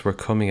songs were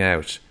coming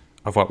out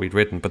of what we'd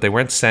written, but they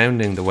weren't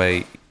sounding the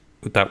way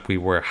that we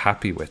were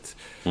happy with.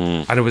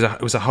 And it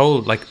was a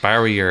whole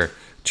barrier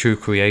to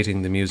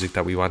creating the music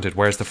that we wanted.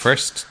 Whereas the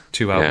first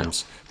two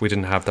albums, we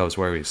didn't have those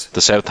worries.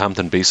 The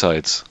Southampton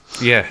B-sides.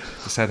 Yeah,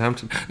 the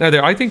Southampton.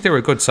 Now, I think they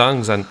were good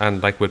songs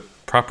and with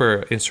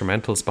proper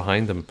instrumentals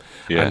behind them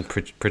and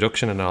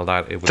production and all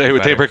that. It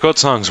would They were good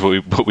songs,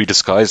 but we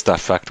disguised that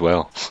fact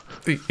well.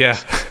 Yeah.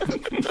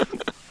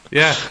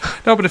 Yeah.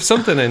 No, but if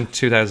something in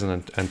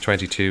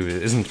 2022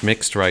 isn't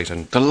mixed right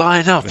and The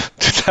lineup,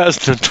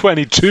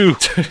 2022,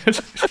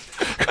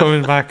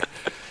 coming back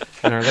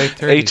in our late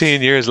 30s.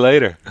 18 years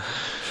later.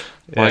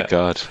 My Yeah.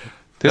 God.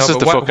 This No, is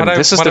the but fucking what I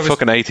this is was- the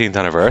fucking 18th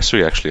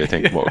anniversary, actually, I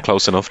think. We're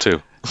close enough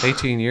to.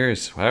 18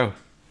 years. Wow.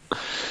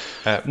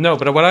 No,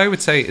 but what I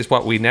would say is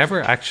what we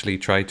never actually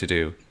tried to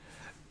do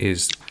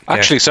is...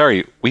 Actually,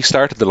 sorry, we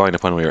started the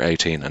lineup when we were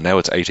 18, and now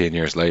it's 18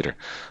 years later.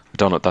 I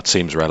don't know, that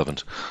seems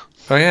relevant.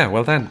 Oh, yeah,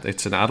 well then,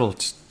 it's an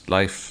adult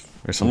life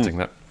or something,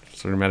 that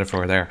sort of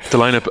metaphor there. The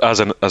lineup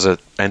as an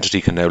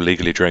entity can now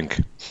legally drink.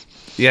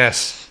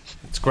 Yes,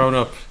 it's grown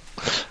up.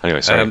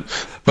 Anyway, sorry.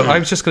 But I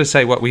was just going to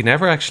say, what we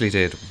never actually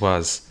did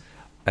was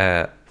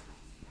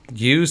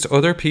used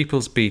other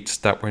people's beats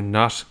that were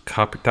not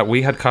that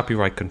we had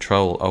copyright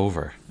control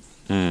over,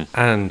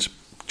 and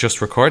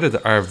just recorded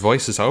our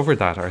voices over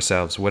that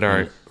ourselves with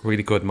our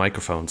really good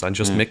microphones and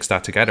just mixed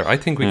that together. I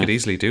think we could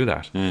easily do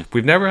that.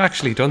 We've never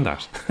actually done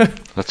that.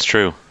 That's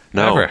true.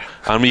 No. Never.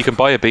 And you can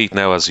buy a beat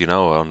now, as you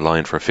know,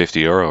 online for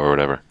 €50 or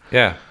whatever.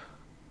 Yeah.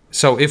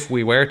 So if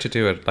we were to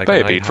do it, Buy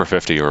a beat for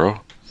 €50.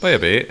 buy a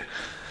beat.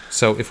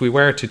 So if we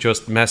were to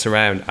just mess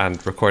around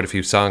and record a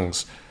few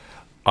songs,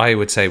 I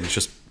would say we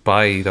just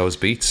buy those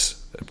beats,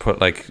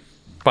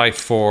 buy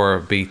 4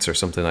 beats or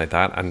something like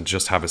that, and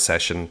just have a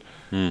session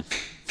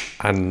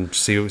and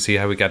see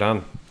how we get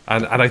on.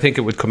 And I think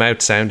it would come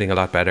out sounding a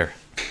lot better.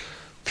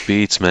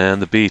 Beats, man,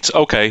 the beats.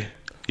 Okay,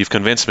 you've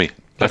convinced me.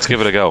 Let's give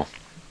it a go.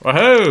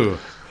 Woohoo!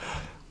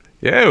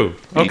 Yo!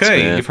 Beats,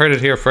 Okay, man. you've heard it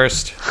here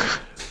first.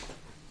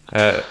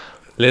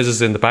 Liz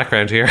is in the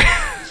background here.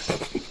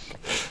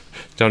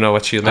 Don't know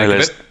what she'll Hi, make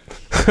Liz.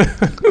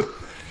 of it.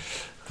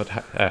 But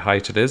hi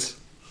to Liz.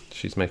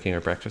 She's making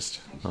her breakfast.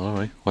 All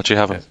right, what you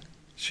having?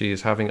 She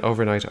is having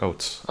overnight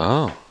oats.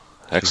 Oh,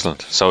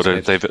 excellent. So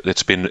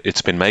it's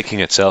been making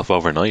itself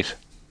overnight,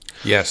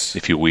 Yes.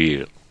 if you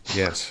will.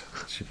 Yes.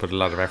 She put a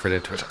lot of effort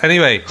into it.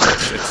 Anyway,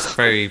 it's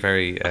very,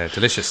 very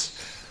delicious.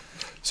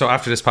 So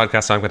after this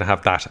podcast, I'm going to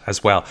have that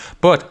as well.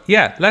 But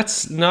yeah,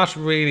 let's not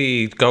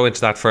really go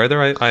into that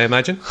further, I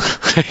imagine.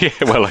 Yeah,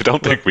 well, I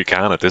don't think we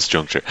can at this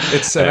juncture.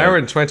 It's an hour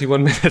and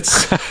 21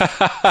 minutes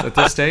at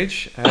this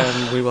stage.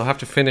 We will have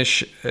to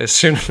finish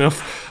soon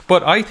enough.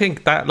 But I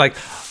think that,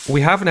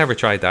 we haven't ever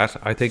tried that.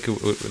 I think,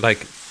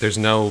 there's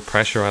no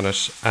pressure on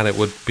it and it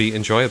would be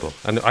enjoyable.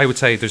 And I would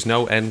say there's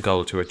no end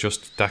goal to it,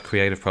 just that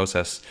creative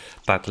process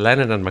that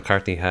Lennon and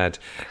McCartney had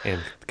in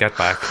Get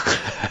Back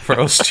for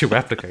us to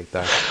replicate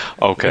that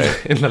Okay,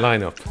 in the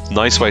lineup.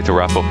 nice way to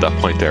wrap up that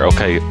point there.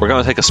 Okay, we're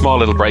going to take a small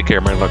little break here,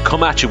 and we're going to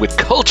come at you with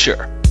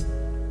culture.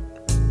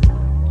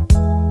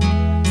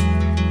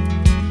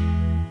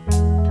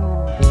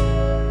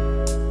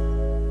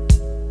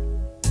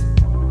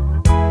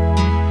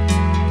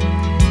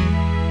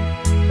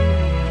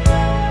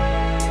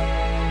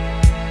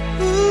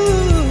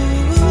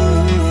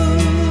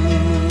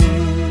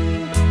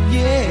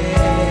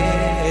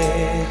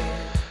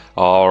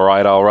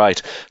 All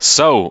right.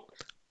 So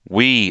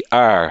we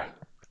are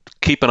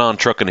keeping on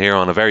trucking here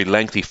on a very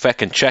lengthy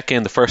Feckin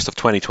check-in, the first of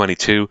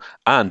 2022,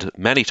 and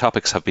many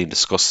topics have been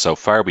discussed so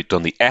far. We've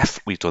done the F,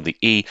 we've done the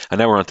E, and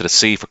now we're on to the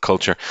C for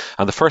culture.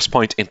 And the first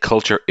point in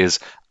culture is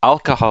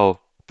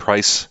alcohol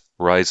price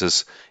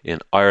rises in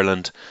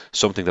Ireland,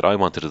 something that I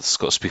wanted to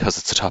discuss because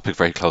it's a topic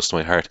very close to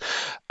my heart.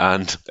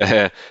 And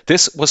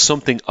this was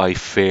something I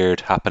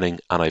feared happening,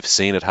 and I've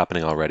seen it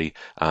happening already,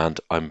 and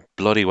I'm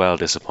bloody well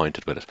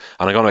disappointed with it.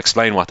 And I'm going to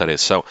explain what that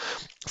is. So,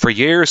 for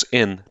years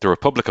in the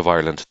Republic of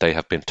Ireland, they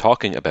have been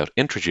talking about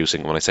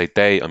introducing, when I say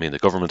they, I mean the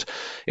government,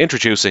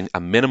 introducing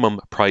a minimum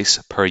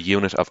price per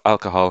unit of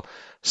alcohol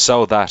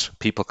so that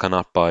people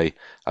cannot buy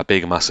a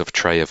big massive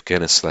tray of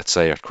Guinness, let's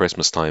say at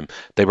Christmas time.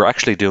 They were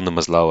actually doing them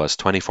as low as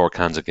 24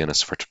 cans of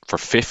Guinness for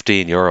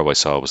 €15, I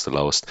saw was the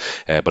lowest.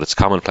 But it's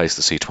commonplace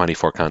to see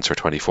 24 cans for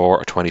 24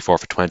 or 24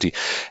 for 20.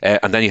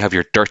 And then you have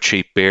your dirt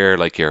cheap beer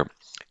like your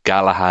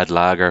Galahad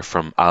lager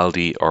from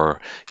Aldi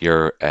or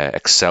your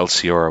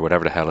Excelsior or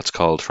whatever the hell it's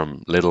called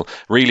from Lidl.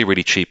 Really,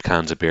 really cheap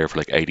cans of beer for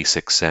like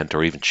 86 cents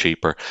or even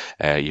cheaper.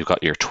 You've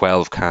got your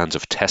 12 cans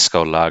of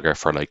Tesco lager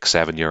for like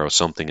 €7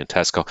 something in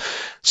Tesco.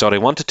 So they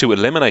wanted to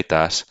eliminate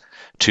that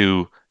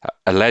to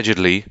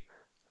allegedly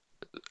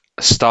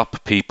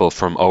stop people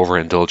from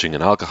overindulging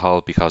in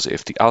alcohol, because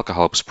if the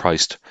alcohol was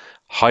priced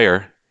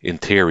higher, in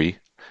theory,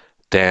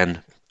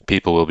 then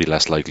people will be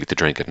less likely to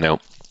drink it. Now,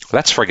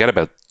 let's forget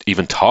about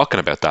even talking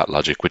about that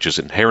logic, which is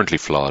inherently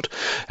flawed.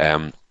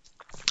 But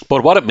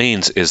what it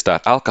means is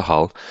that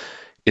alcohol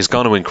is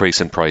going to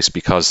increase in price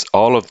because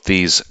all of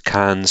these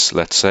cans,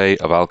 let's say,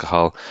 of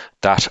alcohol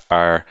that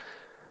are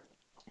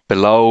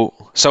below...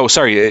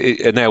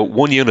 now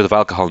 1 unit of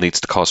alcohol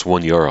needs to cost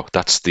 €1.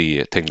 That's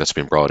the thing that's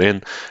been brought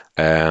in.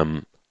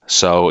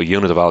 So a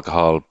unit of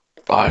alcohol...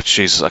 Oh,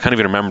 Jesus, I can't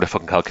even remember the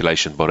fucking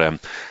calculation. But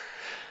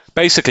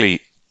basically...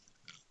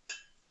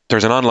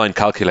 there's an online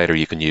calculator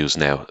you can use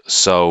now.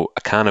 So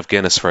a can of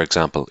Guinness, for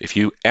example, if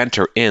you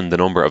enter in the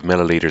number of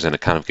milliliters in a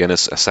can of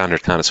Guinness, a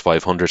standard can is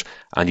 500,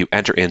 and you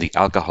enter in the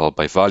alcohol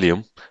by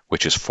volume,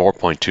 which is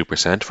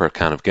 4.2% for a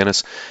can of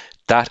Guinness,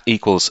 that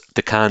equals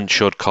the can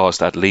should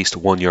cost at least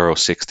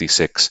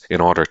 €1.66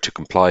 in order to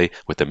comply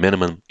with the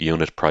minimum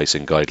unit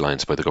pricing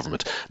guidelines by the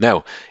government.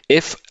 Now,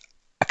 if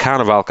a can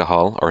of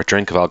alcohol or a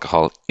drink of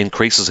alcohol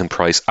increases in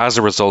price as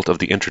a result of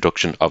the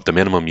introduction of the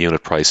minimum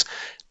unit price,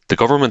 the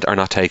government are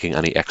not taking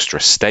any extra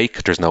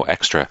stake. There's no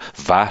extra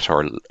VAT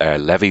or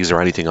levies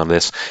or anything on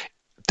this.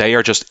 They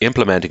are just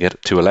implementing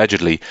it to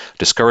allegedly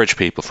discourage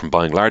people from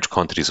buying large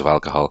quantities of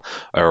alcohol,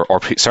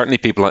 or certainly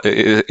people.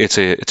 It's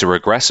a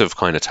regressive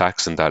kind of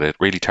tax in that it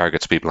really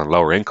targets people on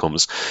lower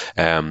incomes.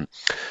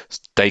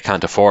 They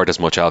can't afford as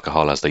much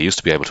alcohol as they used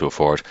to be able to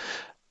afford.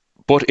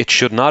 But it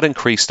should not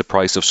increase the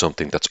price of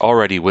something that's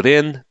already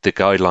within the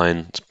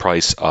guideline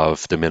price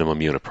of the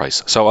minimum unit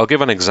price. So I'll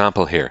give an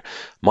example here.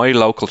 My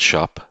local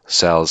shop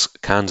sells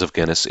cans of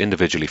Guinness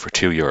individually for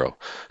 €2.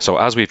 So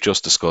as we've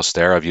just discussed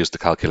there, I've used the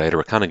calculator.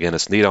 A can of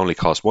Guinness need only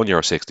cost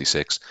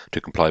 €1.66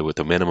 to comply with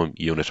the minimum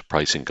unit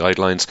pricing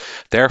guidelines.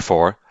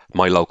 Therefore,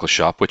 my local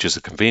shop, which is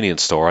a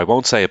convenience store, I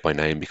won't say it by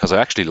name because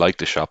I actually like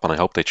the shop and I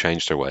hope they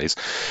change their ways.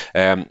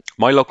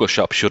 My local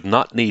shop should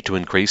not need to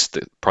increase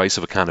the price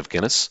of a can of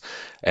Guinness.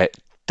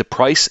 The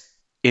price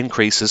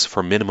increases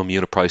for minimum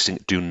unit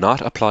pricing do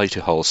not apply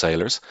to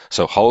wholesalers,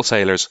 so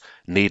wholesalers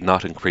need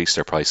not increase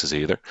their prices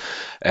either.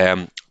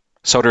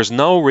 So there's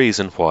no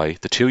reason why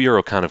the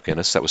 €2 can of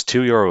Guinness, that was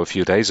 €2 a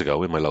few days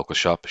ago in my local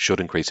shop, should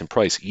increase in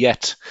price.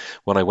 Yet,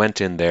 when I went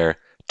in there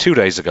 2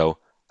 days ago,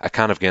 a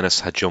can of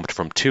Guinness had jumped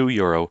from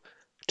 €2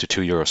 to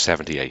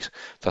 €2.78.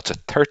 That's a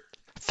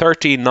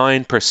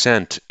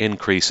 39%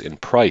 increase in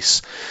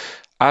price.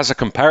 As a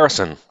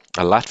comparison,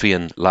 a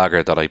Latvian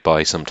lager that I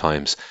buy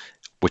sometimes,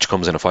 which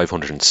comes in a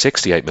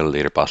 568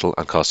 milliliter bottle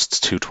and costs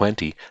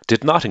 €2.20,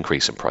 did not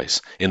increase in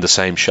price in the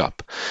same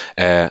shop.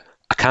 A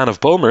can of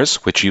Bulmers,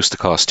 which used to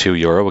cost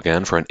 €2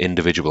 again for an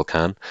individual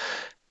can,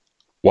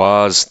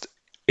 was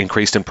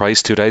increased in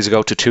price 2 days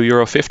ago to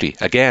 €2.50.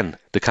 Again,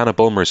 the can of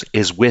Bulmers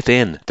is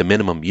within the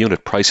minimum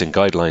unit pricing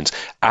guidelines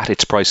at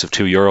its price of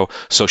 €2,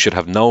 so should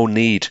have no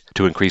need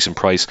to increase in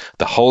price.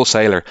 The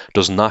wholesaler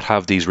does not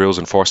have these rules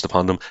enforced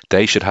upon them.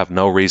 They should have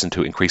no reason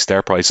to increase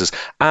their prices.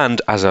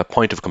 And as a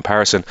point of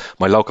comparison,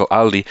 my local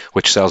Aldi,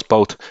 which sells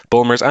both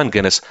Bulmers and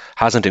Guinness,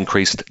 hasn't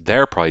increased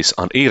their price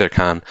on either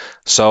can.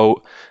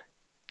 So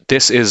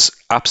this is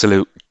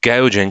absolute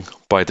gouging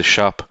by the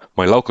shop,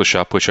 my local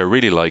shop, which I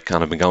really like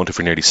and I've been going to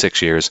for nearly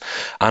 6 years.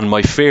 And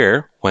my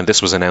fear when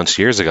this was announced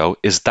years ago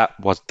is that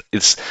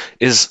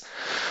that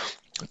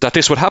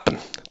this would happen,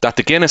 that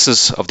the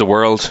Guinnesses of the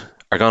world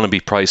are going to be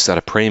priced at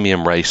a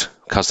premium rate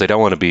because they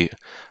don't want to be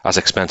as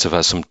expensive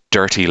as some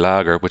dirty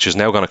lager, which is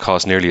now going to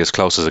cost nearly as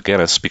close as a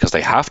Guinness because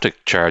they have to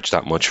charge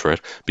that much for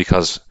it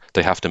because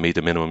they have to meet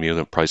the minimum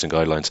unit pricing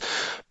guidelines.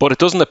 But it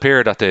doesn't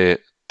appear that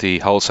the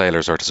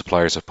wholesalers or the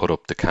suppliers have put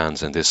up the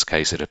cans. In this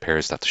case, it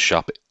appears that the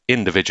shop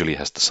individually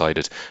has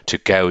decided to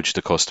gouge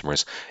the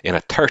customers in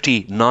a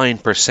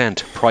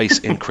 39% price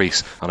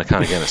increase on a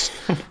can of Guinness.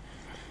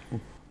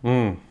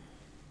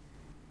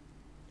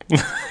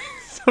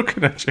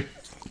 Looking at you.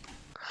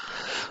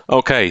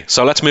 Okay,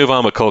 so let's move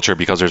on with culture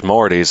because there's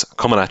more of these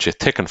coming at you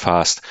thick and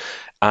fast.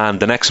 And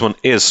the next one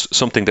is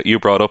something that you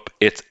brought up.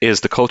 It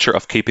is the culture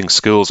of keeping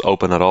schools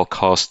open at all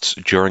costs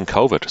during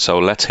COVID. So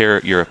let's hear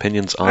your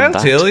opinions on that.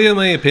 I'll tell you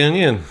my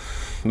opinion.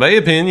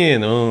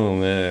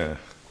 Oh,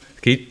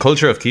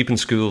 culture of keeping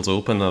schools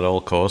open at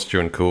all costs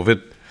during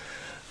COVID.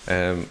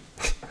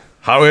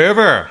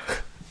 However,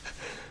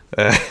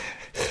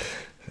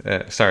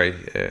 sorry,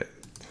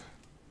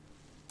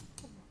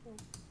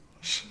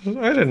 I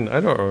don't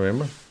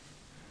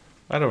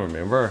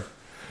remember.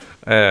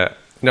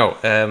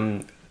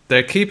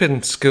 They're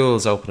keeping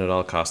schools open at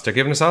all costs. They're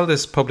giving us all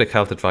this public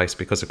health advice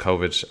because of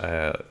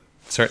COVID.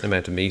 Certain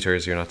amount of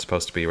meters, you're not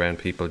supposed to be around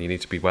people, you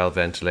need to be well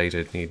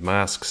ventilated, you need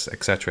masks,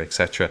 etc.,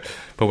 etc.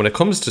 But when it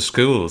comes to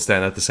schools,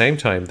 then at the same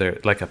time, they're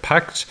like a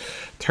packed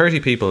 30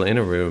 people in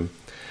a room.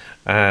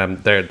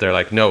 They're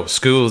like, no,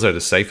 schools are the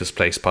safest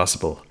place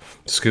possible.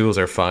 Schools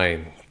are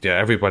fine. Yeah,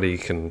 everybody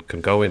can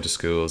go into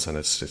schools and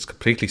it's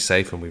completely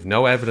safe, and we've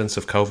no evidence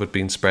of COVID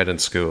being spread in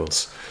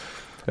schools.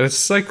 And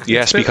it's like,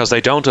 yes, because they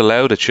don't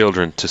allow the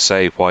children to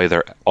say why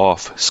they're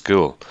off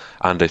school,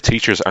 and the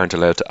teachers aren't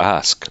allowed to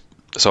ask.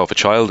 So if a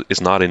child is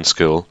not in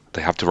school,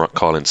 they have to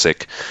call in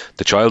sick.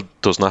 The child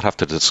does not have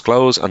to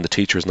disclose, and the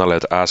teacher is not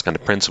allowed to ask, and the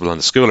principal and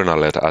the school are not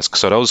allowed to ask.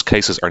 So those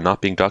cases are not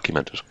being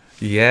documented.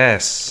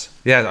 Yes.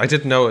 Yeah, I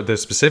didn't know the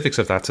specifics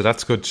of that, so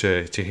that's good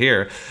to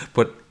hear.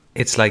 But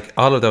it's like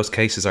all of those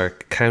cases are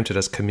counted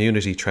as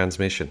community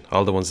transmission,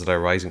 all the ones that are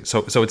rising.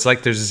 So it's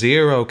like there's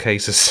 0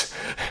 cases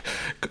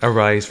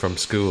arise from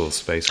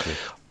schools, basically.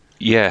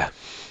 Yeah.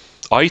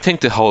 I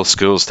think the whole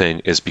schools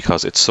thing is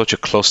because it's such a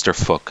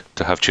clusterfuck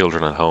to have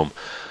children at home.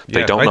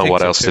 They don't know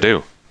what else to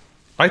do.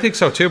 I think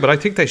so too, but I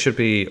think they should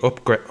be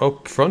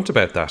up front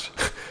about that.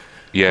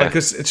 Yeah. Like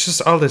it's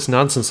just all this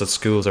nonsense that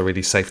schools are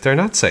really safe. They're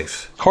not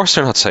safe. Of course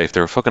they're not safe.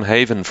 They're a fucking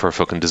haven for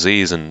fucking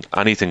disease and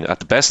anything at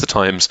the best of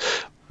times,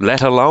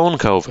 let alone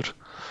COVID.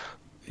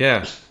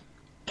 Yeah.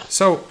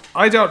 So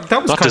I don't.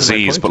 That was not kind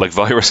disease, of my point.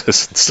 but like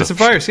viruses and stuff. It's a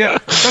virus. Yeah,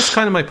 that's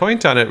kind of my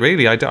point on it.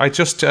 Really, I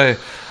just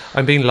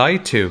I'm being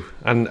lied to,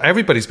 and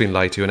everybody's being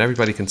lied to, and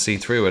everybody can see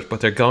through it.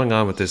 But they're going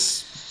on with this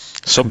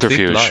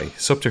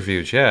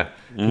subterfuge. Yeah,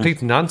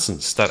 complete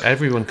nonsense that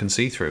everyone can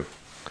see through.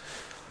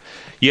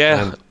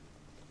 Yeah.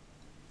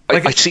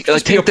 Like, I see.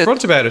 Just be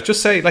upfront about it.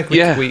 Just say, like,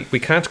 we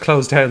can't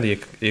close down the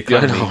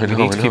economy. Yeah, we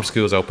need to keep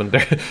schools open.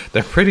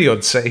 They're pretty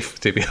unsafe,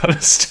 to be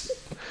honest.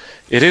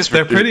 It is.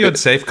 They're pretty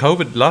unsafe.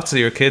 COVID. Lots of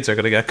your kids are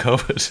going to get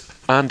COVID.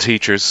 And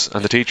teachers,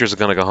 and the teachers are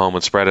going to go home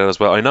and spread it as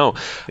well. I know.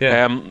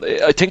 Yeah.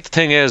 I think the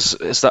thing is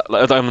that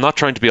I'm not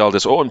trying to be all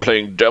this. I'm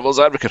playing devil's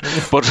advocate,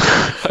 but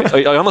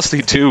I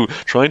honestly do.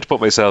 Trying to put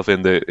myself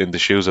in the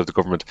shoes of the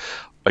government,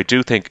 I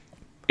do think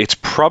it's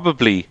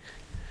probably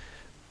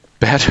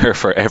better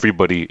for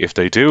everybody if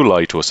they do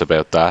lie to us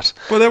about that.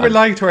 Well, then we're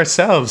lying to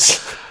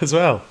ourselves as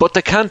well. But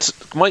they can't.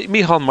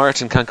 Micheál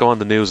Martin can't go on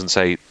the news and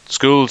say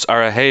schools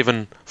are a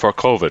haven for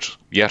COVID,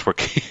 yet we're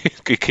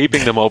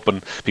keeping them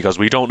open because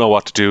we don't know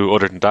what to do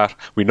other than that.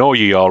 We know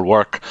you all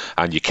work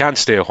and you can't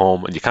stay at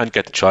home and you can't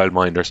get the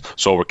childminders,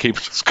 so we're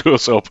keeping the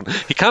schools open.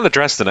 He can't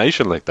address the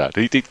nation like that.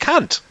 He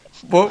can't.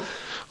 But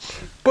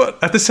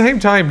at the same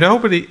time,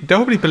 nobody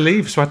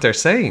believes what they're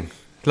saying.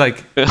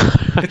 Like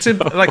it's and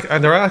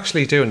they're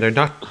actually doing. They're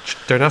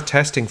not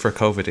testing for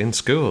COVID in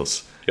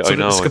schools. Yeah, so I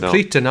know, it's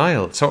complete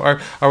denial. So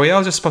are we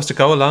all just supposed to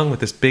go along with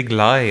this big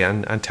lie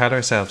and tell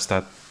ourselves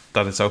that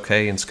it's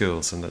okay in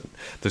schools and that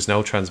there's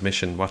no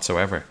transmission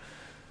whatsoever?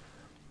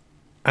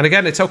 And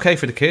again, it's okay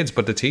for the kids,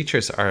 but the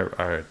teachers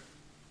are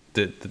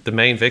the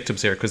main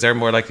victims here because they're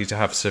more likely to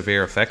have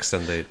severe effects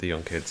than the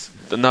young kids.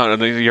 No,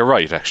 you're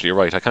right. Actually, you're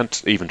right. I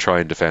can't even try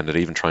and defend it.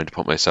 Even trying to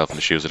put myself in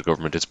the shoes of the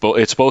government, it's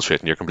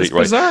bullshit, and you're completely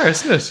right. It's bizarre,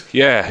 isn't it?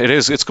 Yeah, it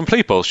is. It's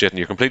complete bullshit, and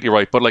you're completely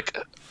right. But like,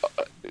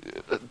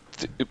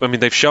 I mean,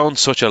 they've shown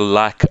such a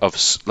lack of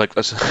like.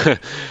 I'm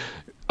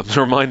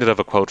reminded of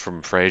a quote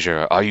from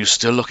Frasier. Are you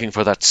still looking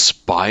for that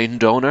spine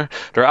donor?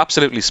 They're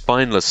absolutely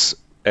spineless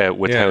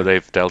with how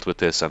they've dealt with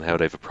this and how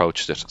they've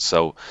approached it.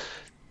 So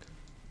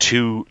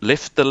to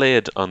lift the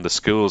lid on the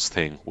schools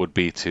thing would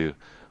be to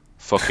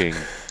fucking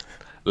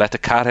let the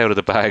cat out of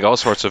the bag, all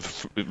sorts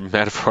of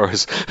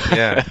metaphors.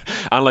 Yeah.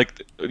 And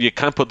like, you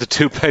can't put the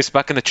toothpaste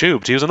back in the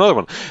tube, to use another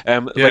one.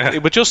 Like,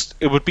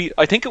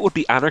 I think it would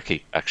be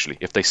anarchy, actually,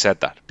 if they said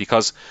that.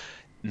 Because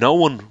no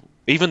one,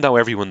 even though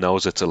everyone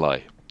knows it's a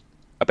lie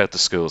about the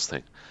schools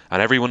thing,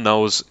 and everyone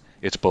knows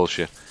it's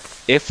bullshit,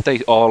 if they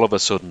all of a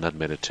sudden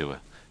admitted to it,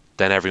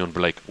 then everyone would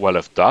be like, well,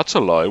 if that's a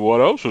lie,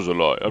 what else is a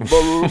lie? And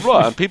blah, blah, blah,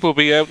 blah. And people would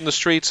be out in the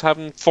streets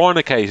having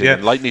fornicating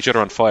and lighting each other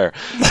on fire.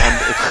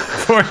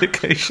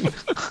 Fornication.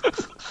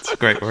 That's a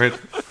great word.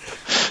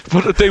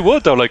 But they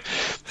would, though. Like,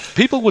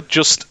 people would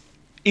just,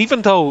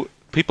 even though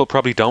people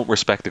probably don't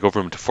respect the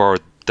government for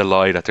the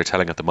lie that they're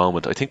telling at the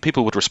moment, I think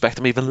people would respect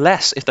them even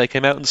less if they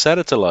came out and said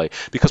it's a lie.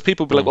 Because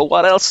people would be like, well,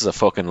 what else is a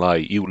fucking lie?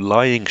 You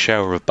lying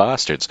shower of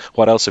bastards.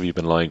 What else have you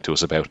been lying to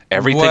us about?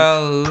 Everything?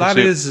 Well, that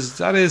is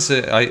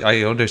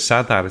I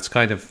understand that. It's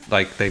kind of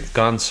like they've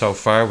gone so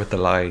far with the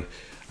lie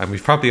And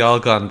we've probably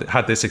all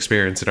had this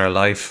experience in our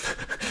life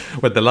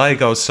when the lie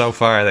goes so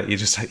far that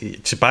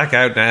to back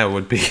out now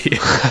would be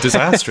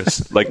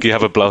disastrous. Like you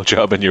have a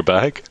blowjob in your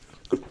bag.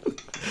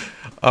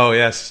 Oh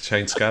yes,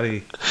 Shane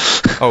Scotty.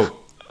 Oh,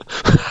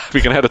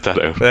 we can edit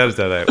that out. Edit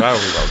that out. Well,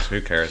 we won't. Who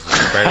cares?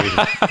 We're barely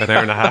an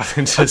hour and a half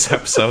into this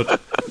episode.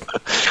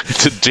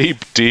 It's a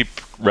deep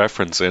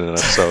reference in an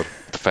episode.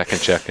 The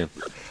Feckin check-in.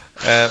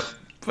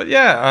 But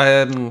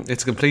yeah,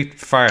 it's a complete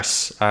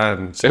farce.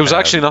 And it was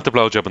actually not the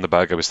blowjob in the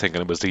bag I was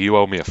thinking. It was the you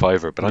owe me a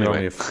fiver. But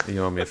anyway,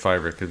 you owe me a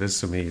fiver because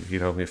this is me.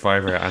 You owe me a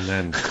fiver, and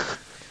then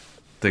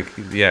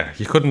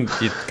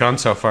you'd gone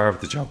so far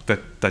with the joke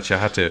that you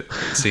had to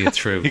see it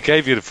through. He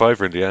gave you the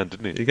fiver in the end,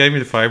 didn't he? He gave me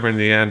the fiver in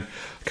the end.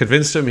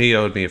 Convinced him he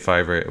owed me a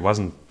fiver. It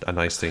wasn't a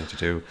nice thing to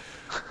do,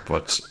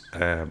 but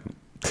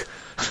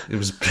it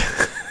was.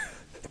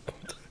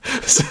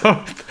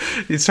 So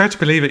you start to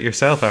believe it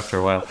yourself after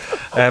a while.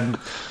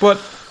 But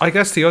I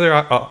guess the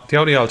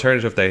only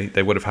alternative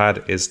they would have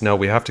had is no,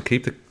 we have to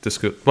keep the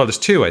school. Well, there's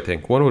two, I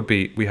think. One would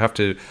be we have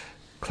to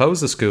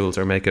close the schools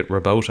or make it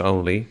remote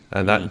only,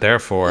 and that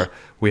therefore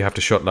we have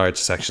to shut large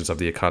sections of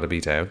the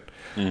economy down,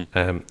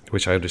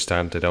 which I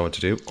understand they don't want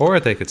to do. Or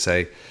they could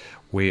say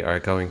we are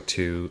going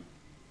to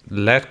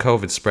let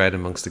COVID spread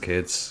amongst the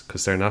kids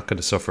because they're not going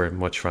to suffer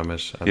much from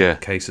it, and the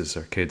cases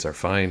or kids are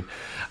fine,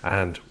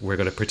 and we're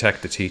going to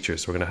protect the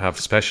teachers. We're going to have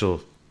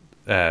special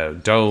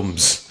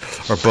domes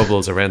or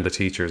bubbles around the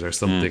teachers or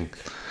something.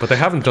 But they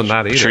haven't done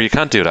that either. Sure, you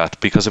can't do that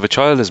because if a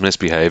child is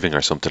misbehaving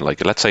or something,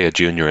 like let's say a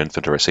junior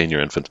infant or a senior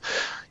infant,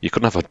 you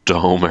couldn't have a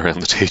dome around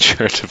the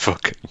teacher to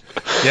fucking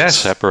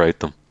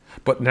separate them.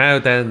 But now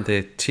then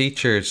the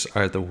teachers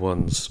are the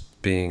ones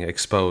being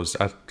exposed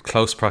at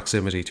close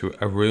proximity to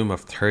a room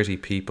of 30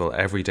 people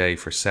every day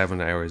for 7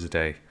 hours a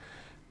day.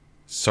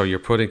 So you're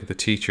putting the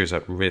teachers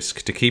at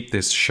risk to keep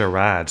this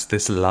charade,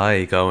 this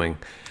lie going,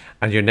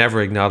 and you're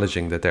never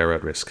acknowledging that they're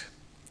at risk,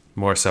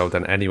 more so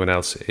than anyone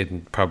else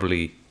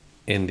probably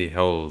in the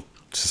whole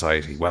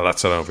society. Well,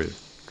 that's an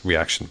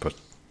overreaction, but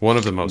one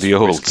of the most the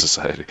old risky.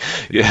 Society.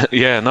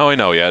 No, I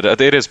know. Yeah,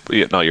 it is.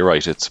 No, you're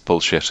right. It's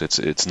bullshit.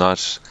 It's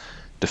not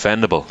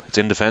defendable. It's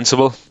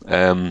indefensible.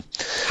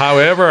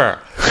 However,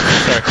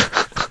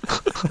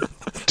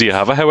 do you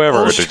have a however?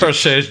 Ulster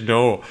says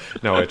no,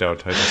 I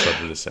don't. I just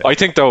wanted to say. I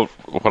think though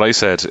what I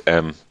said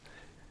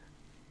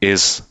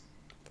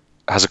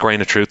has a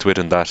grain of truth to it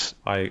in that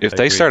if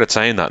they started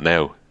saying that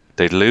now,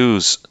 they'd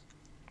lose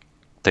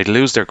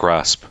their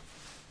grasp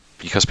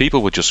because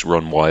people would just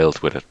run wild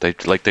with it.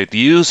 They'd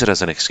use it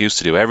as an excuse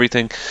to do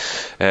everything,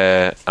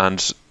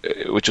 and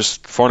it would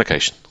just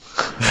fornication.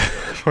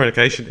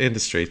 Fornication in the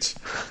streets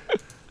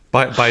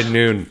by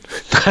noon.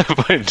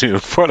 By noon.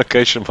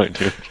 Fornication by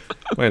noon.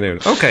 By noon.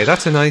 Okay,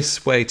 that's a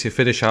nice way to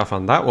finish off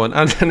on that one.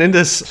 And then in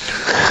this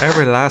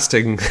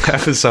everlasting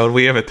episode,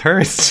 we have a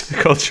third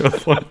cultural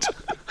point.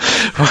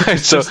 Right,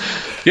 so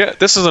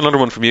this is another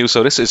one from you.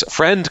 So this is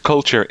friend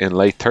culture in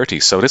late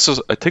 30s. So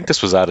I think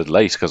this was added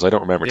late because I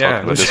don't remember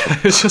talking about this one.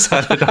 It was just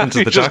added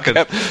onto the docket.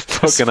 Kept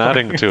fucking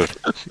adding to it.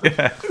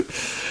 Yeah.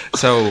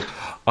 So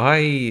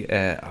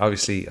I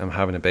obviously am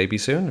having a baby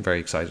soon. I'm very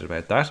excited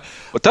about that.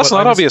 But that's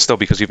not obvious though,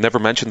 because you've never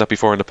mentioned that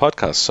before in the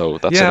podcast. So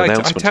that's an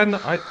announcement.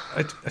 I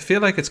feel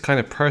like it's kind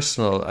of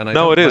personal, and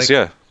it is.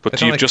 But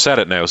you've just said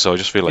it now, so I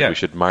just feel like we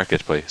should mark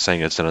it by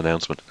saying it's an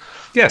announcement.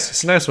 Yes,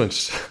 it's an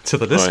announcement to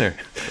the listener.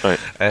 Right.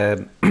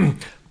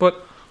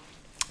 But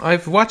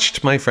I've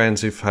watched my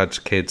friends who've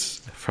had kids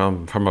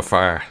from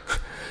afar,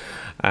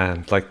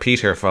 and like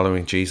Peter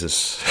following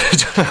Jesus.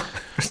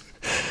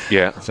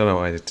 Yeah, I don't know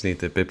why I need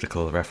the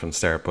biblical reference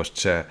there,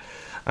 but and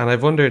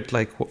I've wondered,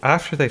 like,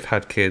 after they've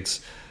had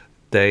kids,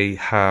 they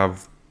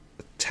have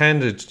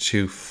tended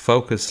to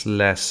focus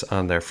less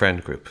on their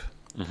friend group,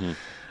 and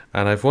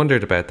I've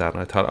wondered about that,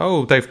 and I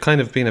thought, they've kind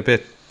of been a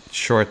bit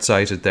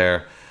short-sighted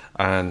there,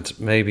 and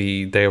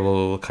maybe they're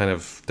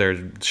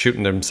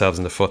shooting themselves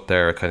in the foot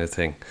there, kind of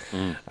thing,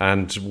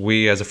 and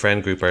we as a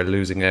friend group are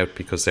losing out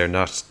because they're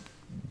not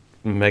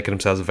making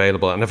themselves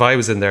available, and if I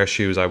was in their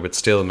shoes I would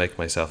still make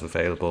myself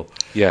available,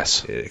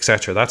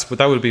 etc.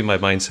 That would be my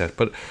mindset.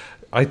 But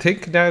I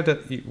think now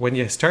that when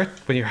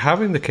you're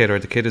having the kid, or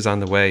the kid is on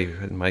the way,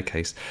 in my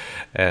case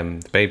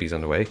the baby's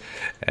on the way,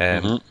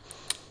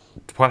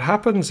 what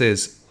happens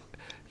is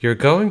you're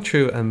going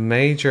through a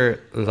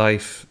major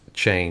life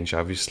change,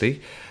 obviously,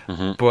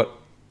 but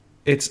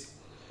it's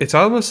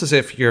almost as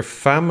if your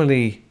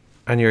family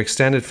and your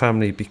extended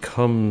family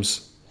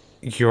becomes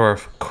your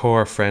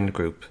core friend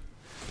group,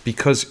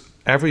 because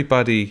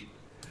everybody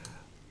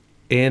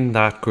in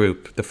that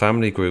group, the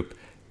family group,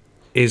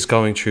 is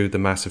going through the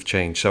massive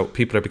change. So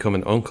people are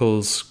becoming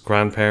uncles,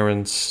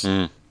 grandparents,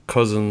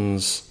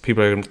 cousins.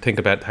 People are going to think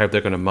about how they're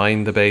going to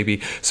mind the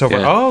baby. So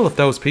for all of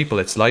those people,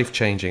 it's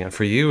life-changing. And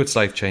for you, it's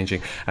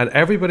life-changing. And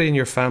everybody in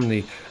your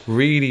family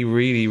really,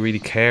 really, really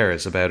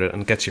cares about it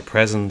and gets you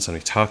presents, and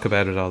we talk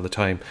about it all the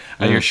time.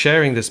 And you're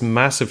sharing this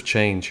massive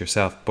change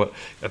yourself. But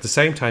at the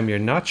same time, you're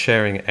not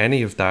sharing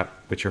any of that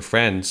with your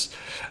friends.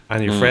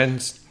 And your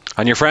friends...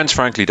 And your friends,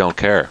 frankly, don't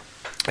care.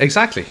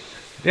 Exactly.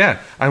 Yeah.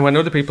 And when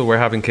other people were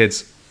having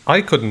kids,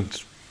 I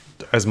couldn't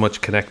as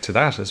much connect to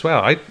that as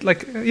well. I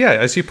like, yeah,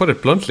 as you put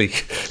it bluntly,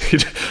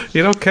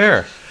 you don't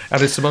care,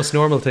 and it's the most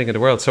normal thing in the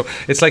world. So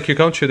it's like you're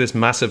going through this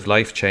massive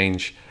life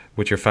change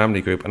with your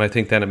family group, and I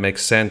think then it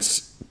makes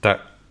sense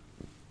that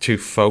to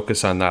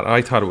focus on that.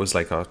 I thought it was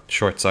like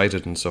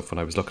short-sighted and stuff when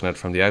I was looking at it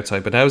from the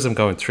outside, but now as I'm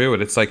going through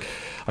it, it's like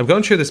I'm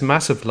going through this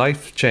massive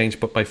life change,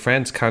 but my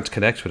friends can't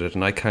connect with it,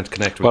 and I can't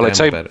connect with them I'd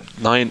say about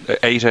it.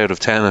 8 out of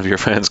 10 of your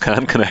friends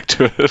can connect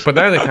to it. But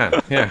now they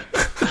can, yeah.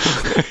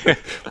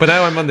 But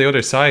now I'm on the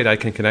other side, I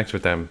can connect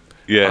with them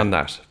on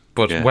that.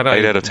 But when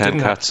 8 out of 10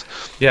 didn't cats.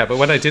 But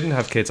when I didn't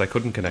have kids, I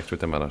couldn't connect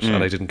with them on it,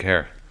 and I didn't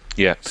care.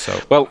 Yeah. So,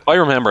 well, I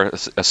remember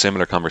a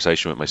similar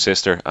conversation with my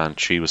sister, and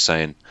she was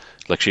saying,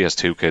 like, she has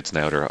 2 kids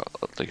now. They're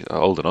like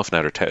old enough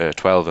now. They're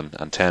 12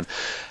 and 10,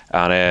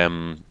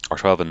 and or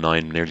 12 and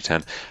 9, nearly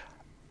 10.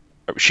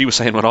 She was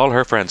saying when all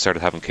her friends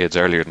started having kids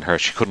earlier than her,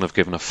 she couldn't have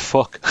given a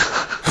fuck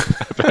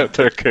about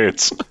their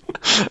kids.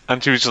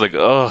 And she was just like,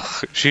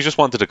 ugh. She just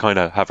wanted to kind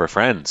of have her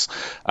friends.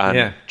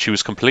 And she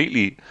was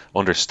completely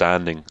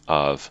understanding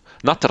of,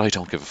 not that I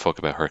don't give a fuck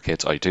about her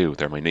kids, I do,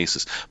 they're my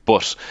nieces.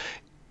 But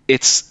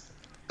it's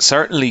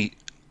certainly,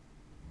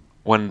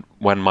 when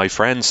my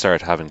friends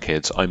start having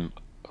kids, I'm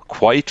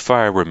quite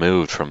far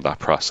removed from that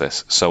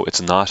process. So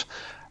it's not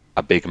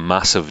a big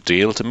massive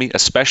deal to me,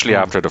 especially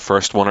after the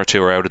first 1 or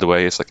 2 are out of the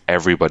way. It's like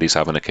everybody's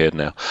having a kid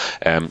now,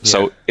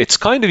 so it's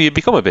kind of, you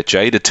become a bit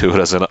jaded to it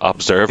as an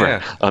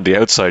observer on the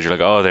outside. You're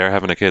like, oh, they're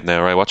having a kid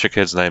now, right? What's your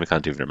kid's name? I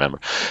can't even remember.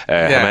 How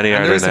many are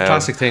there there's now? the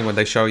classic thing when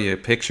they show you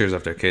pictures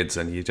of their kids,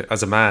 and you,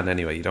 as a man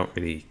anyway, you don't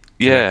really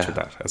connect with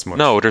that as much.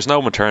 No, there's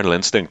no maternal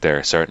instinct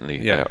there,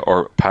 certainly,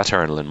 or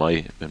paternal in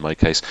my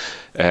case,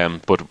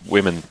 but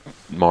women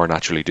more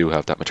naturally do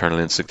have that maternal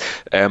instinct.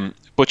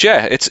 But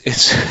yeah,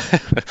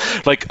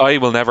 it's like, I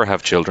will never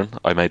have children.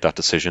 I made that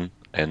decision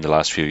in the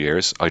last few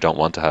years. I don't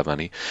want to have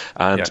any.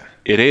 And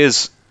it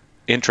is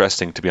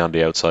interesting to be on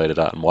the outside of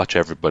that and watch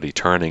everybody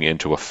turning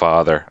into a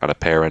father and a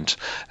parent,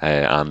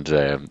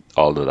 and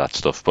all of that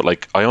stuff. But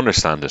like, I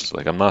understand it.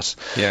 Like, I'm not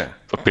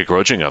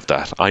begrudging of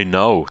that. I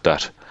know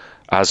that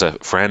as a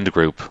friend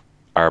group,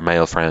 our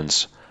male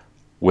friends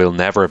will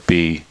never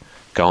be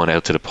going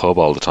out to the pub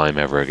all the time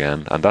ever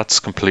again, and that's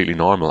completely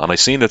normal. And I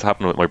seen it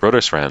happen with my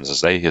brother's friends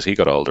as he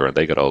got older and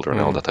they got older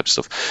and all that type of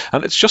stuff.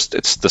 And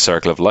it's the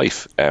circle of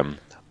life.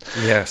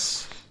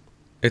 Yes,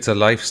 it's a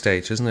life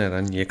stage, isn't it?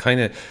 And you kind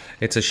of,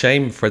 it's a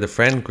shame for the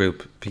friend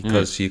group,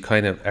 because you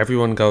kind of,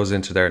 everyone goes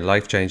into their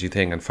life changing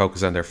thing and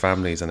focus on their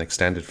families and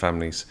extended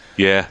families.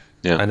 Yeah.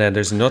 And then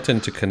there's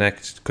nothing to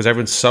connect, because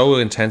everyone's so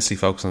intensely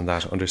focused on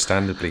that,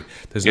 understandably.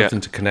 There's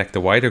nothing to connect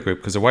the wider group,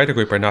 because the wider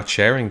group are not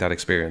sharing that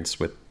experience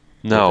with.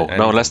 No,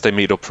 unless they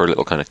meet up for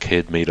little kind of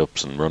kid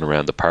meetups and run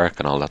around the park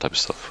and all that type of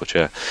stuff.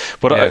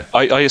 But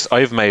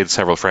I've made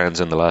several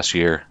friends in the last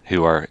year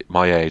who are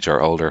my age or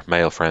older,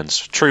 male friends,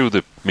 through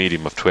the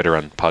medium of Twitter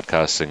and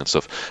podcasting and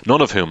stuff,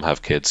 none of whom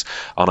have kids.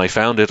 And I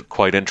found it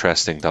quite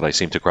interesting that I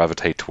seem to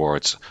gravitate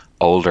towards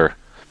older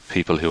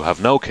people who have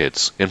no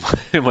kids in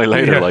my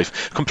later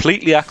life,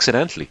 completely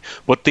accidentally.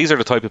 But these are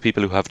the type of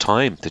people who have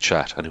time to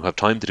chat, and who have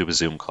time to do a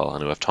Zoom call,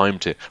 and who have time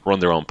to run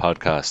their own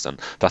podcast, and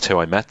that's how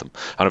I met them,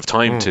 and have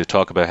time to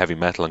talk about heavy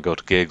metal and go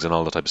to gigs and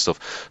all that type of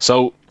stuff.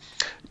 So,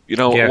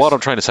 what I'm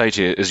trying to say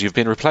to you is, you've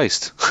been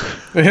replaced.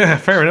 Yeah,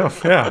 fair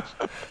enough. Yeah,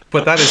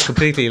 but that is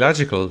completely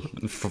logical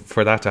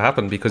for that to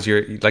happen, because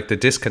you're like, the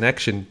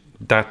disconnection,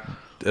 that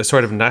a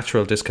sort of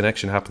natural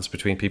disconnection happens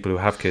between people who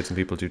have kids and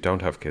people who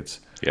don't have kids.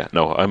 Yeah,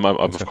 no, I'm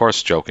of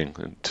course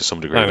joking to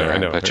some degree. I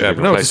know.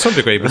 To some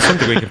degree, but some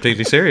degree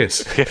completely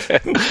serious.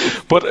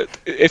 But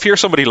if you're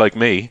somebody like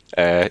me,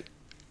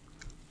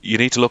 you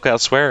need to look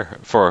elsewhere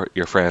for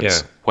your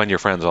friends when your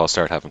friends all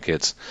start having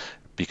kids,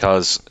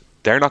 because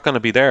they're not going to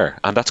be there,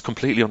 and that's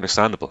completely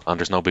understandable, and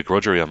there's no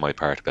begrudgery on my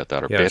part about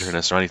that, or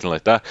bitterness or anything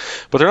like that.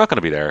 But they're not going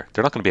to be there.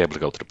 They're not going to be able to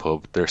go to the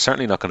pub. They're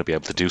certainly not going to be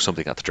able to do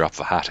something at the drop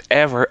of a hat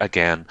ever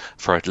again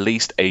for at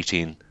least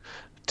 18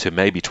 to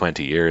maybe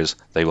 20 years.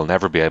 They will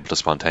never be able to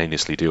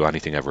spontaneously do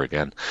anything ever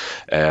again.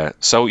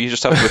 So you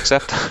just have to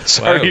accept that.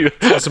 Sorry. Wow.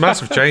 It's a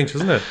massive change,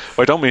 isn't it?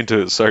 I don't mean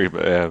to, sorry.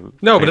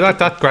 No, but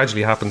that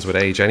gradually happens with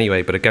age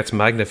anyway, but it gets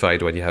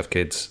magnified when you have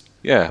kids.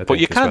 Yeah, but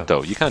you can't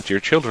though. You can't.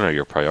 Your children are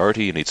your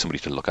priority. You need somebody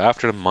to look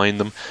after them, mind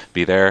them,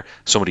 be there.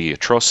 Somebody you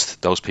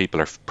trust. Those people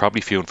are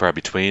probably few and far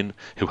between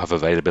who have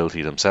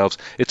availability themselves.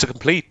 It's a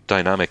complete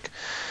dynamic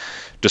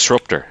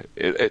disruptor.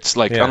 It's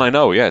like, and I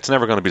know, it's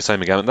never going to be the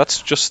same again. And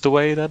that's just the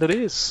way that it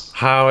is.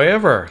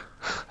 However,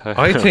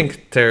 I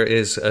think there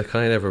is a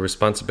kind of a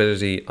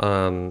responsibility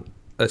on,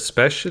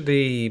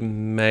 especially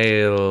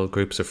male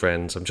groups of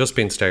friends. I'm just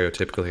being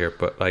stereotypical here,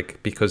 but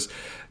like, because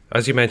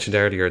as you mentioned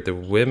earlier, the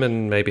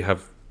women maybe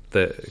have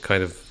the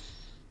kind of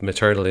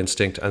maternal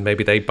instinct, and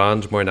maybe they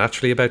bond more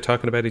naturally about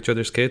talking about each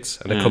other's kids,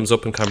 and it comes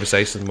up in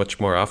conversation much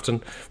more often.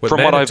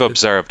 From what I've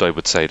observed, I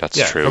would say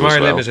that's true. From our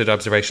limited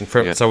observation.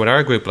 So in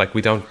our group, like,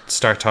 we don't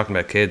start talking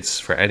about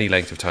kids for any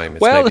length of time.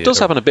 It does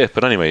happen a bit,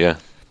 but anyway,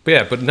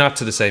 but not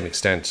to the same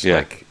extent.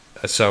 Like,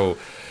 so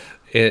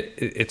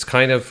it's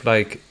kind of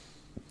like,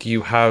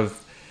 you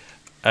have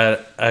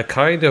a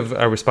kind of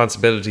a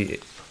responsibility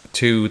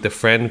to the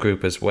friend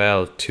group as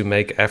well to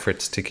make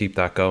efforts to keep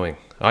that going.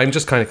 I'm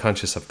just kind of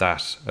conscious of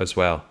that as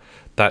well.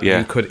 That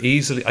I could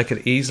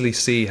easily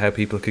see how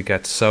people could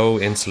get so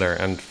insular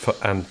and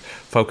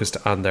focused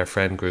on their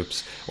friend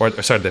groups, or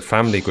the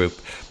family group,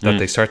 that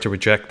they start to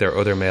reject their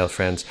other male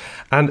friends.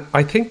 And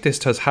I think this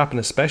does happen,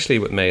 especially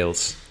with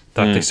males,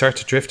 that they start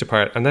to drift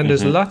apart. And then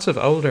there's lots of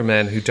older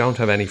men who don't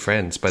have any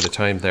friends by the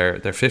time they're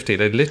 50.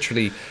 They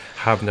literally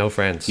have no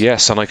friends.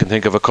 Yes, and I can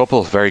think of a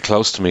couple very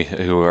close to me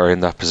who are in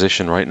that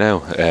position right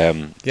now.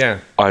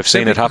 I've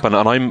seen it happen,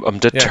 and I'm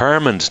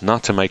determined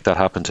not to make that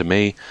happen to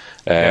me.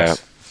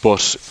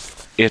 But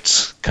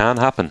it can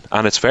happen,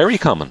 and it's very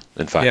common,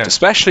 in fact,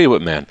 especially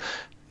with men.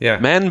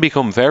 Men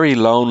become very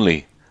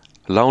lonely,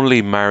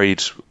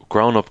 married,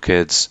 grown-up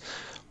kids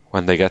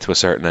when they get to a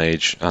certain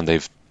age, and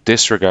they've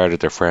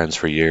disregarded their friends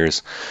for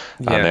years,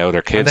 and now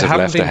their kids have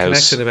left the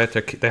house.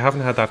 They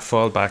haven't had that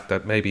fallback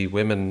that maybe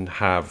women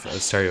have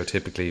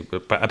stereotypically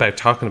about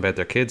talking about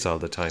their kids all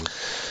the time.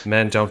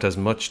 Men don't as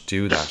much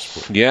do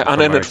that.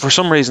 And then for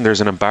some reason there's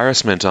an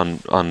embarrassment on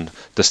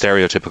the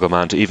stereotypical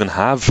man to even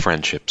have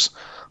friendships.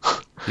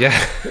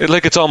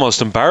 Like, it's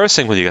almost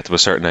embarrassing when you get to a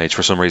certain age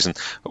for some reason.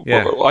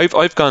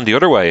 I've gone the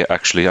other way,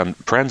 actually, and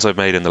friends I've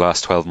made in the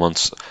last 12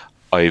 months,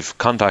 I've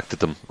contacted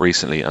them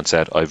recently and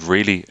said, I'm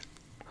really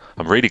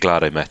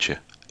glad I met you.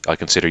 I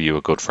consider you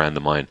a good friend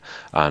of mine,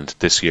 and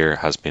this year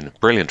has been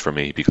brilliant for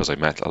me because I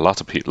met lots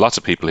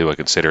of people who I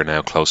consider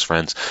now close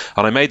friends,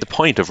 and I made the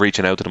point of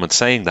reaching out to them and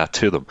saying that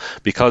to them,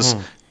 because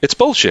it's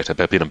bullshit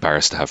about being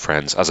embarrassed to have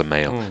friends as a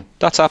male.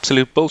 That's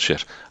absolute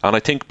bullshit, and I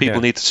think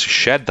people need to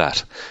shed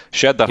that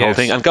whole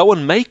thing and go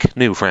and make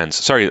new friends.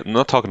 Sorry, I'm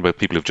not talking about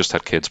people who've just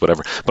had kids,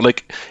 whatever, but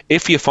like,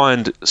 if you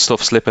find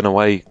stuff slipping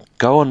away,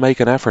 go and make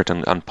an effort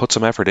and put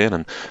some effort in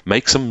and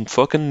make some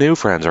fucking new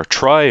friends, or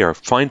try, or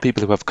find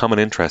people who have common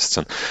interests,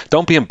 and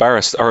don't be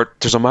embarrassed. Or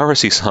there's a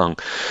Morrissey song,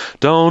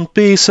 don't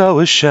be so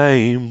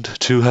ashamed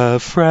to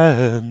have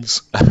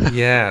friends.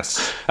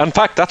 Yes. In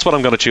fact, that's what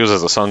I'm going to choose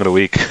as a song of the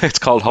week. It's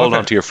called Hold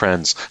On To Your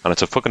Friends, and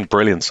it's a fucking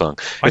brilliant song.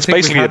 It's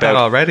basically we had that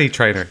already,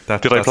 Trainer.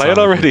 Did I play it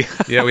already?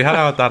 Yeah, we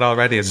had that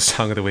already as a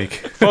song of the week.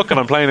 Fucking,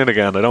 I'm playing it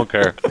again. I don't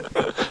care.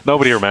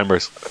 Nobody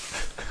remembers.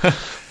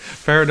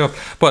 Fair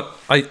enough. But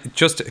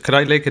could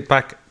I link it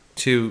back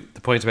to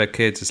the point about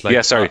kids? It's like,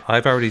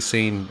 I've already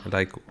seen,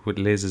 like, with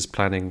Liz is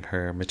planning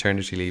her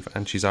maternity leave,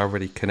 and she's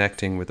already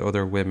connecting with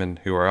other women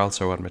who are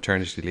also on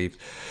maternity leave.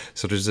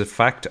 So there's a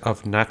fact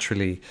of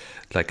naturally,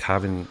 like,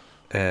 having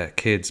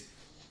kids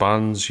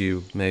bonds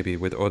you maybe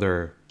with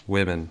other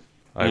women,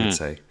 I would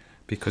say,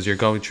 because you're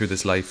going through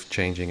this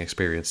life-changing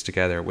experience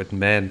together. With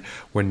men,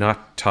 we're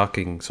not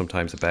talking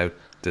sometimes about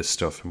this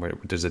stuff, and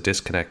there's a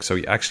disconnect, so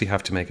you actually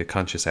have to make a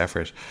conscious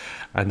effort.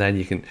 And then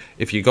you can,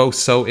 if you go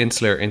so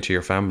insular into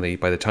your family,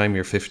 by the time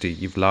you're 50,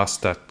 you've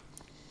lost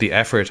the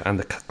effort and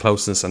the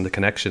closeness and the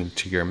connection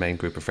to your main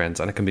group of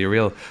friends, and it can be a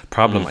real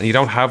problem. And you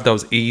don't have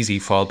those easy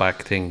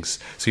fallback things,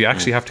 so you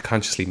actually have to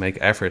consciously make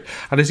effort,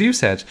 and as you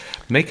said,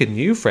 making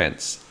new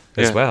friends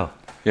as well.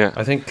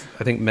 I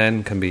think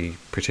men can be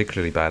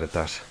particularly bad at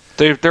that.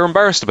 They're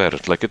embarrassed about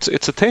it. Like, it's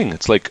a thing.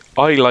 It's like,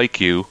 I like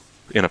you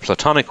in a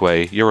platonic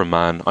way, you're a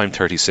man, I'm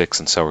 36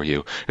 and so are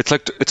you. It's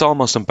like, it's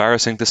almost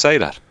embarrassing to say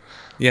that.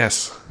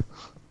 Yes,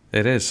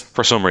 it is.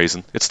 For some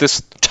reason. It's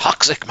this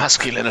toxic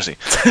masculinity.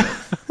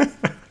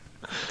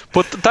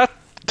 But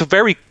the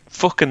very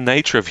fucking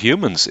nature of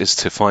humans is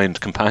to find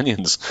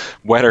companions,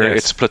 whether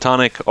it's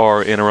platonic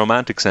or in a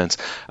romantic sense.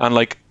 And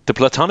like, the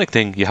platonic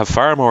thing, you have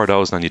far more of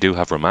those than you do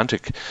have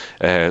romantic.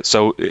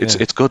 So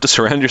it's good to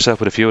surround yourself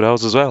with a few of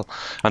those as well.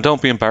 And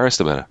don't be embarrassed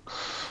about it.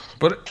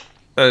 But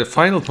a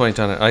final point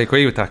on it, I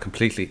agree with that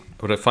completely.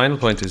 But a final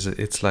point is,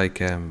 it's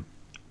like,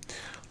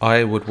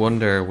 I would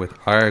wonder with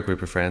our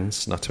group of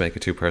friends, not to make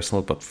it too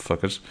personal, but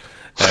fuck it,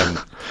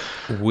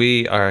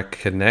 we are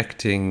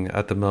connecting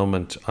at the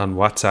moment on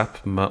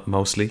WhatsApp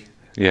mostly.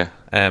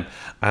 And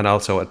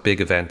also at big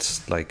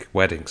events like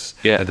weddings.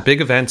 The big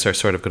events are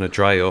sort of going to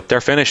dry up.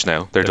 They're finished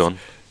now. They're done.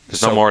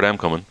 There's no more of them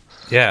coming.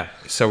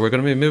 So we're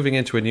going to be moving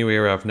into a new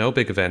era of no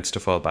big events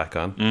to fall back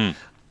on.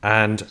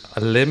 And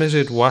a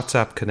limited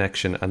WhatsApp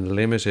connection and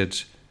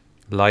limited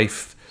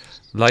life.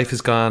 Life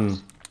has gone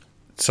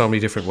so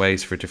many different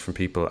ways for different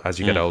people as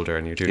you get older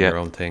and you're doing your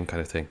own thing, kind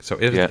of thing. So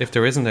if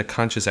there isn't a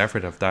conscious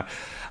effort of that,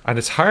 and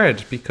it's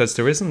hard because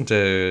there isn't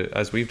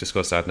as we've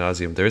discussed ad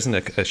nauseum, there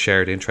isn't a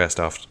shared interest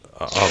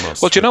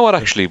almost. Well, do you know what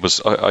actually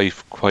was I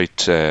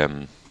quite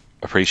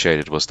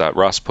appreciated was that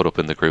Ross put up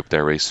in the group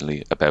there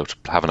recently about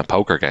having a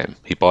poker game.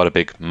 He bought a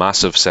big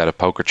massive set of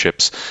poker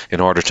chips in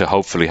order to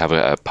hopefully have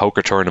a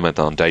poker tournament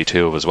on day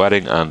 2 of his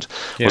wedding, and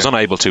was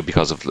unable to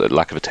because of the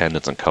lack of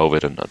attendance and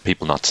COVID and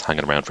people not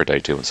hanging around for day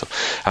 2 and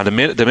stuff. And the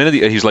minute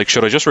he's like,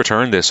 should I just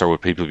return this or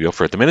would people be up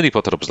for it? The minute he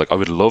put that up, was like, I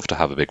would love to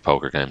have a big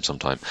poker game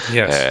sometime.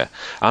 And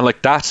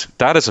like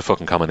that is a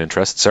fucking common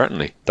interest,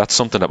 certainly. That's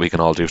something that we can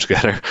all do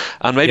together,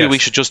 and maybe we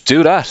should just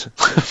do that.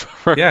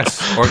 Or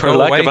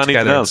go away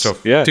together and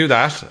stuff. Do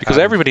that, because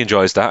everybody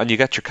enjoys that, and you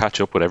get your catch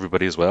up with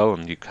everybody as well,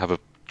 and you have a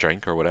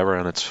drink or whatever,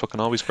 and it's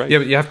fucking always great. Yeah,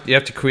 but you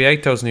have to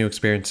create those new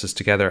experiences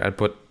together,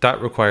 but that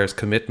requires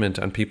commitment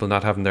and people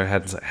not having their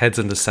heads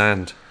in the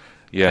sand.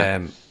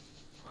 Yeah.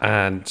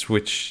 And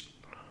which,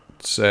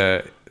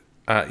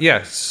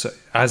 yes,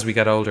 as we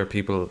get older,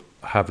 people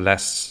have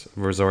less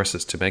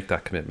resources to make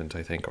that commitment,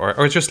 I think,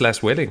 or just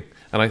less willing.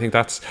 And I think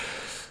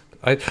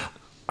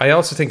I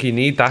also think you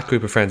need that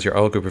group of friends, your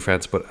old group of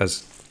friends, but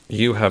as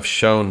you have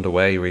shown the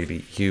way,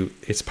 really,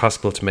 it's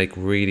possible to make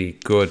really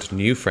good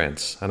new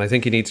friends. And I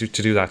think you need to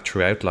do that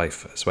throughout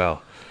life as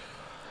well.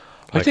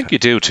 I think you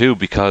do too,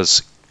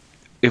 because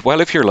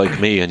if you're like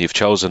me and you've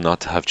chosen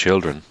not to have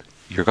children,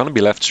 you're going to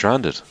be left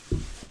stranded.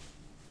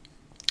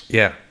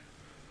 Yeah.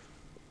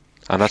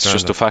 And that's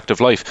just a fact of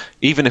life.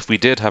 Even if we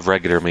did have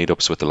regular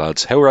meetups with the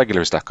lads, how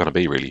regular is that going to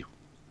be, really?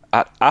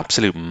 At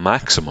absolute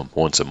maximum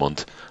once a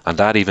month, and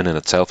that even in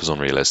itself is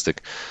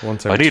unrealistic.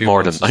 I need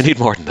more than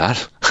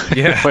that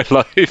in my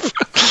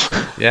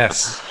life.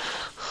 Yes.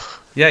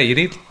 Yeah, you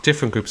need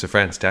different groups of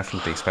friends,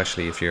 definitely,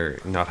 especially if you're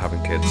not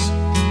having kids.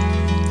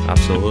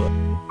 Absolutely.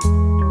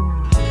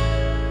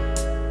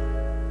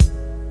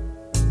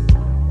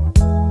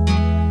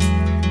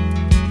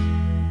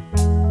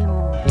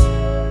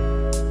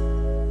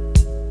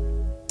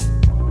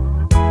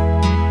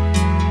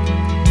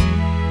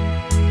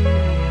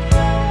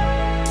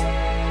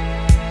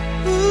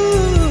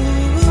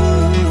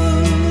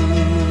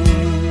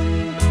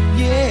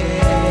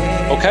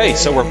 Okay,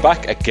 so we're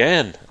back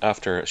again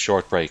after a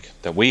short break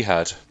that we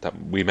had, that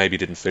we maybe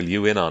didn't fill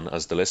you in on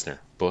as the listener,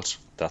 but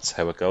that's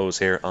how it goes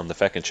here on the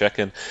Feckin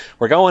Check-In.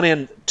 We're going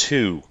in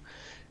to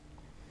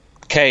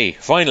K,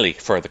 finally,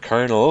 for the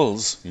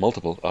Kernel's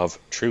multiple of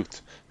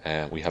truth.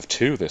 We have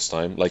two this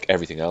time. Like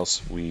everything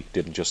else, we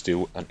didn't just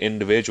do an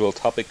individual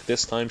topic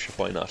this time. Sure,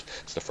 why not?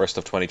 It's the first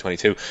of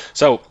 2022.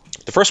 So,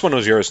 the first one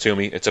was yours,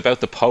 Toomey. It's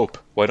about the Pope.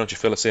 Why don't you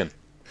fill us in?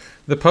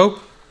 The Pope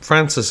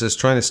Francis is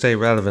trying to stay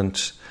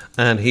relevant,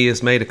 and he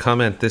has made a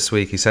comment this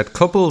week. He said,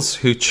 couples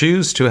who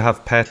choose to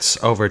have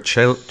pets over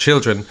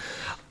children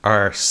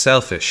are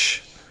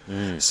selfish.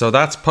 So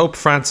that's Pope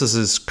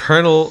Francis's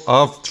kernel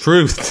of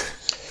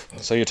truth.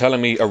 So you're telling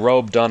me a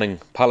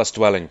robe-donning,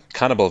 palace-dwelling,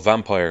 cannibal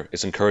vampire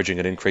is encouraging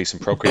an increase in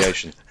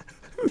procreation?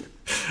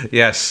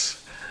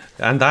 Yes.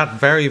 And that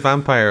very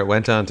vampire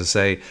went on to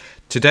say,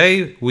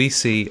 today we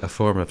see a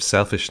form of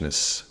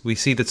selfishness. We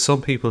see that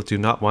some people do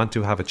not want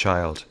to have a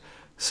child.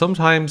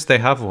 Sometimes they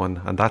have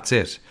one, and that's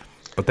it.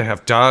 But they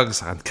have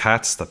dogs and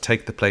cats that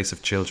take the place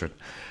of children.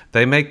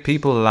 They make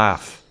people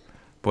laugh,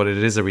 but it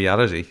is a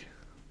reality.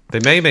 They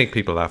may make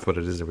people laugh, but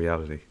it is a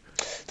reality.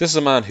 This is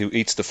a man who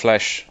eats the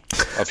flesh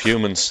of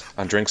humans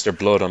and drinks their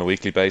blood on a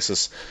weekly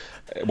basis,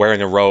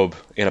 wearing a robe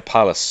in a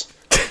palace.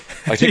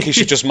 I think he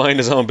should just mind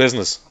his own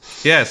business.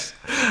 Yes.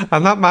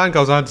 And that man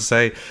goes on to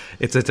say,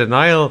 it's a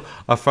denial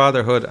of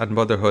fatherhood and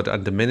motherhood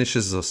and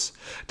diminishes us,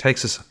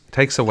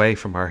 takes away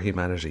from our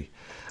humanity.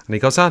 And he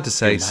goes on to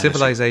say,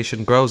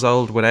 civilization grows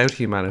old without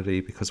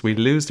humanity because we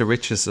lose the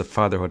riches of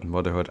fatherhood and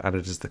motherhood, and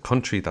it is the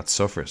country that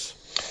suffers.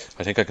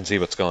 I think I can see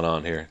what's going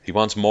on here. He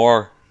wants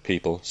more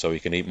people so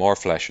he can eat more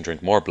flesh and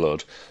drink more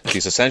blood.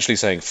 He's essentially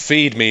saying,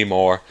 feed me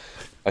more.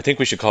 I think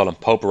we should call him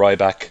Pope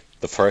Ryback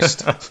the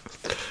First.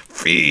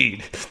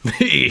 Feed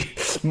me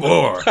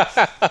more.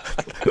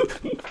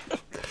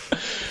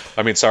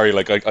 I mean, sorry,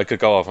 like I could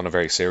go off on a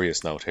very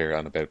serious note here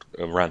and about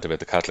a rant about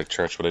the Catholic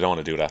Church, but I don't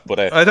want to do that. But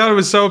I thought it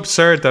was so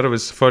absurd that it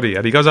was funny.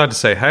 And he goes on to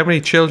say, how many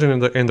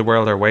children in the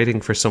world are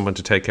waiting for someone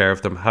to take care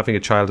of them? Having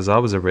a child is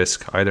always a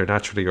risk, either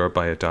naturally or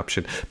by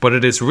adoption. But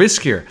it is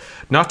riskier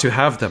not to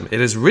have them. It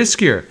is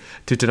riskier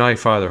to deny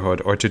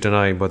fatherhood or to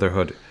deny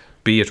motherhood,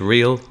 be it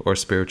real or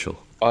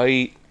spiritual.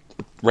 I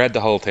read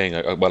the whole thing.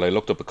 I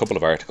looked up a couple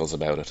of articles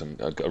about it and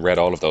I read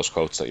all of those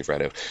quotes that you've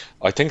read out.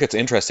 I think it's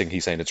interesting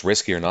he's saying it's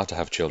riskier not to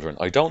have children.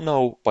 I don't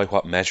know by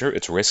what measure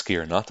it's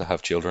riskier not to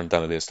have children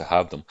than it is to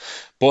have them.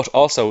 But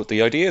also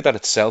the idea that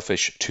it's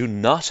selfish to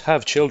not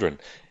have children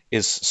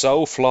is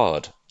so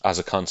flawed as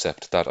a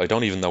concept that I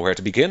don't even know where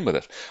to begin with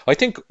it. I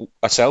think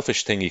a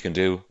selfish thing you can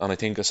do, and I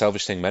think a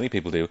selfish thing many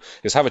people do,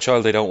 is have a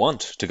child they don't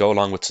want to go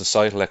along with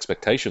societal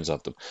expectations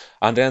of them.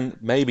 And then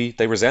maybe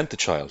they resent the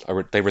child,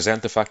 or they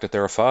resent the fact that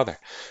they're a father,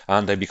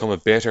 and they become a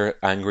bitter,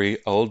 angry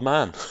old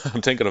man.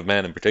 I'm thinking of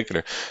men in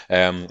particular,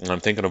 and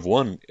I'm thinking of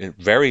one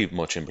very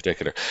much in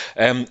particular.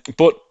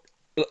 But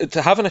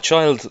to having a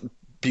child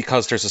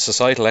because there's a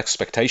societal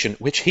expectation,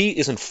 which he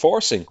is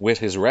enforcing with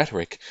his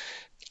rhetoric,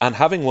 and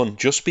having one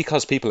just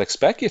because people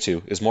expect you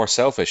to is more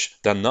selfish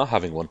than not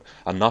having one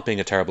and not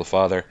being a terrible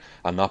father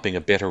and not being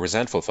a bitter,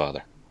 resentful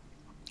father.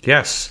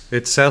 Yes,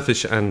 it's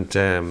selfish, and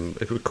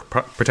it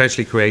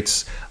potentially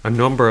creates a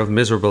number of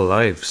miserable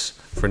lives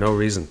for no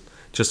reason,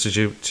 just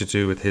to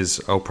do with his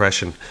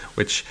oppression,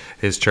 which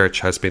his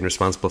church has been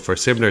responsible for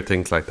similar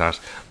things like that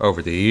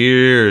over the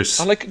years.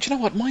 And do you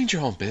know what? Mind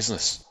your own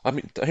business. I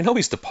mean, I know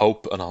he's the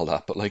Pope and all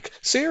that, but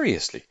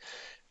seriously.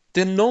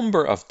 The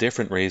number of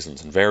different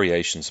reasons and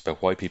variations about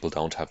why people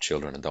don't have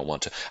children and don't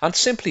want to, and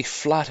simply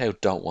flat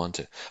out don't want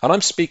to. And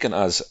I'm speaking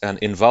as an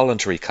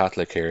involuntary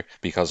Catholic here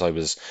because I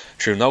was,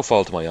 through no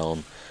fault of my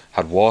own,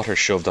 had water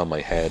shoved on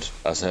my head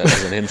as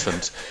an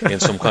infant in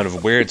some kind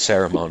of weird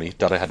ceremony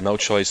that I had no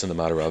choice in the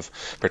matter of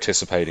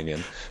participating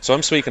in. So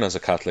I'm speaking as a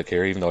Catholic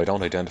here, even though I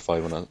don't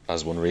identify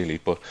as one really,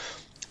 but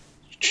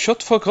shut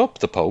the fuck up,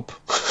 the Pope.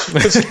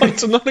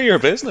 It's none of your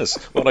business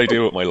what I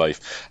do with my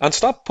life. And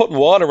stop putting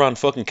water on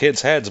fucking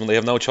kids' heads when they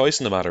have no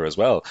choice in the matter as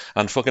well.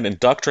 And fucking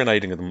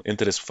indoctrinating them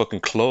into this fucking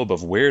club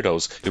of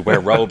weirdos who wear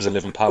robes and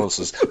live in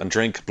palaces and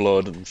drink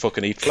blood and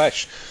fucking eat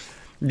flesh.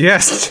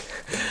 Yes,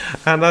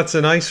 and that's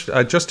a nice,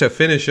 just to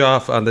finish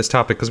off on this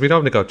topic, because we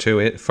don't want to go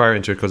too far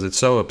into it because it's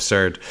so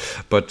absurd,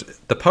 but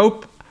the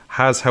Pope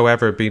has,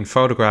 however, been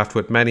photographed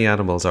with many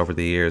animals over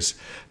the years.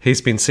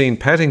 He's been seen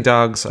petting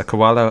dogs, a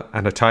koala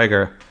and a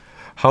tiger,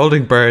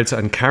 holding birds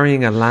and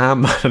carrying a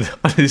lamb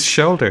on his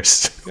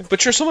shoulders.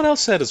 But sure, someone else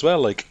said as well,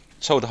 like,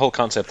 so the whole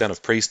concept then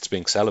of priests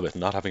being celibate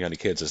and not having any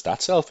kids, is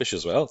that selfish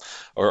as well?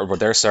 Or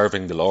they're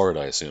serving the Lord,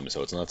 I assume,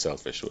 so it's not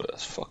selfish. Well,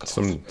 that's fuck off.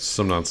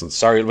 Some nonsense.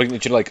 Sorry,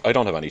 like, I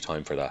don't have any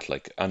time for that.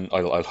 Like, and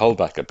I'll hold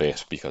back a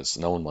bit because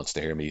no one wants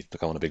to hear me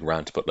go on a big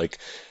rant. But like,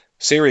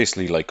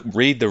 seriously, like,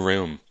 read the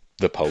room,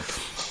 the Pope.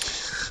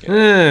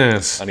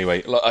 Yes.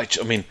 Anyway, I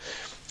mean,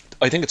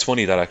 I think it's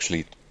funny that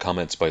actually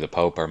comments by the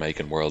Pope are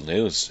making world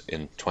news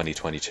in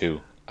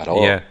 2022 at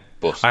all. Yeah.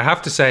 But I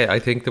have to say, I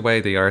think the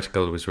way the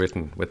article was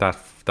written with that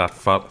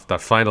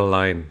final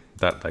line,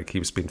 that like he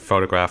was being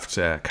photographed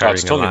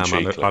carrying a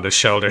lamb on his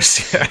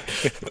shoulders, yeah.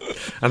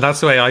 And that's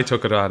the way I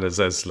took it on,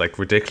 as like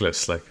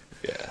ridiculous, like.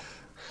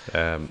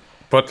 Yeah.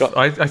 But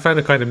I found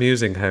it quite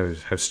amusing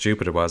how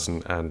stupid it was,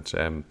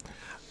 and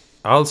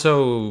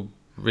also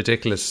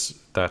ridiculous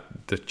that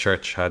the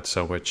church had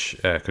so much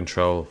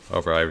control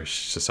over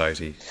Irish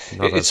society.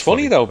 It's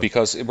funny though,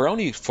 because we're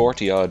only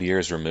 40 odd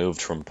years removed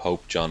from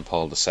Pope John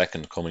Paul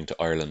II coming to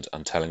Ireland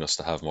and telling us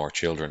to have more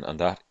children, and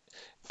that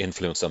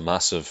influenced a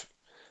massive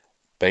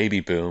baby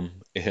boom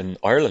in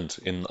Ireland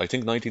in, I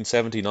think,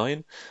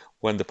 1979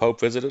 when the Pope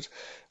visited,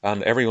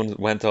 and everyone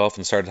went off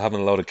and started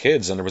having a load of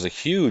kids, and there was a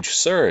huge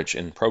surge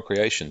in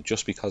procreation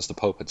just because the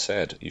Pope had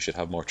said you should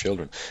have more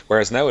children.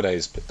 Whereas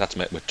nowadays that's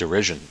met with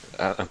derision,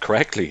 and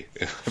correctly,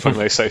 if I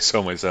may say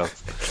so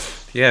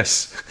myself.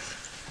 Yes,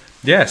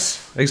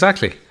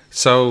 exactly.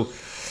 So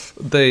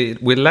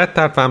we let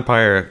that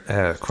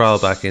vampire crawl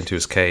back into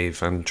his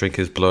cave and drink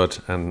his blood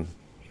and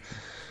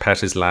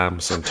pet his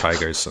lambs and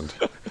tigers and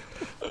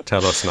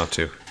tell us not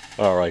to.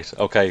 All right,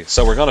 okay,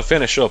 so we're going to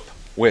finish up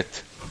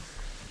with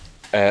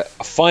a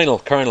final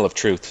kernel of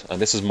truth,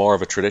 and this is more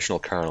of a traditional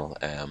kernel,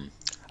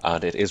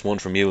 and it is one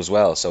from you as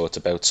well. So it's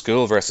about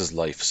school versus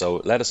life. So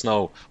let us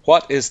know,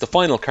 what is the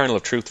final kernel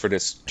of truth for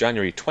this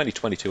January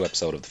 2022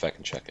 episode of the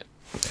Feckin' Check-In?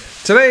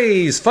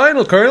 Today's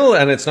final kernel,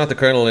 and it's not the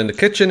colonel in the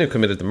kitchen who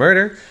committed the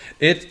murder.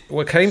 It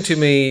came to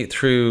me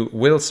through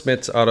Will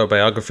Smith's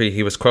autobiography.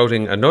 He was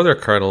quoting another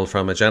kernel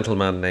from a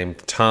gentleman named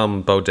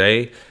Tom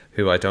Baudet,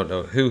 who I don't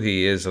know who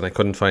he is, and I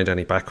couldn't find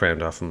any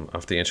background off him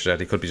off the internet.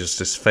 He could be just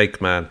this fake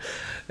man.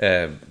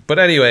 But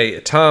anyway,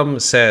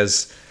 Tom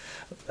says,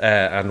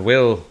 and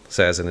Will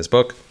says in his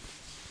book,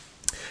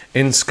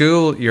 in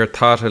school you're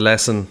taught a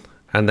lesson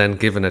and then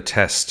given a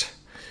test.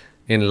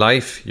 In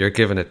life you're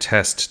given a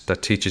test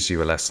that teaches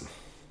you a lesson.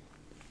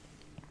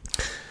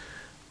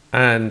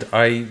 And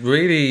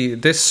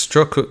this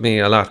struck with me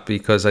a lot,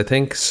 because I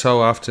think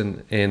so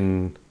often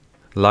in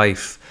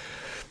life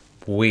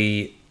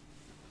we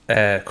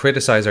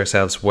criticize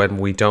ourselves when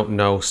we don't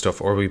know stuff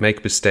or we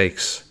make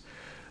mistakes.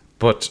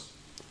 But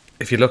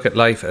if you look at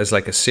life as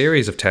like a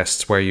series of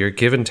tests where you're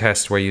given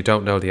tests where you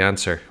don't know the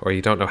answer or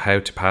you don't know how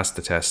to pass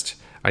the test,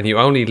 and you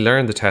only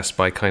learn the test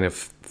by kind of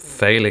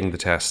failing the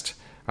test,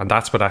 and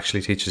that's what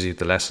actually teaches you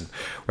the lesson.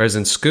 Whereas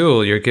in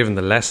school you're given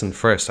the lesson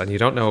first and you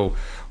don't know,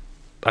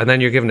 and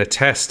then you're given a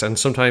test, and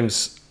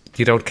sometimes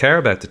you don't care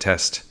about the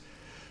test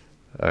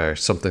or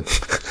something.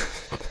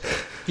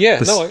 Yeah,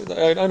 no,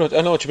 I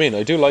know what you mean.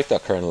 I do like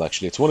that kernel,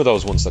 actually. It's one of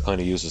those ones that kind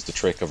of uses the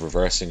trick of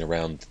reversing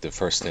around the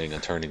first thing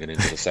and turning it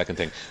into the second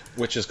thing,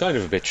 which is kind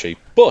of a bit cheap.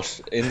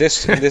 But in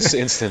this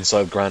instance,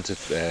 I'll grant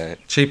it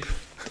cheap.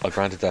 I'll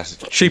grant it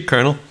that cheap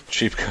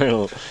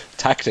kernel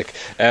tactic.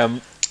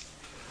 And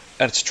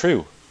it's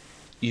true.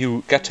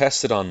 You get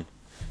tested on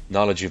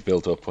knowledge you've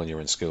built up when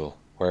you're in school.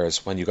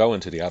 Whereas when you go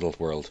into the adult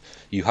world,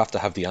 you have to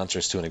have the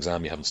answers to an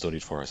exam you haven't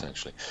studied for,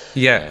 essentially.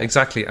 Yeah,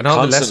 exactly. And all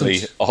constantly,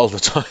 the lessons, all the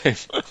time.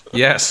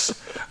 Yes.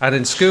 And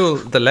in school,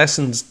 the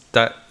lessons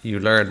that you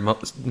learn,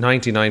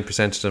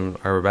 99% of them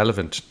are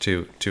irrelevant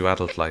to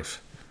adult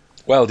life.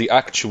 Well, the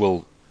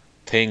actual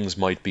things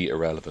might be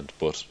irrelevant,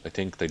 but I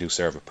think they do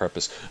serve a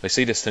purpose. I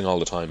see this thing all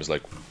the time, is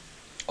like,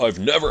 I've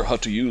never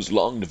had to use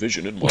long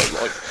division in my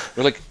life.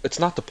 You're like, it's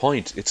not the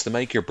point. It's to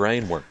make your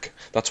brain work.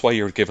 That's why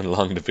you're given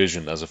long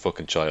division as a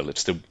fucking child.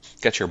 It's to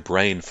get your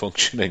brain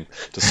functioning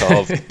to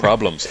solve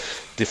problems.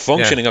 The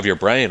functioning of your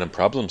brain and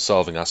problem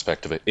solving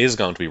aspect of it is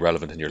going to be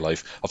relevant in your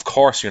life. Of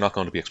course, you're not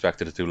going to be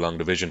expected to do long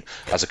division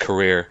as a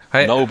career.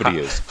 Nobody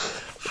is.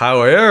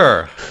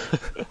 However,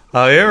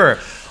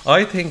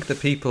 I think that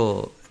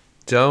people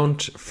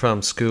don't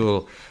from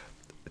school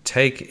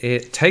take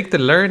the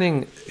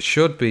learning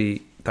should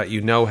be that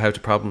you know how to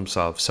problem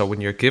solve. So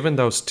when you're given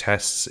those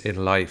tests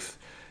in life,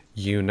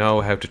 you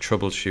know how to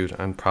troubleshoot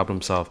and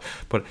problem solve.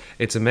 But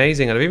it's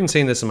amazing, and I've even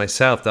seen this in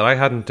myself, that I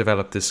hadn't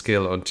developed this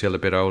skill until a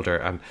bit older,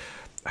 and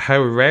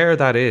how rare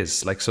that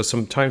is. Like, so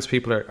sometimes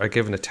people are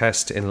given a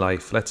test in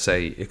life. Let's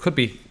say it could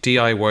be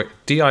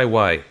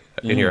DIY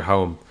in your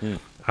home,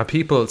 and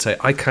people say,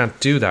 I can't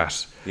do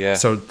that. Yeah.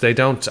 So they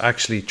don't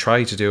actually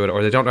try to do it,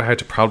 or they don't know how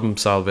to problem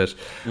solve it,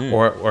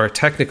 or a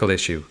technical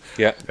issue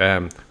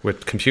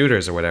with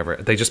computers or whatever.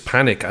 They just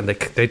panic, and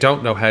they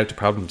don't know how to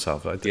problem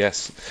solve it.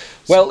 Yes.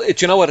 Well, do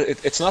you know what?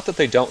 It's not that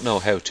they don't know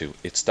how to.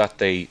 It's that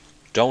they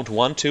don't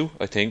want to,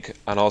 I think,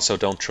 and also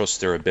don't trust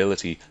their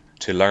ability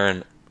to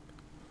learn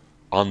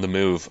on the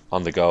move,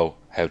 on the go,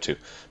 how to.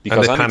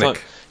 Because and they anytime,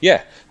 panic.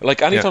 yeah,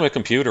 like anytime a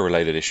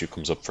computer-related issue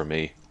comes up for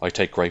me, I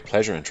take great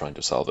pleasure in trying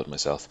to solve it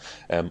myself.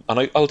 And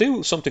I'll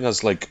do something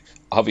as like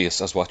obvious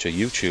as watch a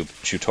YouTube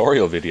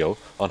tutorial video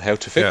on how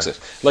to fix it.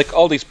 Like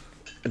all these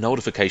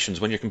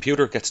notifications, when your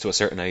computer gets to a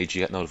certain age,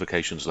 you get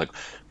notifications like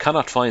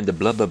cannot find the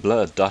blah blah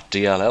blah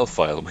 .dll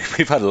file.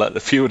 We've had a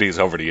few of these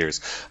over the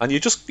years, and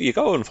you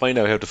go and find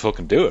out how to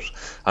fucking do it,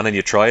 and then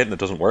you try it and it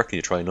doesn't work, and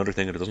you try another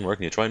thing and it doesn't work,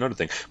 and you try another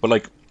thing. But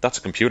like, that's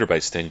a computer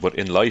based thing. But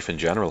in life in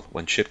general,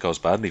 when shit goes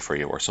badly for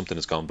you, or something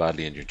has gone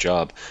badly in your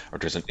job, or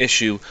there's an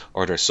issue,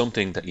 or there's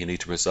something that you need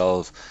to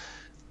resolve,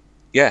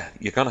 you're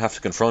gonna have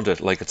to confront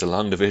it like it's a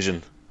long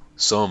division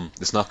sum.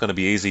 It's not going to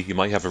be easy. You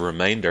might have a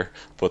remainder,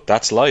 but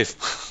that's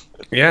life.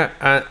 Yeah,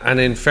 and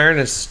in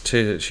fairness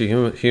to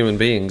human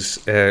beings,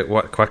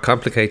 what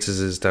complicates us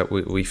is that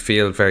we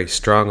feel very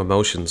strong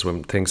emotions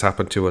when things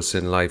happen to us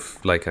in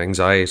life, like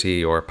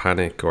anxiety or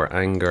panic or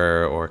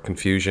anger or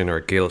confusion or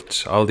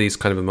guilt. All these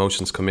kind of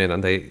emotions come in,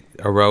 and they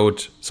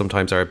erode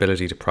sometimes our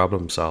ability to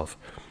problem solve.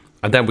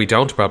 And then we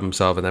don't problem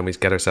solve, and then we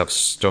get ourselves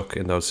stuck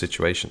in those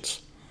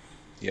situations.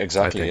 Yeah,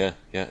 exactly. Yeah,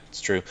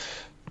 it's true.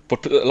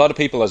 But a lot of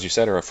people, as you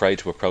said, are afraid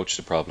to approach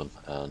the problem,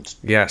 and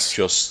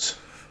just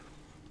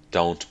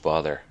don't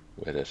bother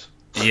with it.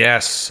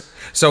 Yes.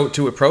 So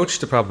to approach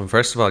the problem,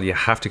 first of all, you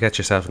have to get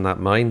yourself in that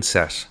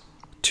mindset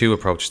to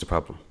approach the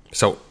problem.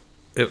 So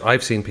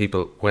I've seen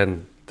people,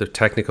 when the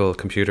technical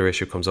computer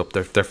issue comes up,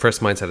 their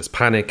first mindset is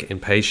panic,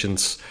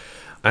 impatience,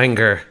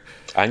 anger.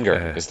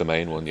 Anger is the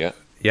main one, yeah.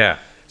 Yeah.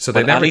 So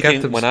they never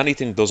get them. When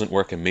anything doesn't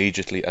work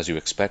immediately as you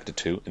expect it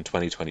to in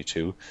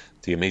 2022,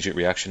 the immediate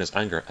reaction is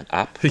anger. An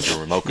app,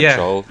 your remote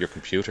control, your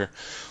computer.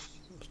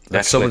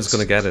 That someone's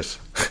going to get it.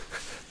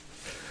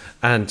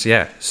 And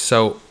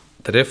so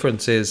the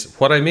difference is,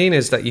 what I mean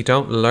is that you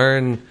don't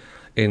learn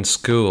in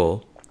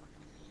school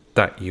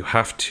that you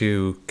have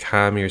to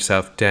calm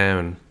yourself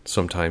down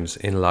sometimes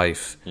in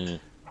life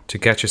to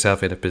get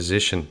yourself in a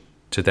position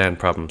to then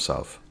problem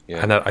solve.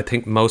 Yeah. And I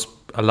think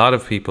a lot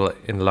of people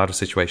in a lot of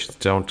situations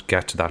don't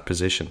get to that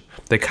position.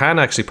 They can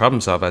actually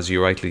problem solve, as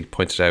you rightly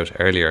pointed out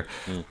earlier,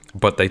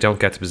 but they don't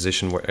get to the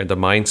position where the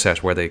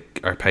mindset where they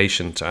are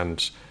patient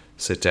and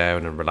sit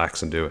down and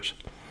relax and do it.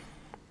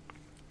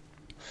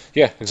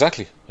 Yeah,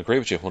 exactly. I agree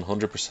with you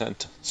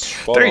 100%.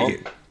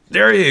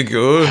 There you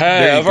go.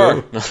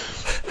 However,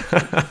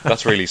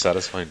 that's really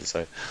satisfying to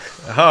say.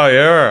 Oh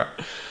yeah.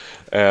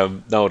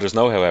 No, there's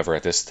no however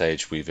at this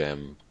stage. We've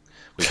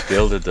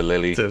gilded the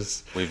lily,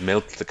 we've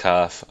milked the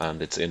calf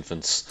and its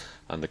infants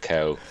and the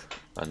cow,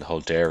 and the whole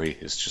dairy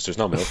is just, there's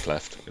no milk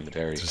left in the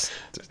dairy.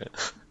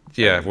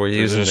 We're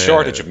using there's a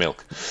shortage of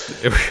milk.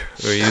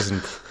 We're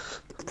using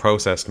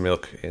processed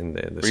milk in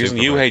the We're using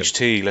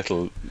UHT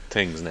little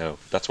things now.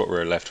 That's what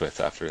we're left with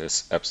after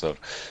this episode.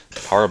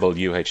 Horrible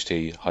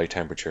UHT, high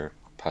temperature,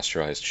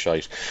 pasteurized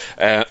shite.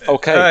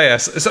 Okay.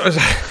 Yes. So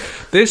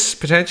this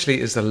potentially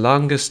is the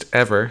longest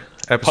ever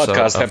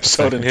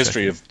episode in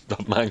history of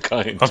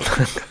mankind.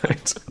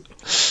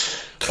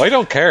 I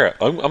don't care.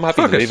 I'm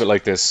happy to leave it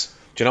like this.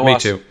 Do you know what? Me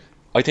too.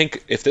 I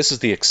think if this is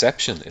the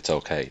exception, it's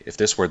okay. If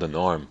this were the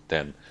norm,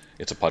 then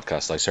it's a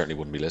podcast I certainly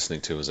wouldn't be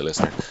listening to as a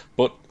listener.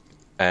 But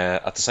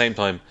at the same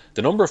time,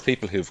 the number of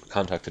people who've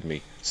contacted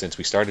me since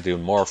we started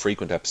doing more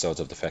frequent episodes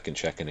of the Feckin'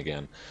 Check-In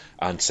again,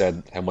 and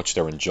said how much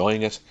they're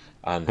enjoying it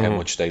and how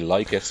much they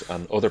like it,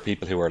 and other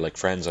people who are like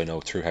friends I know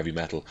through heavy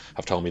metal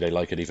have told me they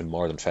like it even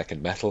more than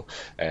Feckin' Metal.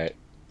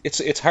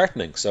 It's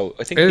heartening. So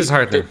I think it is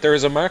heartening. There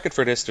is a market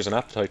for this. There's an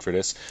appetite for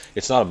this.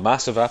 It's not a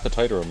massive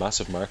appetite or a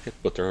massive market,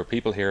 but there are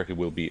people here who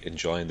will be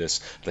enjoying this.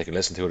 They can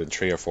listen to it in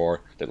 3 or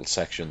 4 little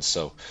sections.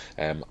 So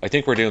I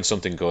think we're doing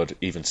something good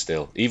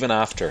even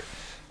after,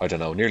 I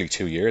don't know, nearly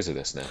 2 years of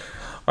this now.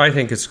 I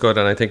think it's good,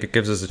 and I think it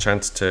gives us a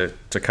chance to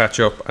catch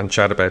up and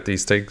chat about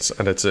these things,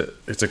 and it's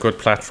a good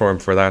platform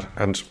for that.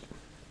 And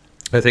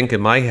I think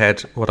in my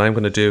head, what I'm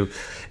going to do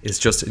is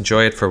just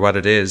enjoy it for what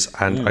it is,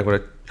 and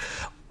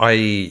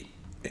I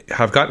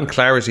have gotten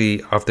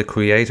clarity of the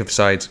creative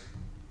side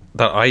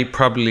that I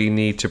probably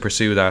need to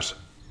pursue that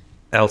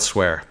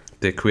elsewhere.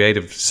 The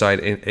creative side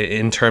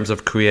in terms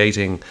of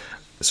creating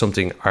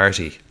something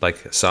arty,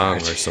 like a song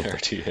or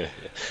something. Yeah.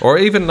 Or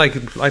even like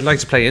I'd like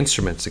to play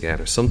instruments again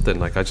or something.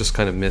 Like I just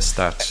kind of miss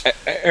that.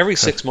 Every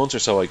 6 months or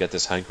so I get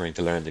this hankering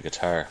to learn the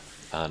guitar.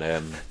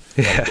 and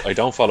Yeah. I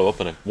don't follow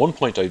up on it. One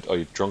point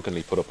I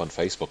drunkenly put up on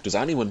Facebook, does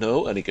anyone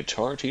know any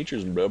guitar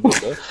teachers and blah blah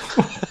blah.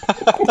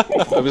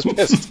 I was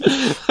pissed.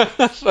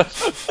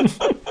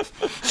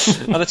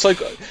 And it's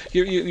like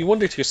you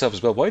wonder to yourself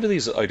as well, why do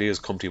these ideas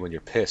come to you when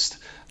you're pissed?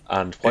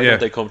 And why don't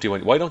they come to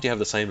you why don't you have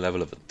the same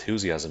level of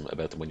enthusiasm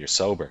about them when you're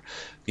sober?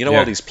 You know,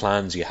 all these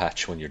plans you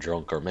hatch when you're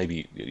drunk, or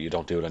maybe you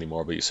don't do it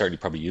anymore, but you certainly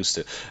probably used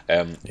to.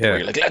 Where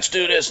you're like, let's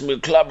do this, and we'll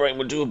collaborate, and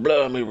we'll do a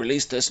blah, and we'll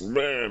release this, and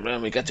blah,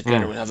 and we get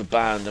together, we'll have a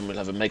band, and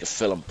we'll make a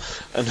film.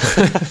 And,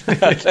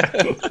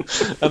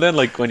 and then,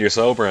 like, when you're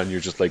sober and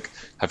you're just like,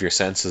 have your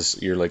senses,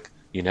 you're like,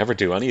 you never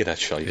do any of that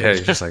shit. Yeah,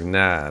 you're just like,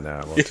 nah,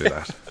 I won't do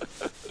that.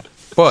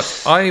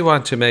 But I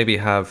want to maybe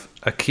have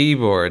a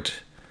keyboard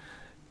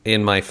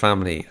in my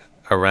family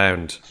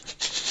around.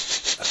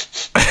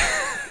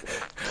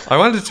 I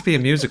want it to be a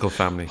musical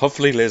family.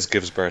 Hopefully Liz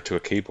gives birth to a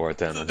keyboard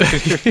then.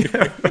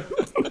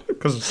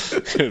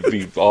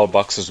 Because all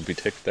boxes would be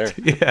ticked there.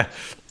 Yeah.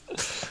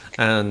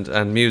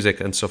 And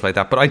music and stuff like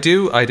that. But I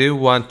do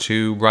want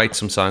to write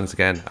some songs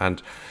again,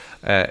 and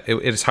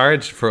it is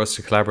hard for us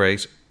to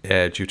collaborate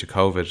due to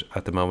COVID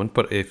at the moment.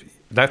 But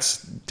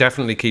let's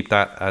definitely keep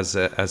that as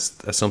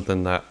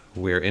something that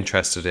we're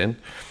interested in,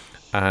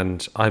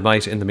 and I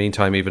might in the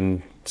meantime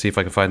even see if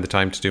I can find the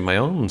time to do my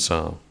own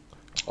song.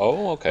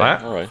 Oh, okay,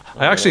 all right.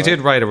 I actually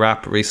did write a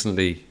rap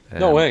recently.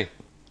 No way.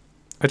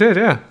 I did,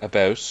 yeah.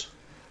 About?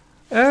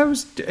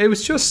 It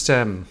was just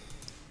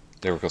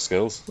lyrical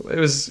skills.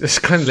 It's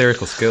kind of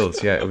lyrical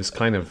skills. Yeah, it was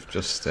kind of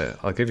just.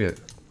 I'll give you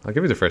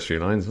the first few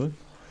lines. Huh?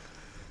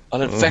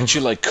 I'll infect you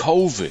like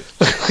COVID.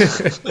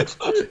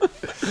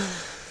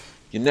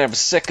 You never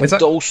second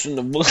dose in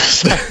the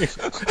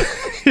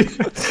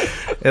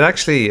It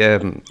actually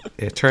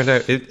it turned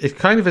out it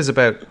kind of is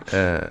about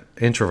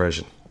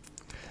introversion.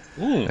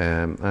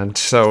 And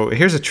so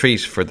here's a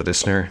treat for the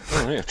listener.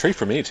 Oh, yeah, a treat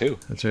for me too.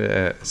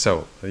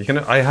 So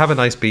I have a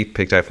nice beat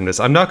picked out from this.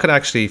 I'm not going to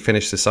actually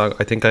finish this song.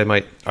 I think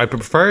I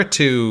prefer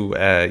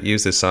to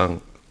use this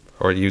song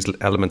or use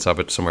elements of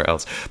it somewhere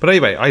else. But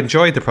anyway, I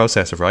enjoyed the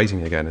process of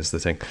writing again is the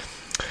thing.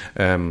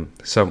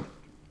 So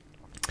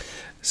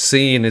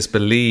seeing is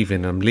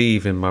believing. I'm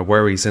leaving my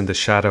worries in the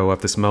shadow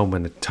of this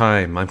moment in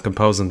time. I'm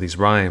composing these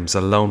rhymes,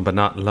 alone but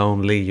not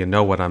lonely. You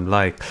know what I'm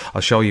like.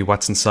 I'll show you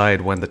what's inside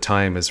when the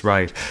time is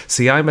right.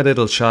 See, I'm a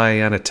little shy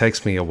and it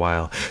takes me a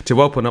while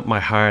to open up my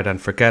heart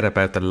and forget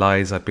about the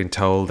lies I've been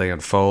told. They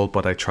unfold,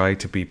 but I try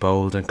to be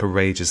bold and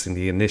courageous in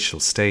the initial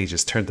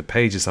stages. Turn the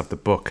pages of the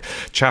book.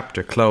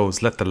 Chapter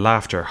closed. Let the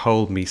laughter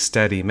hold me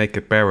steady. Make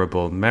it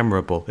bearable,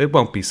 memorable. It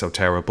won't be so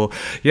terrible.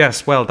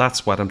 Yes, well,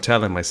 that's what I'm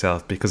telling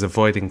myself, because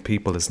avoiding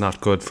people is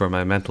not good for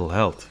my mental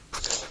health.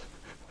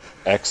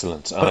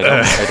 Excellent. And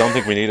I don't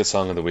think we need a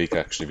song of the week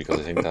actually,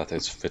 because I think that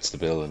fits the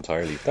bill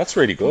entirely. That's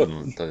really good,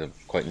 and I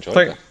quite enjoyed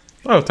that.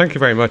 Oh, thank you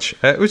very much.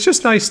 It was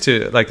just nice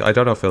to, like, I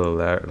don't know if we'll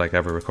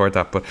ever record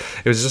that, but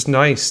it was just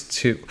nice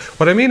to,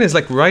 what I mean is,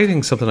 like,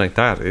 writing something like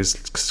that is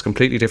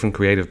completely different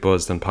creative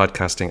buzz than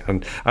podcasting.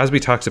 And as we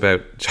talked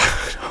about,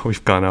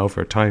 we've gone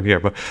over time here,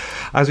 but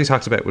as we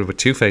talked about with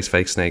Two-Face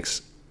Fake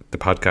Snakes, the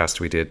podcast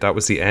we did, that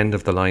was the end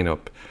of the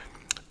lineup.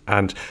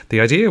 And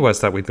the idea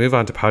was that we'd move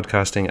on to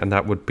podcasting, and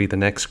that would be the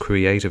next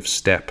creative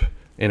step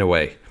in a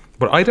way.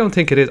 But I don't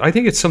think it is. I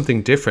think it's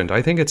something different.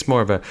 I think it's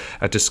more of a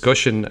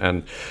discussion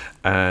and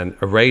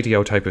a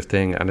radio type of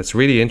thing, and it's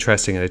really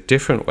interesting in a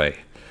different way.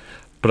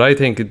 But I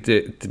think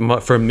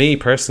for me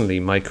personally,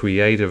 my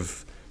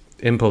creative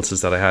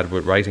impulses that I had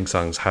with writing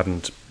songs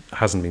hasn't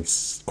been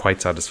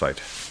quite satisfied.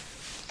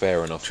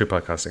 Fair enough. Through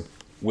podcasting.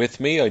 With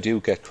me, I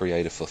do get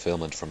creative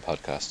fulfillment from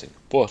podcasting,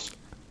 but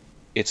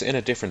it's in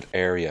a different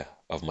area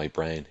of my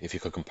brain. If you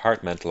could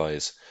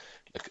compartmentalize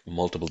like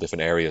multiple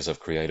different areas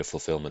of creative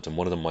fulfillment, and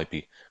one of them might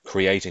be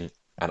creating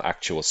an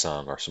actual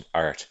song or some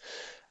art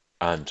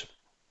and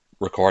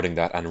recording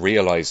that and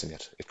realizing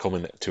it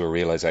coming to a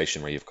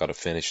realization where you've got a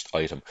finished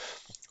item.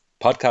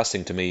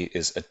 Podcasting to me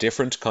is a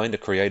different kind of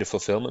creative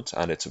fulfillment,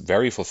 and it's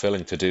very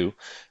fulfilling to do,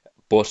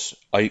 but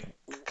I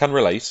can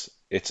relate.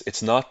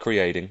 It's not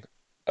creating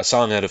a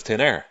song out of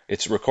thin air.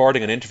 It's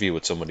recording an interview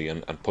with somebody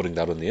and putting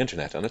that on the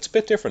internet, and it's a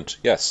bit different.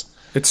 Yes,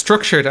 it's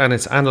structured and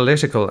it's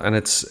analytical and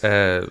it's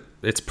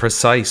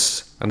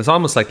precise, and it's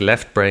almost like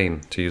left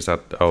brain, to use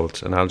that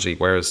old analogy,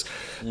 whereas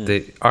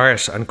the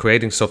art and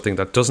creating something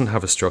that doesn't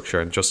have a structure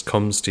and just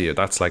comes to you,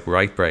 that's like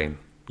right brain.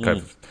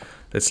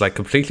 It's like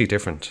completely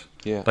different.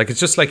 Yeah, like it's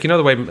just like, you know,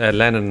 the way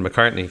Lennon and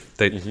McCartney,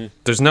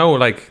 there's no,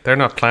 like, they're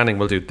not planning,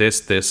 we'll do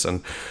this,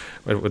 and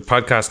with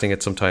podcasting,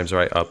 it's sometimes,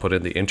 right, I'll put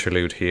in the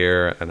interlude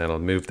here and then I'll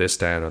move this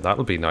down and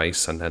that'll be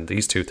nice, and then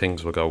these two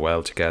things will go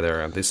well together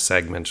and this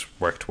segment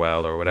worked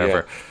well or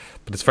whatever. Yeah.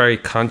 But it's very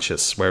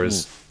conscious,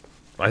 whereas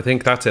I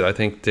think that's it. I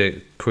think the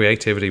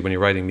creativity when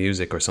you're writing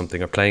music or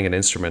something or playing an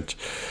instrument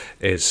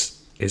is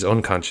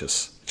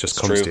unconscious. It just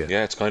It's comes true. to you.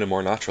 Yeah, it's kind of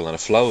more natural and it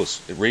flows.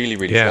 It really,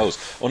 really Yeah. flows.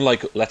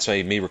 Unlike, let's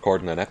say, me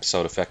recording an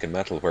episode of Feckin'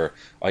 Metal where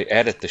I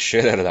edit the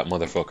shit out of that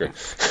motherfucker.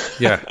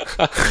 Yeah.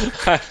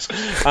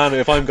 And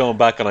if I'm going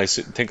back and I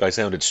think I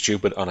sounded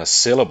stupid on a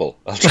syllable,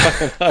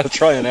 I'll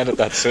try and edit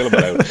that syllable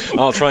out. And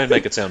I'll try and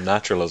make it sound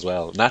natural as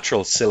well.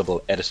 Natural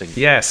syllable editing.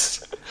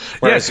 Yes.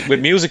 Whereas Yeah. with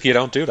music, you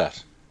don't do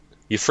that.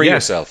 You free Yeah.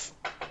 yourself.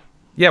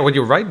 Yeah, when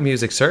you write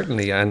music,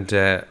 certainly, and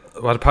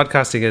what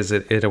podcasting is,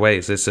 in a way,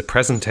 is it's a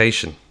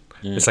presentation.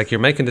 It's like you're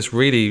making this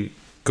really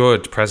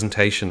good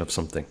presentation of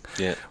something.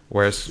 Yeah.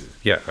 Whereas,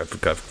 yeah,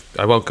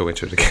 I won't go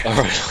into it again. All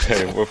right,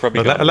 okay. We're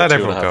probably Let going for 2.5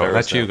 everyone go. hours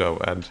Let now. you go.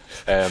 And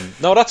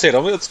No, that's it.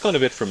 I mean, that's kind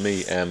of it from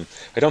me.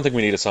 I don't think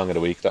we need a song of the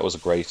week. That was a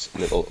great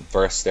little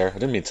verse there. I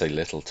didn't mean to say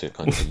little to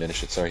kind of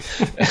diminish it. Sorry.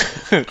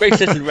 Great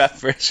little rap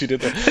verse you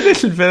did there.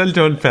 little well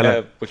done,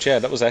 fella. But yeah,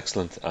 that was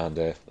excellent, and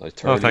I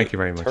thoroughly, thank you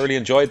very much. thoroughly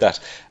enjoyed that.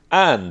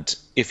 And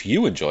if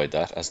you enjoyed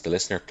that as the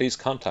listener, please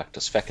contact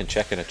us,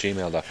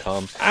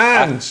 feckincheckin@gmail.com.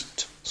 And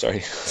Sorry.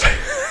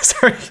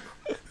 sorry,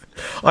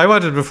 I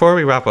wanted, before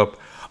we wrap up,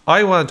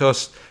 I want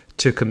us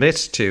to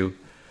commit to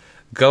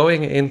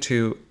going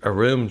into a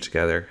room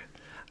together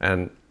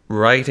and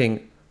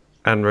writing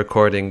and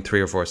recording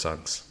 3 or 4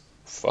 songs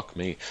Fuck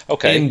me.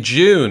 Okay. in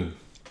June,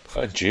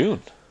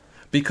 June.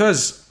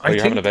 because Oh,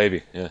 you're having a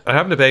baby. Yeah. I'm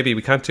having a baby.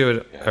 We can't do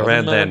it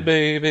around My then,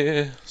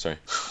 baby. Sorry.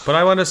 but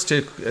I want us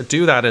to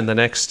do that in the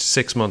next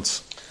 6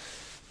 months.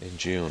 In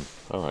June.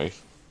 All right.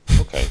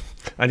 Okay.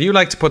 And you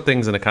like to put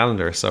things in a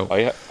calendar, so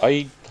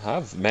I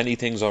have many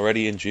things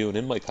already in June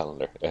in my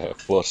calendar,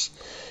 but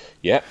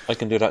yeah, I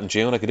can do that in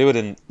June. I can do it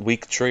in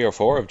week 3 or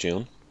 4 of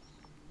June.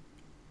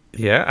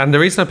 yeah. And the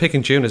reason I'm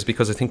picking June is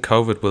because I think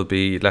COVID will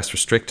be less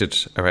restricted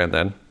around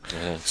then.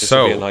 This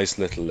So- would be a nice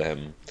little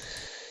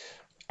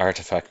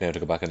artifact now to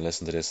go back and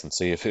listen to this and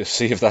see if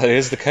that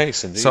is the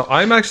case. Indeed. So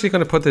I'm actually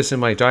going to put this in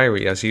my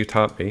diary, as you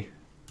taught me.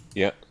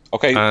 Yeah.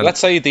 Okay. And- let's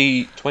say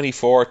the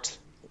 24th.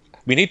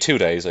 We need 2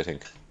 days, I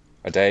think.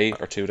 A day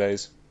or 2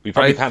 days. We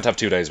probably can't have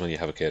 2 days when you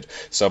have a kid.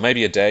 So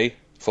maybe a day,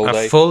 full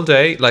day. A full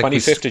day, like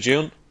 25th of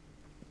June.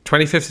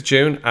 25th of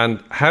June.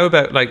 And how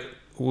about like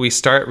we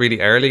start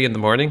really early in the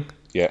morning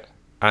Yeah.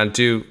 and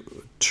do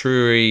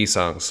 3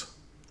 songs,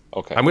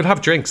 Okay. and we'll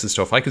have drinks and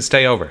stuff. I could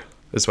stay over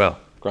as well.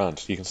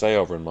 Grand. You can stay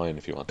over in mine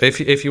if you want.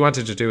 If you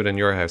wanted to do it in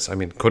your house, I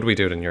mean, could we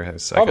do it in your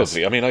house? I guess.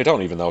 Probably. I mean, I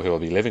don't even know who I'll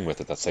be living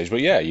with at that stage,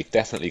 but yeah, you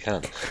definitely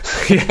can.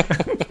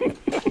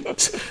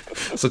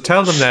 So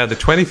tell them now, the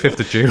 25th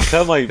of June.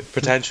 Tell my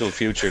potential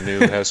future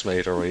new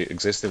housemate or my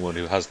existing one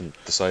who hasn't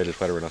decided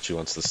whether or not she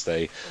wants to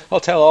stay. I'll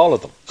tell all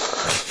of them.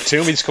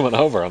 Toomey's coming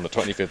over on the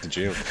 25th of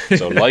June.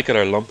 So like it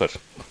or lump it,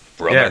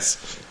 brother. Yes.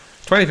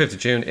 25th of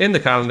June, in the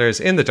calendars,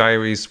 in the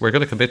diaries. We're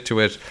going to commit to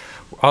it.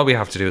 All we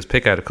have to do is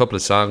pick out a couple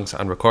of songs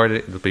and record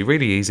it. It'll be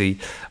really easy.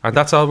 And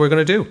that's all we're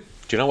going to do. Do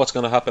you know what's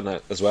going to happen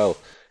as well?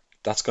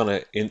 That's going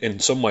to, in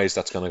some ways,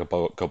 that's going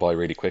to go by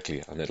really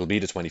quickly. And it'll be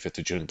the 25th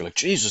of June and be like,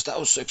 Jesus, that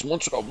was 6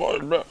 months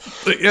ago.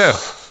 Yeah,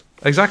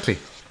 exactly.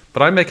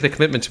 But I'm making a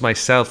commitment to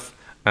myself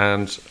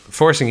and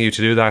forcing you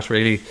to do that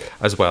really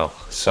as well.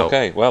 So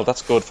Okay, well,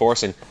 that's good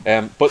forcing.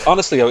 But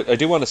honestly, I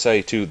do want to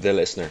say to the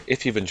listener,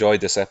 if you've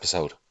enjoyed this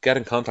episode, get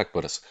in contact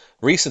with us.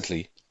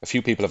 Recently, a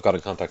few people have got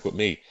in contact with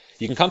me.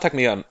 You can contact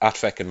me on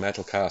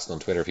 @FeckinMetalCast on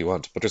Twitter if you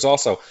want. But there's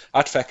also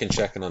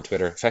 @FeckinCheckin on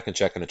Twitter,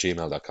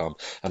 feckincheckin@gmail.com.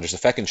 And there's a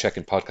Feckin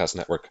Checkin Podcast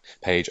Network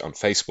page on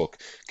Facebook.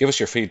 Give us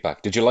your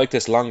feedback. Did you like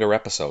this longer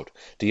episode?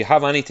 Do you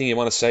have anything you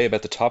want to say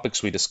about the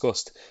topics we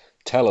discussed?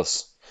 Tell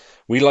us.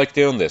 We like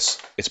doing this.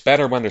 It's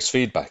better when there's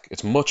feedback.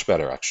 It's much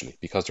better, actually,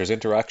 because there's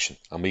interaction.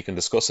 And we can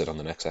discuss it on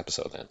the next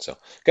episode then. So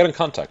get in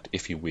contact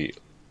if you will.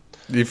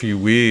 if you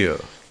will.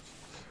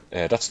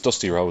 That's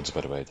Dusty Rhodes,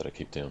 by the way, that I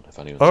keep doing. If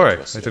anyone's All right,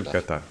 interested I in didn't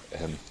get that.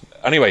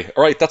 Anyway,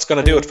 all right, that's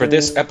going to do it for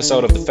this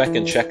episode of the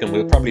Feckin Checkin.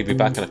 We'll probably be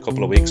back in a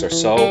couple of weeks or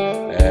so.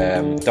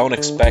 Don't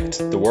expect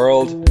the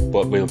world,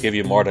 but we'll give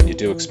you more than you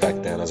do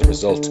expect then as a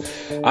result.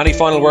 Any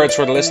final words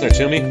for the listener,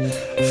 to me?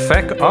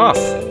 Feck off.